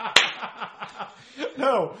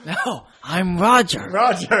 No. No, I'm Roger.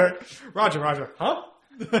 Roger. Huh?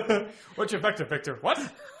 What's your vector, Victor? What?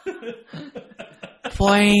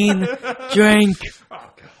 Plain drink.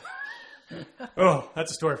 Oh, God. Oh,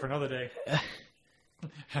 that's a story for another day.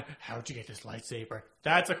 How'd you get this lightsaber?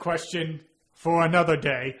 That's a question for another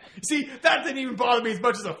day. See, that didn't even bother me as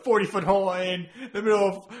much as a 40-foot hole in the middle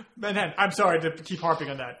of Manhattan. I'm sorry to keep harping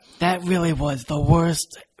on that. That really was the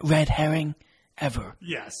worst red herring ever.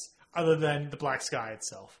 Yes, other than the black sky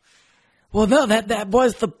itself. Well, no, that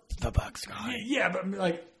was the black sky. Yeah, but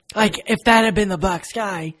Like, if that had been the black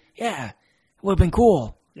sky, yeah, it would have been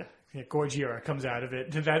cool. Yeah, Gojira comes out of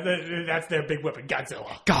it. That's their big weapon,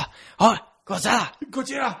 Godzilla.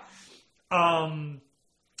 Godzilla.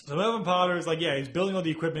 So Melvin Potter is like, yeah, he's building all the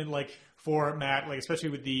equipment like for Matt, like especially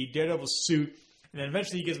with the Daredevil suit, and then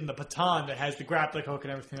eventually he gives him the baton that has the grappling hook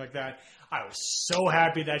and everything like that. I was so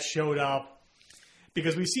happy that showed up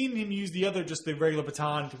because we've seen him use the regular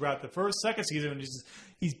baton throughout the second season, and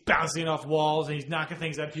he's bouncing off walls and he's knocking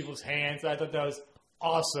things out of people's hands. I thought that was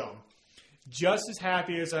awesome. Just as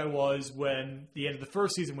happy as I was when the end of the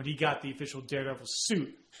first season when he got the official Daredevil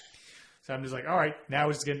suit. So I'm just like, all right, now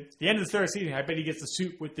it's the end of the third season. I bet he gets the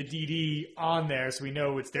suit with the DD on there, so we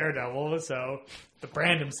know it's Daredevil. So the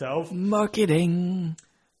brand himself, marketing,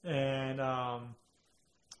 and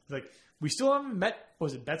like we still haven't met.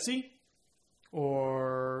 Was it Betsy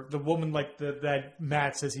or the woman like that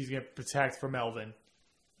Matt says he's going to protect from Melvin?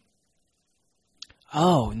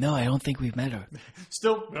 Oh no, I don't think we've met her.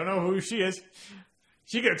 Still don't know who she is.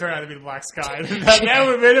 She could have turned out to be the Black Sky. That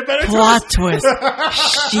would have made a better plot twist.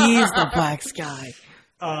 She's the Black Sky.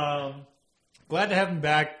 Glad to have him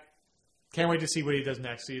back. Can't wait to see what he does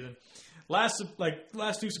next season. Last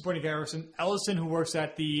two supporting characters: Ellison, who works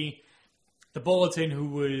at the Bulletin, who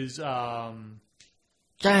was trying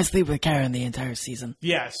to sleep with Karen the entire season.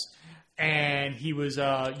 Yes, and he was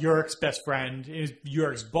Yurik's best friend, he was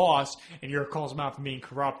Yurik's boss, and Yurik calls him out for being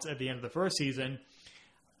corrupt at the end of the first season.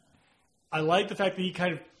 I like the fact that he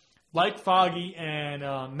kind of, like Foggy and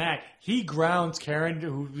Matt, he grounds Karen,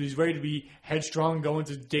 who's ready to be headstrong and go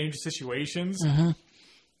into dangerous situations. Mm-hmm.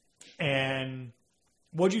 And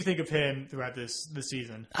what do you think of him throughout this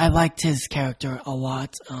season? I liked his character a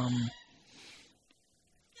lot.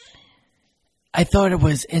 I thought it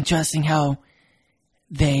was interesting how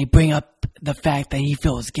they bring up the fact that he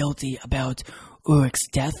feels guilty about Ulrich's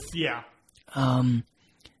death. Yeah.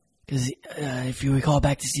 Because if you recall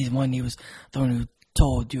back to season 1, he was the one who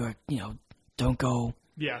told Ulrich, don't go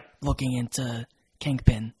looking into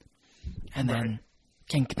Kingpin. And then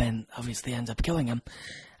Kingpin obviously ends up killing him.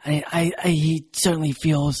 He certainly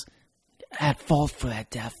feels at fault for that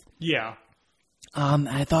death. Yeah.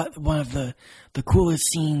 I thought one of the coolest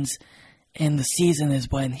scenes in the season is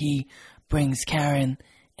when he brings Karen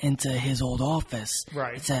into his old office.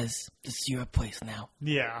 Right. It says, "This is your place now."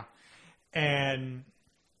 Yeah. And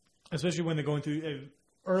especially when they're going through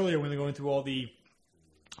earlier when they're going through all the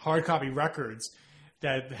hard copy records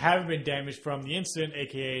that haven't been damaged from the incident,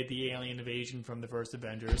 aka the alien invasion from the first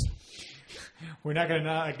Avengers. We're not going to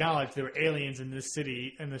acknowledge there were aliens in this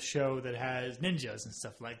city and this show that has ninjas and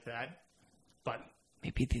stuff like that. But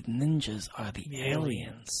maybe the ninjas are the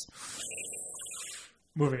aliens.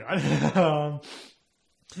 Moving on.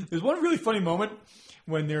 There's one really funny moment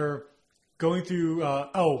when they're going through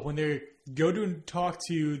when they go to and talk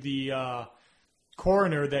to the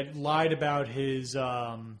coroner that lied about his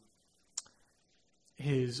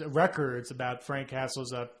records about Frank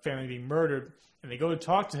Castle's family being murdered, and they go to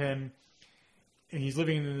talk to him, and he's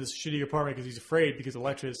living in this shitty apartment because he's afraid because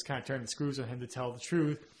Elektra has kind of turned the screws on him to tell the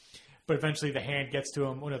truth. But eventually the hand gets to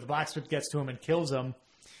him, the blacksmith gets to him and kills him.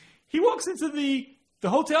 He walks into the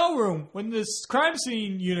hotel room when this crime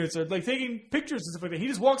scene units are like taking pictures and stuff like that. He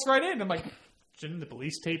just walks right in. I'm like, shouldn't the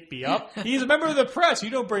police tape be up? He's a member of the press. You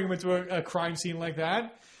don't bring him into a crime scene like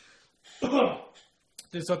that.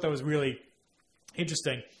 Just thought that was really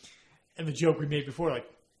interesting. And the joke we made before,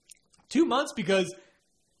 like 2 months, because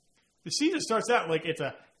the season starts out like it's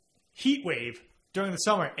a heat wave during the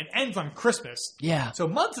summer and ends on Christmas. Yeah. So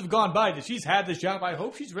months have gone by that she's had this job. I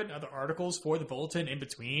hope she's written other articles for the Bulletin in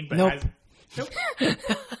between. But nope.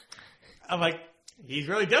 I'm like, he's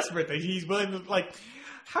really desperate that he's willing to, like,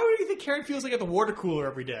 how do you think Karen feels like at the water cooler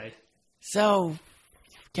every day? So,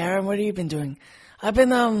 Karen, what have you been doing? I've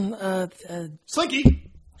been,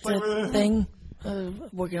 Slinky! thing.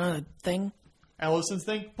 working on a thing. Ellison's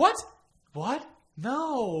thing? What?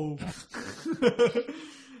 No.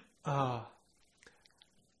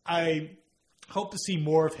 I hope to see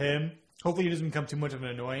more of him. Hopefully he doesn't become too much of an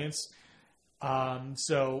annoyance.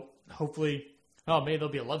 So hopefully, maybe there'll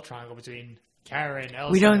be a love triangle between Karen and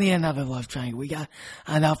Ellison. We don't need another love triangle. We got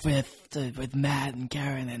enough with Matt and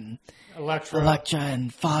Karen and Electra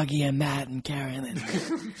and Foggy and Matt and Karen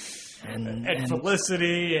and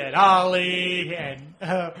Felicity and Ollie and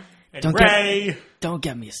Ray. Don't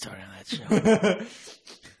get me started on that show.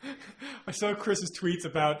 I saw Chris's tweets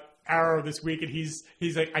about Arrow this week, and he's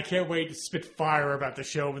like, I can't wait to spit fire about the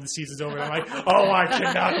show when the season's over. And I'm like, I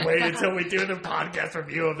cannot wait until we do the podcast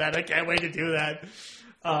review of that. I can't wait to do that.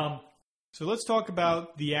 So let's talk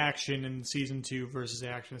about the action in Season 2 versus the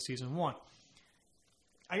action in Season 1.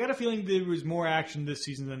 I got a feeling there was more action this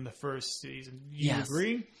season than the first season. You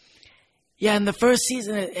agree? Yeah, in the first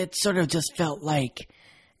season, it sort of just felt like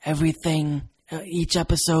everything, each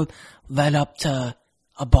episode led up to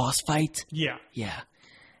a boss fight. Yeah. Yeah.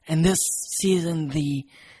 And this season, the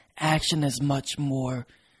action is much more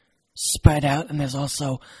spread out, and there's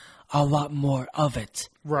also a lot more of it.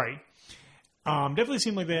 Right. Definitely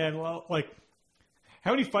seemed like they had,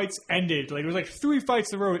 how many fights ended? Like, it was 3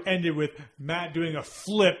 fights in a row ended with Matt doing a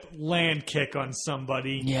flip land kick on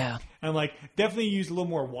somebody. Yeah. And, definitely used a little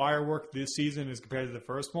more wire work this season as compared to the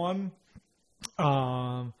first one.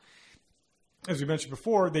 As we mentioned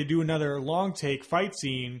before, they do another long take fight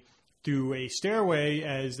scene through a stairway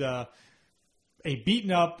as a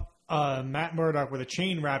beaten up Matt Murdock with a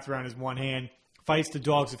chain wrapped around his one hand fights the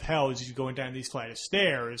dogs of hell as he's going down these flight of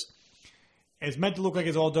stairs. It's meant to look like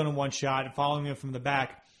it's all done in one shot and following him from the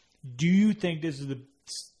back. Do you think this is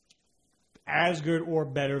as good or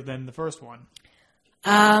better than the first one?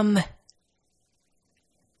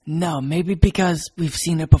 No, maybe because we've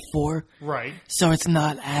seen it before. Right. So it's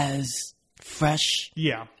not as fresh.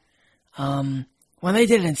 Yeah. When they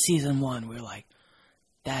did it in Season 1, we were like,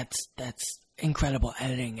 that's incredible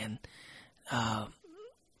editing, and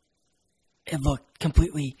it looked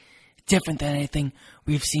completely different than anything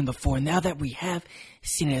we've seen before. Now that we have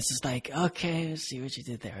seen it, it's just like, okay, see what you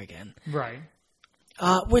did there again. Right.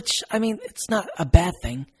 Which, I mean, it's not a bad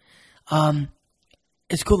thing.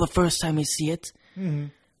 It's cool the first time you see it. Mm-hmm.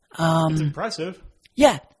 It's impressive.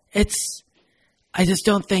 Yeah, I just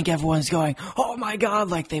don't think everyone's going, oh my god,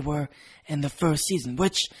 like they were in the first season,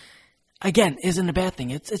 which, again, isn't a bad thing.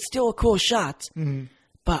 It's still a cool shot,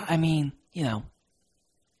 but, I mean,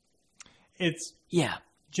 it's yeah,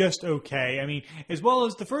 just okay. I mean, as well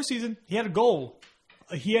as the first season, he had a goal.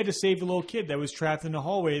 He had to save the little kid that was trapped in the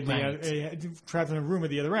hallway, trapped in a room at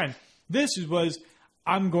the other end. This was,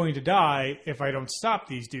 I'm going to die if I don't stop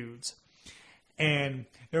these dudes. And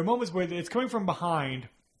there are moments where it's coming from behind.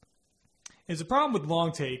 There's a problem with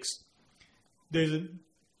long takes.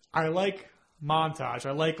 I like montage.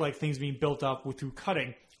 I like things being built up through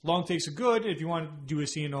cutting. Long takes are good. If you want to do a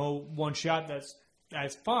scene in a whole one shot,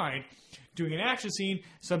 that's fine. Doing an action scene,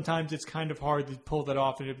 sometimes it's kind of hard to pull that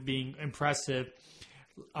off and it being impressive.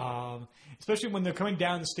 Especially when they're coming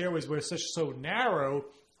down the stairways where it's so narrow,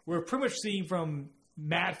 we're pretty much seeing from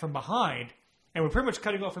Matt from behind. And we're pretty much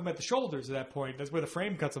cutting off him at the shoulders at that point. That's where the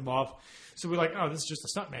frame cuts him off. So we're like, this is just a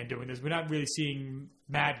stuntman doing this. We're not really seeing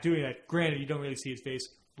Matt doing that. Granted, you don't really see his face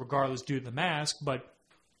regardless due to the mask, but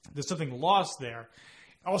there's something lost there.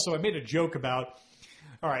 Also, I made a joke about,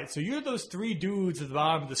 all right, so you're those 3 dudes at the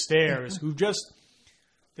bottom of the stairs who just,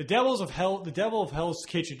 the devil of hell's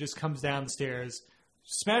kitchen just comes down the stairs,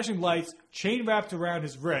 smashing lights, chain wrapped around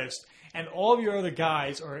his wrist, and all of your other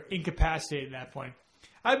guys are incapacitated at that point.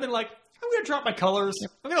 I've been like, I'm going to drop my colors.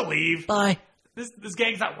 Yep. I'm going to leave. Bye. This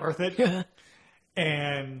gang's not worth it.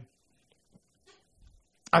 And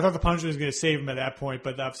I thought the punishment was going to save him at that point,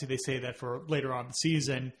 but obviously they say that for later on in the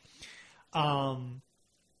season. One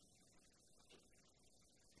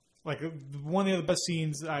of the other best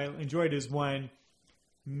scenes I enjoyed is when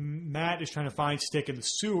Matt is trying to find Stick in the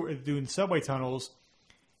sewer, doing subway tunnels,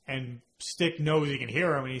 and Stick knows he can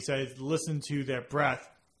hear him, and he says, listen to their breath.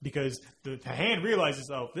 Because the hand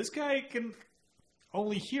realizes, this guy can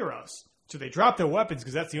only hear us. So they drop their weapons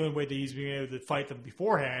because that's the only way that he's being able to fight them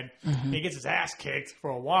beforehand. Mm-hmm. He gets his ass kicked for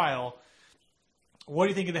a while. What do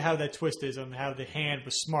you think of how that twist is on how the hand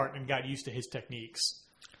was smart and got used to his techniques?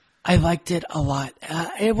 I liked it a lot.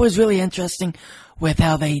 It was really interesting with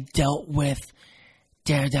how they dealt with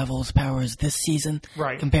Daredevil's powers this season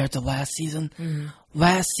compared to last season. Mm-hmm.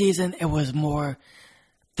 Last season, it was more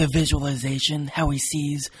the visualization, how he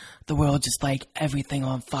sees the world just like everything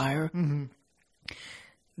on fire. Mm-hmm.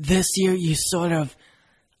 This year, you sort of,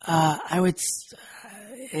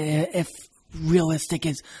 if realistic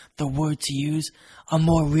is the word to use, a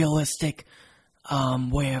more realistic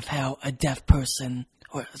way of how a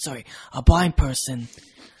blind person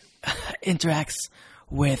interacts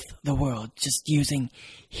with the world, just using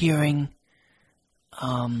hearing.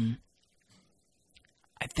 I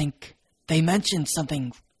think they mentioned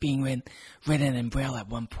something being written in Braille at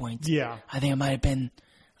one point. Yeah. I think it might have been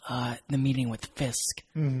the meeting with Fisk.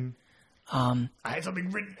 Mm-hmm. I had something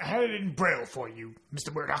written. I had it in Braille for you,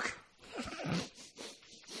 Mr. Murdoch.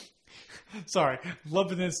 Sorry, love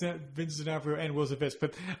Vincent D'Onofrio and Wilson Fisk,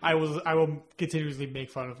 but I will continuously make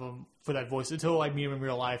fun of him for that voice until I meet him in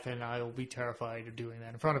real life, and I will be terrified of doing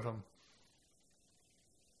that in front of him.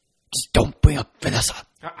 Just don't bring up Vanessa.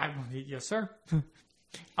 Yes, sir.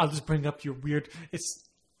 I'll just bring up your weird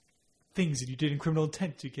things that you did in criminal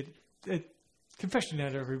intent to get a confession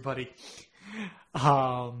out of everybody.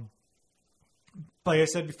 Like I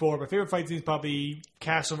said before, my favorite fight scene is probably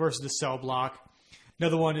Castle versus the Cell Block.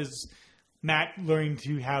 Another one is Matt learning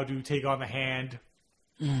how to take on the Hand.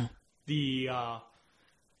 I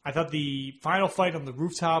thought the final fight on the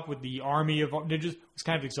rooftop with the army of ninjas was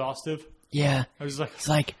kind of exhaustive. Yeah. I was like, it's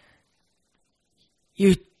like,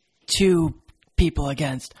 you two people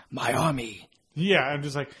against my army. Yeah, I'm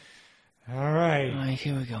just like, all right. All right,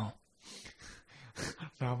 here we go.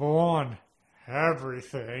 Number one,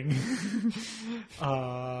 everything.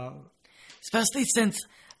 Especially since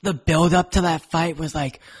the build up to that fight was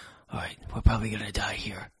like, all right, we're probably going to die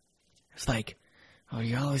here. It's like, oh,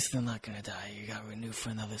 you're obviously not going to die. You got renewed for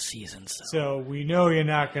another season. So we know you're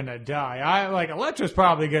not going to die. Elektra's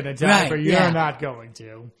probably going to die, but you're not going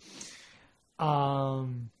to.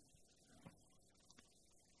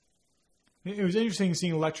 It was interesting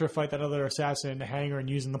seeing Elektra fight that other assassin in the hangar and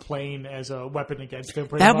using the plane as a weapon against him.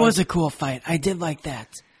 That was a cool fight. I did like that.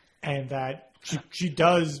 And that she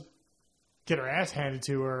does get her ass handed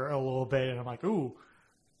to her a little bit, and I'm like, ooh,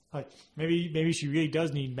 like maybe she really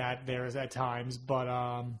does need Matt there at times. But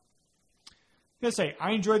I'm gonna say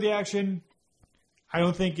I enjoyed the action. I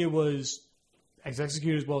don't think it was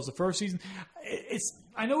executed as well as the first season.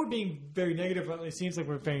 I know we're being very negative. It seems like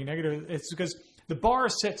we're being negative. It's because the bar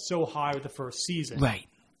is set so high with the first season. Right.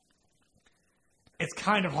 It's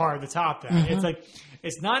kind of hard to top that. Mm-hmm. It's like,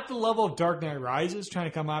 it's not the level of Dark Knight Rises trying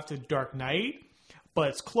to come after Dark Knight, but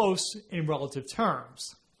it's close in relative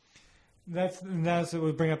terms. That's what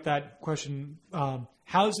would bring up that question. How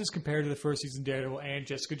does this compare to the first season Daredevil and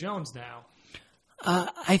Jessica Jones now?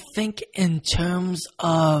 I think in terms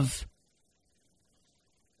of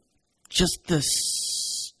just the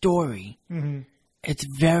story, mm-hmm. It's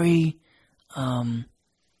very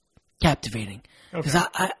captivating. Because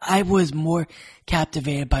I was more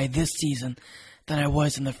captivated by this season than I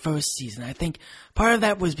was in the first season. I think part of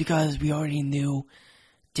that was because we already knew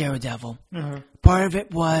Daredevil. Mm-hmm. Part of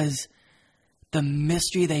it was the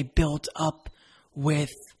mystery they built up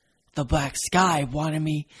with the Black Sky wanted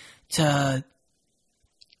me to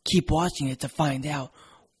keep watching it to find out,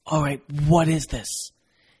 all right, what is this?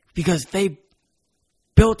 Because they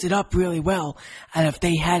built it up really well, and if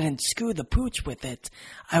they hadn't screwed the pooch with it,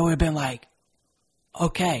 I would have been like,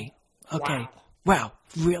 okay, wow,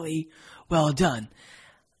 really well done.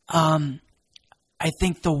 I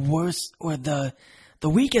think the worst or the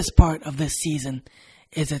weakest part of this season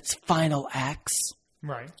is its final acts.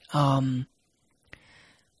 Right.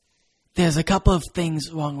 There's a couple of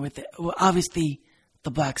things wrong with it. Well, obviously,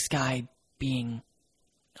 the Black Sky being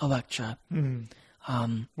Elektra. Mm-hmm.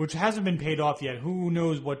 Which hasn't been paid off yet. Who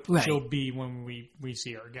knows what she'll be when we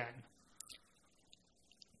see her again.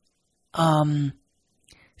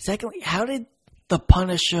 Secondly, how did the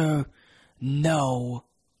Punisher know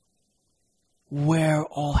where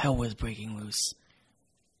all hell was breaking loose?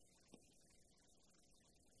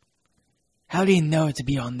 How did he know to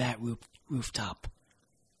be on that rooftop?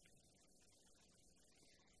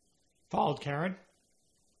 Followed Karen?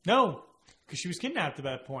 No, because she was kidnapped at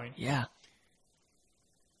that point. Yeah.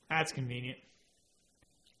 That's convenient.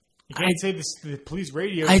 You can't say the police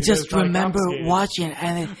radio. I just remember watching it,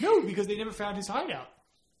 and no, because they never found his hideout.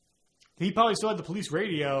 He probably still had the police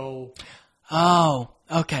radio. Oh,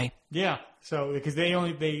 okay. Yeah, so because they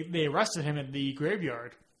arrested him at the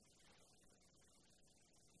graveyard.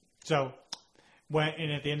 So at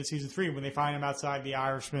the end of season 3, when they find him outside the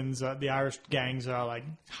the Irish gang's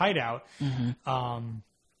hideout. Mm-hmm.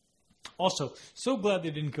 Also, so glad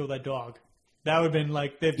they didn't kill that dog. That would have been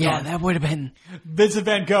like that would have been Vincent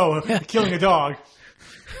Van Gogh killing a dog.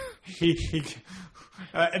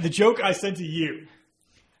 The joke I sent to you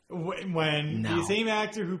when the same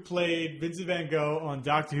actor who played Vincent Van Gogh on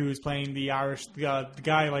Doctor Who is playing the Irish the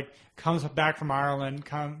guy comes back from Ireland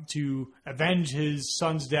to avenge his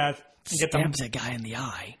son's death stabs a guy in the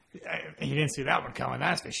eye. He didn't see that one coming,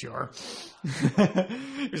 that's for sure.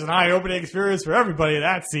 It was an eye-opening experience for everybody in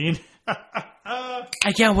that scene.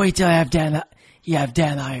 I can't wait till you have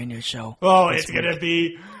Dan Eye on your show. Oh, it's gonna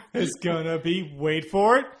be, wait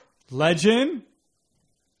for it, Legend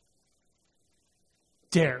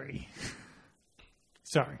Dairy.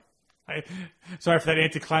 Sorry for that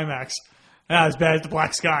anticlimax. Not as bad as the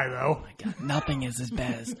Black Sky, though. Oh my God, nothing is as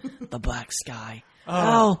bad as the Black Sky. Oh.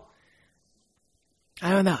 Well, I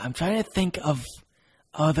don't know. I'm trying to think of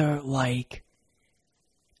other, like,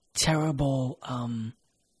 terrible,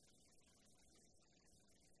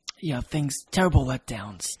 things, terrible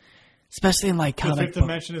letdowns. Especially in, like, The fifth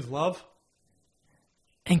dimension is love?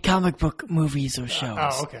 in comic book movies or shows.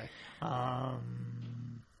 Oh, okay.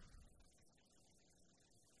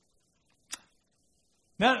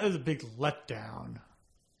 That is a big letdown.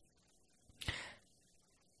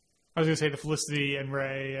 I was going to say the Felicity and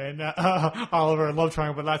Ray and Oliver and Love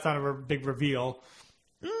Triangle, but that's not a big reveal.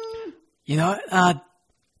 You know,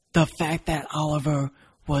 the fact that Oliver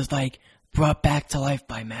was, like, brought back to life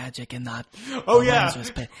by magic and not... Oh, yeah.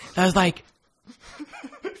 That was like...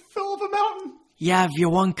 Fell off a mountain. You have your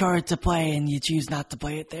one card to play and you choose not to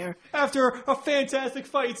play it there. After a fantastic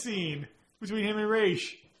fight scene between him and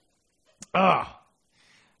Raish.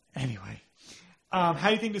 Anyway. How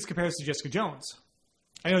do you think this compares to Jessica Jones?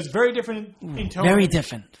 I know it's very different in tone. Very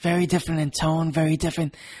different. Very different in tone. Very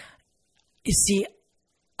different. You see,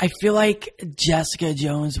 I feel like Jessica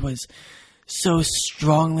Jones was so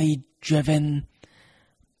strongly driven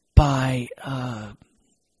by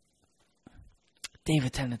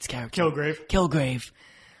David Tennant's character. Kilgrave.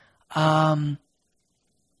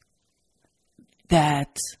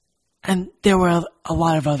 That, and there were a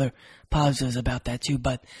lot of other positives about that too,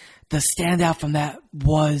 but the standout from that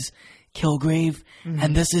was Kilgrave,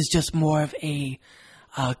 and this is just more of a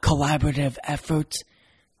collaborative effort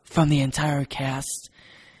from the entire cast,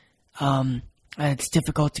 and it's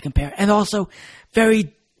difficult to compare. And also,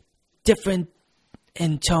 very different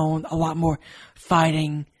in tone, a lot more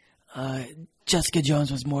fighting. Jessica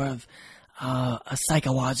Jones was more of a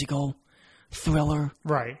psychological thriller.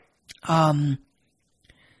 Right.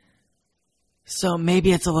 So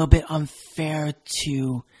maybe it's a little bit unfair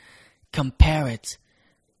to compare it.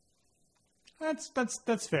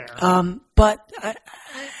 That's fair. But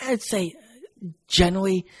I'd say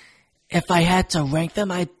generally, if I had to rank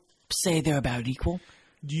them, I'd say they're about equal.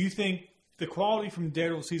 Do you think the quality from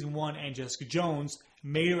Daredevil Season 1 and Jessica Jones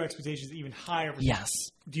made our expectations even higher? Yes.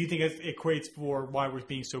 Do you think it equates for why we're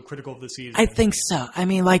being so critical of the season? I think so. I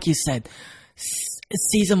mean, like you said,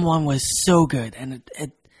 Season 1 was so good, and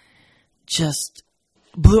it just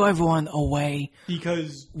blew everyone away.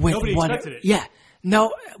 Because with nobody expected it. Yeah.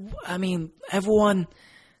 No, I mean, everyone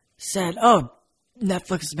said, oh,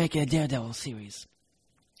 Netflix is making a Daredevil series.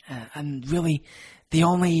 And really, the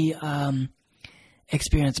only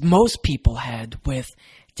experience most people had with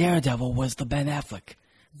Daredevil was the Ben Affleck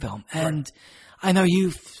film. And I know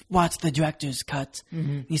you've watched the director's cut.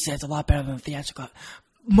 Mm-hmm. You said it's a lot better than the theatrical cut.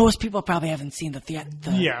 Most people probably haven't seen the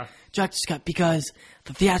director's cut because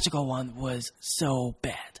the theatrical one was so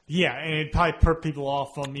bad. Yeah, and it probably perked people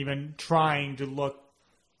off from even trying to look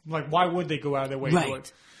like, why would they go out of their way to do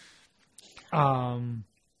it?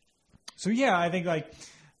 So yeah, I think like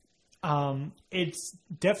it's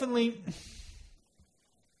definitely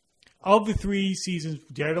of the three seasons,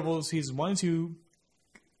 Daredevil seasons 1 and 2,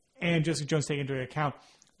 and Jessica Jones taken into account,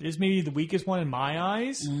 this may be the weakest one in my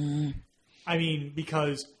eyes. I mean,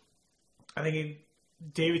 because I think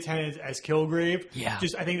David Tennant as Kilgrave,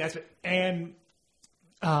 I think that's and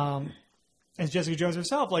as Jessica Jones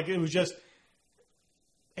herself, like it just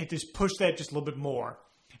pushed that just a little bit more.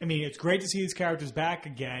 I mean, it's great to see these characters back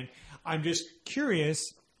again. I'm just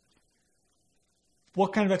curious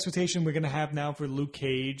what kind of expectation we're going to have now for Luke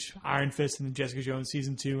Cage, Iron Fist, and Jessica Jones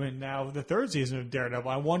season 2, and now the third season of Daredevil.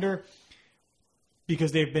 I wonder,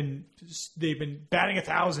 because they've been batting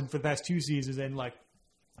 1,000 for the past 2 seasons and like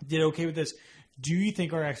did okay with this. Do you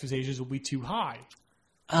think our expectations will be too high?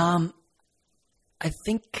 I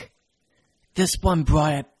think this one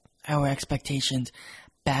brought our expectations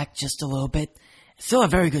back just a little bit. It's still a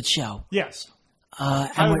very good show. Yes.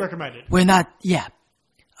 Highly recommended. We're not,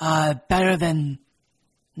 better than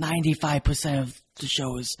 95% of the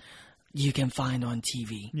shows you can find on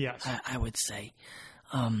TV. Yes. I would say.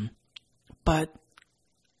 But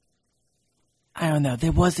I don't know.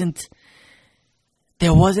 There wasn't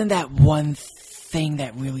that one thing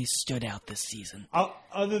that really stood out this season.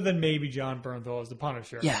 Other than maybe Jon Bernthal as the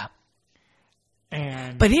Punisher. Yeah.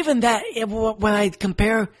 But even that, when I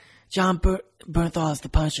compare Jon Bernthal as the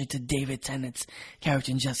Punisher to David Tennant's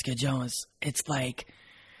character in Jessica Jones, it's like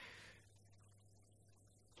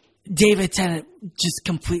David Tennant just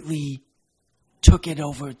completely took it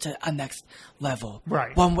over to a next level.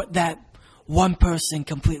 Right. One person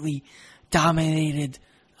completely dominated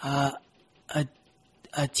a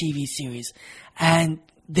TV series. And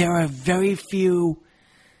there are very few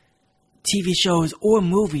TV shows or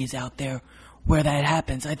movies out there where that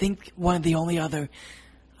happens. I think one of the only other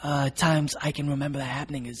times I can remember that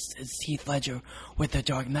happening is Heath Ledger with The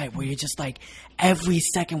Dark Knight, where you're just like, every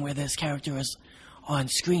second where this character is on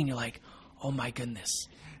screen, you're like, oh my goodness.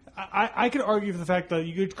 I could argue for the fact that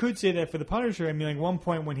you could say that for the Punisher. I mean, like one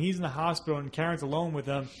point when he's in the hospital and Karen's alone with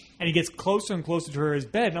him, and he gets closer and closer to her his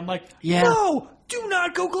bed, and I'm like, no, do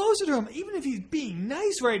not go closer to him. Even if he's being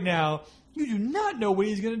nice right now, you do not know what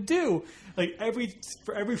he's going to do. Like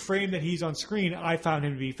for every frame that he's on screen, I found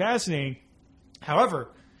him to be fascinating. However,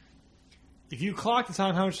 if you clock the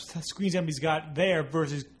time how much screen time he's got there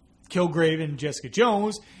versus Kilgrave and Jessica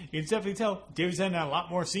Jones, you can definitely tell David Tennant had a lot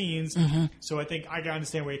more scenes. Mm-hmm. So I think I can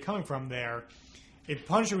understand where you're coming from there. If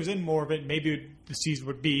Punisher was in more of it, maybe the season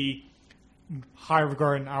would be high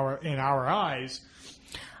regard in our eyes.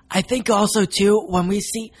 I think also too, when we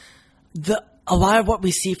see a lot of what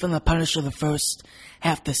we see from the Punisher the first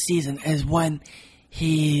half of the season is when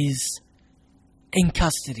he's in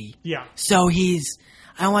custody. Yeah. So I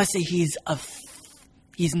don't want to say he's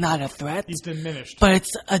not a threat. He's diminished. But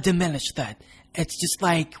it's a diminished threat. It's just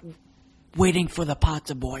like waiting for the pot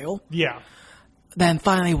to boil. Yeah. Then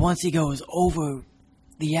finally, once he goes over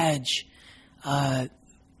the edge,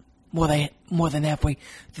 more than halfway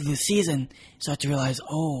through the season, you start to realize,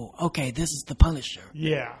 oh, okay, this is the Punisher.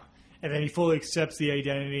 Yeah. And then he fully accepts the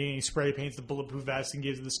identity, and he spray paints the bulletproof vest and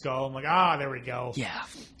gives it the skull. I'm like, there we go. Yeah.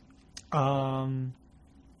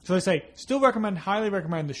 So I say, highly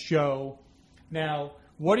recommend the show. Now,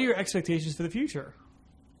 what are your expectations for the future?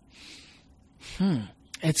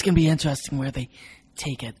 It's going to be interesting where they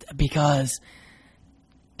take it, because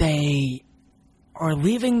they are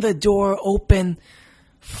leaving the door open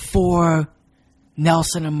for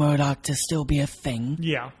Nelson and Murdoch to still be a thing.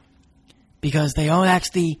 Yeah. Because they don't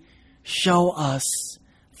actually show us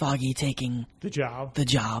Foggy taking the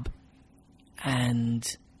job. And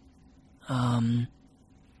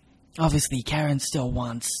obviously Karen still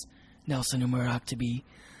wants Nelson and Murdoch to be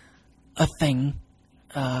a thing,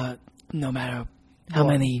 no matter how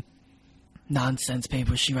many nonsense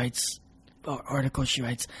papers she writes, or articles she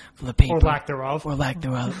writes for the paper. Or lack thereof.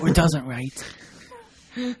 Or doesn't write.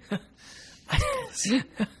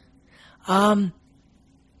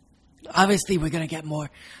 Obviously, we're going to get more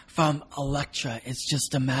from Elektra. It's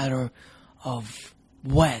just a matter of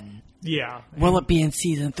when. Yeah. Will it be in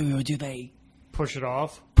season 3, or do they push it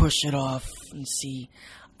off and see?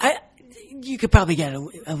 You could probably get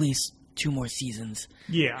at least 2 more seasons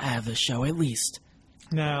out of the show, at least.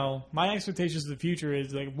 Now, my expectations of the future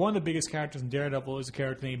is, like, one of the biggest characters in Daredevil is a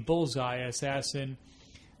character named Bullseye, an assassin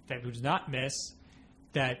that who does not miss,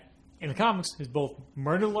 that in the comics has both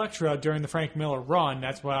murdered Elektra during the Frank Miller run,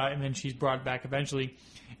 that's why, and then she's brought back eventually.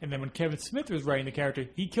 And then when Kevin Smith was writing the character,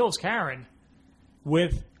 he kills Karen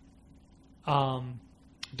with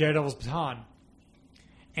Daredevil's baton.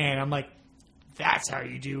 And I'm like, that's how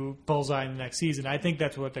you do Bullseye in the next season. I think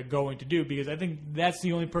that's what they're going to do, because I think that's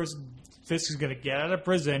the only person Fisk is going to get out of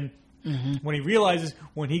prison when he realizes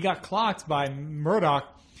when he got clocked by Murdoch,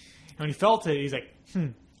 and when he felt it, he's like,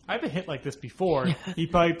 I've been hit like this before. He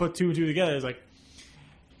probably put 2 and 2 together. He's like,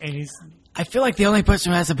 and he's... I feel like the only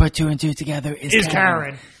person who has to put 2 and 2 together is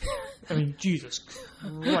Karen. I mean, Jesus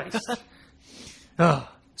Christ.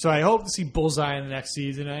 So I hope to see Bullseye in the next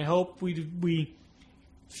season. I hope we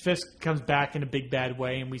Fisk comes back in a big bad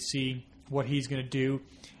way and we see what he's going to do.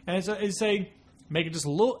 And it's say make it just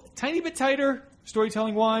a tiny bit tighter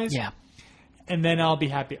storytelling wise. Yeah. And then I'll be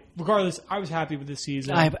happy. Regardless, I was happy with this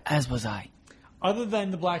season. As was I. Other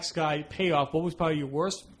than the Black Sky payoff, what was probably your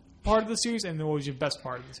worst part of the series, and then what was your best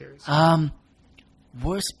part of the series?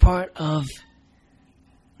 Worst part of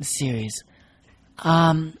the series.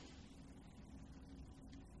 The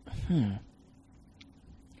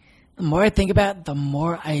more I think about it, the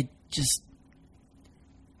more I just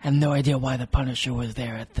have no idea why the Punisher was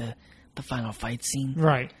there at the final fight scene.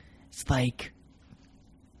 Right. It's like,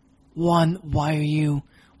 one, why do you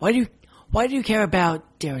care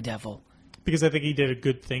about Daredevil? Because I think he did a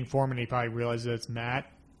good thing for him, and he probably realized that it's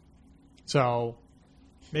Matt. So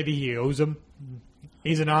maybe he owes him.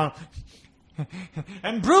 He's an honor.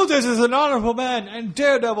 And Brutus is an honorable man, and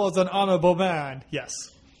Daredevil is an honorable man. Yes.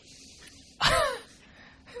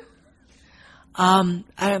 I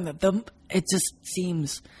don't know. It just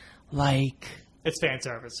seems like... It's fan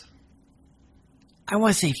service. I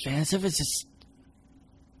want to say fan service, just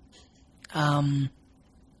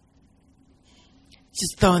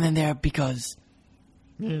thrown in there because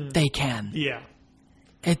they can. Yeah.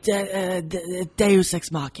 Deus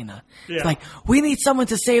Ex Machina. Yeah. It's like, we need someone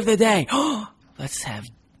to save the day. Let's have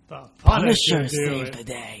The Punisher save the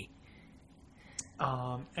day.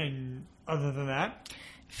 And other than that?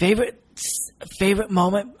 Favorite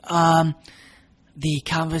moment? The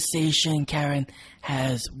conversation Karen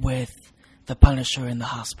has with the Punisher in the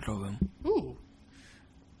hospital room. Ooh.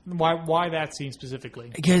 Why that scene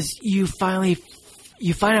specifically? Because you find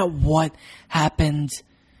out what happened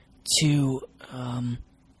to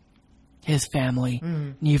his family.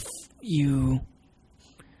 Mm-hmm.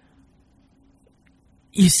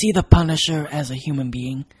 You see the Punisher as a human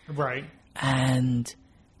being, right? And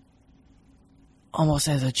almost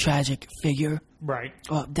as a tragic figure, right?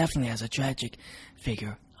 Well, definitely as a tragic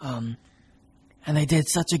figure. And they did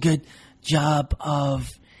such a good job of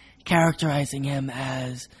characterizing him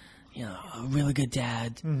as, a really good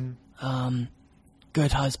dad,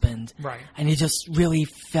 good husband, right? And you just really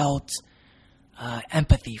felt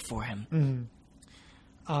empathy for him.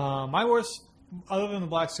 Mm-hmm. My worst, other than the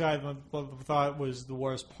Black Sky, what I thought was the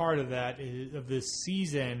worst part of that of this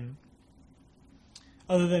season.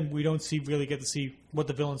 Other than we don't really get to see what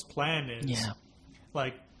the villain's plan is. Yeah.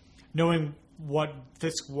 Like, knowing what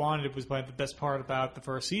Fisk wanted was probably the best part about the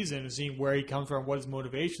first season, is seeing where he comes from, what his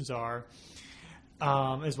motivations are.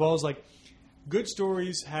 As well as, like, good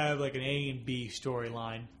stories have, like, an A and B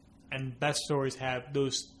storyline. And best stories have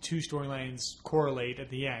those two storylines correlate at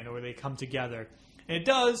the end, or they come together. And it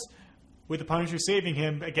does, with the Punisher saving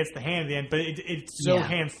him against the hand at the end, but it's so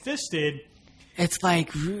ham-fisted. It's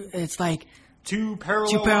like Two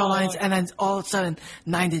parallel lines, and then all of a sudden,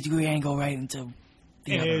 90-degree angle right into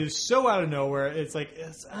the other. It is so out of nowhere. It's like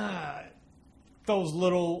feels a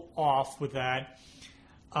little off with that.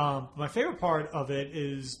 My favorite part of it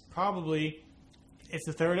is probably it's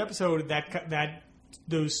the third episode that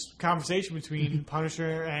those conversation between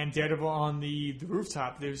Punisher and Daredevil on the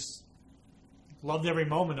rooftop. Loved every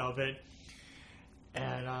moment of it,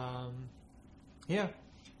 and yeah.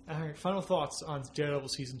 All right, final thoughts on Daredevil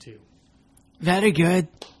season 2. Very good.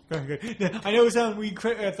 Very good. I know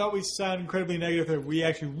I thought we sounded incredibly negative there. We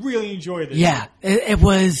actually really enjoyed this. Yeah, it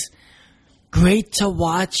was great to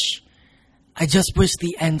watch. I just wish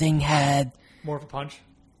the ending had... More of a punch?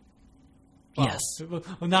 Yes. Well,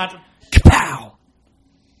 not... Kapow!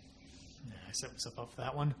 I set myself up for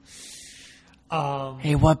that one.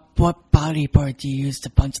 Hey, what body part do you use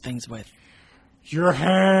to punch things with? Your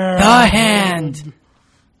hand! The hand!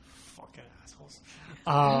 Fucking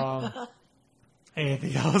assholes.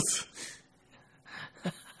 Anything else?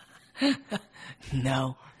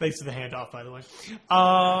 No. Thanks for the handoff, by the way.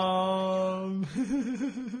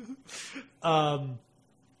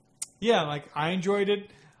 Yeah, like I enjoyed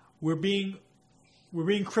it. We're being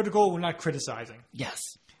critical. We're not criticizing. Yes.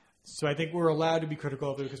 So I think we're allowed to be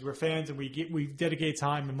critical of it because we're fans and we dedicate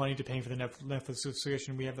time and money to paying for the Netflix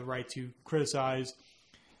subscription. We have the right to criticize.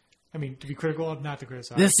 I mean, to be critical of, not to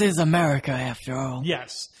criticize. This is America, after all.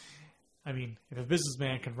 Yes. I mean, if a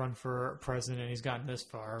businessman can run for president and he's gotten this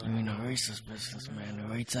far... I mean, a racist businessman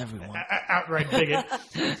who hates everyone. Outright bigot.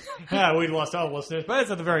 Yeah, we lost all listeners, but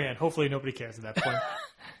it's at the very end. Hopefully nobody cares at that point.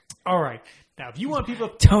 All right. Now, if you want people...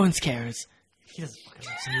 Tones cares. He doesn't fucking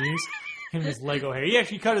listen to these. Him and his Lego hair. He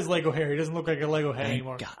actually cut his Lego hair. He doesn't look like a Lego head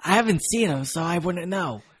anymore. God. I haven't seen him, so I wouldn't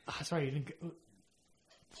know. Oh, that's right.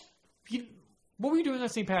 What were you doing on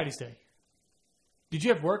St. Paddy's Day? Did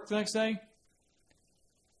you have work the next day?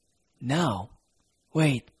 No.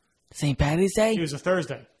 Wait. St. Paddy's Day? It was a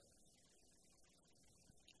Thursday.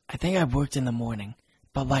 I think I worked in the morning,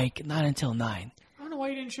 but not until 9. I don't know why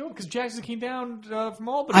you didn't show up, because Jackson came down from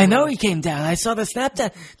Albany. I know he came down. I saw the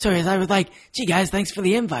Snapchat stories. I was like, gee, guys, thanks for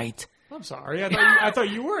the invite. I'm sorry. I thought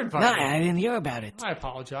you were invited. No, I didn't hear about it. I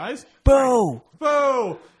apologize. Boo!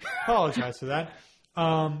 Boo! Apologize for that.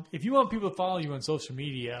 If you want people to follow you on social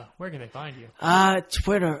media, where can they find you?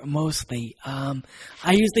 Twitter, mostly. I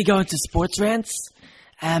usually go into sports rants,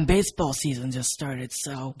 and baseball season just started,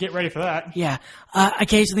 so... Get ready for that. Yeah.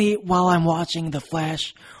 Occasionally, while I'm watching The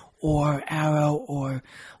Flash, or Arrow, or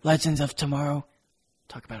Legends of Tomorrow,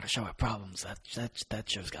 talk about a show with problems. That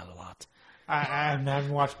show's got a lot. I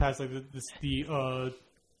haven't watched past the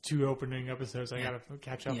 2 opening episodes. I gotta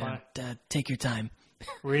catch up on it. Take your time.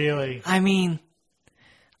 Really? I mean...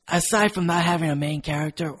 Aside from not having a main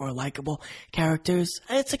character or likable characters,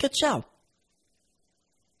 it's a good show.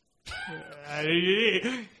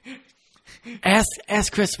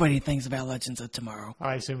 Ask Chris what he thinks about Legends of Tomorrow.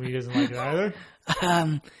 I assume he doesn't like it either.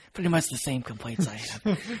 Pretty much the same complaints I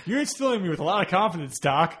have. You're instilling me with a lot of confidence,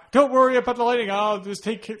 Doc. Don't worry about the lighting. I'll just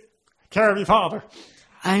take care of your father.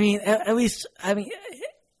 I mean, at least,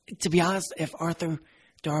 to be honest, if Arthur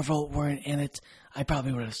Darvill weren't in it, I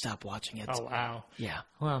probably would have stopped watching it. Oh, wow. Yeah.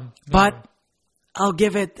 Well, no. But I'll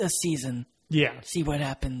give it a season. Yeah. See what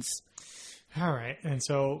happens. All right. And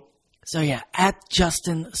so yeah, at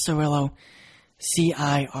Justin Cirillo,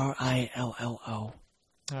 Cirillo.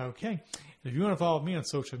 Okay. If you want to follow me on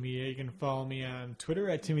social media, you can follow me on Twitter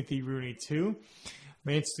at TimothyRooney2,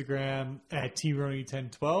 my Instagram at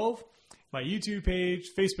TRooney1012, my YouTube page,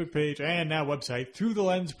 Facebook page, and now website, Through the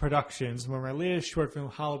Lens Productions, where my latest short film,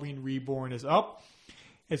 Halloween Reborn, is up,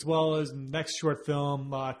 as well as the next short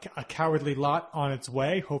film, A Cowardly Lot, on its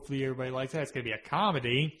way. Hopefully everybody likes that. It's going to be a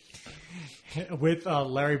comedy with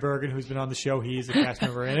Larry Bergen, who's been on the show. He's a cast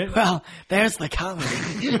member in it. Well, there's the comedy.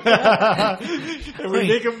 And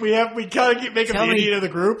we kind of make him the idiot of the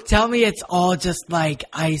group. Tell me it's all just like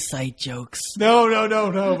eyesight jokes. No.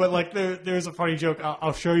 But like, there's a funny joke.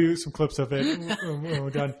 I'll show you some clips of it when we're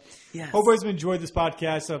done. Yes. Hope you guys have enjoyed this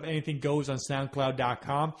podcast of Anything Goes on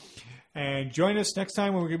SoundCloud.com. And join us next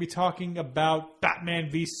time when we're going to be talking about Batman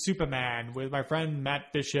v Superman with my friend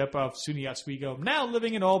Matt Bishop of SUNY Oswego, now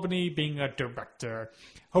living in Albany, being a director.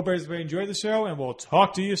 Hope everybody enjoyed the show, and we'll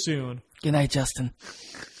talk to you soon. Good night, Justin.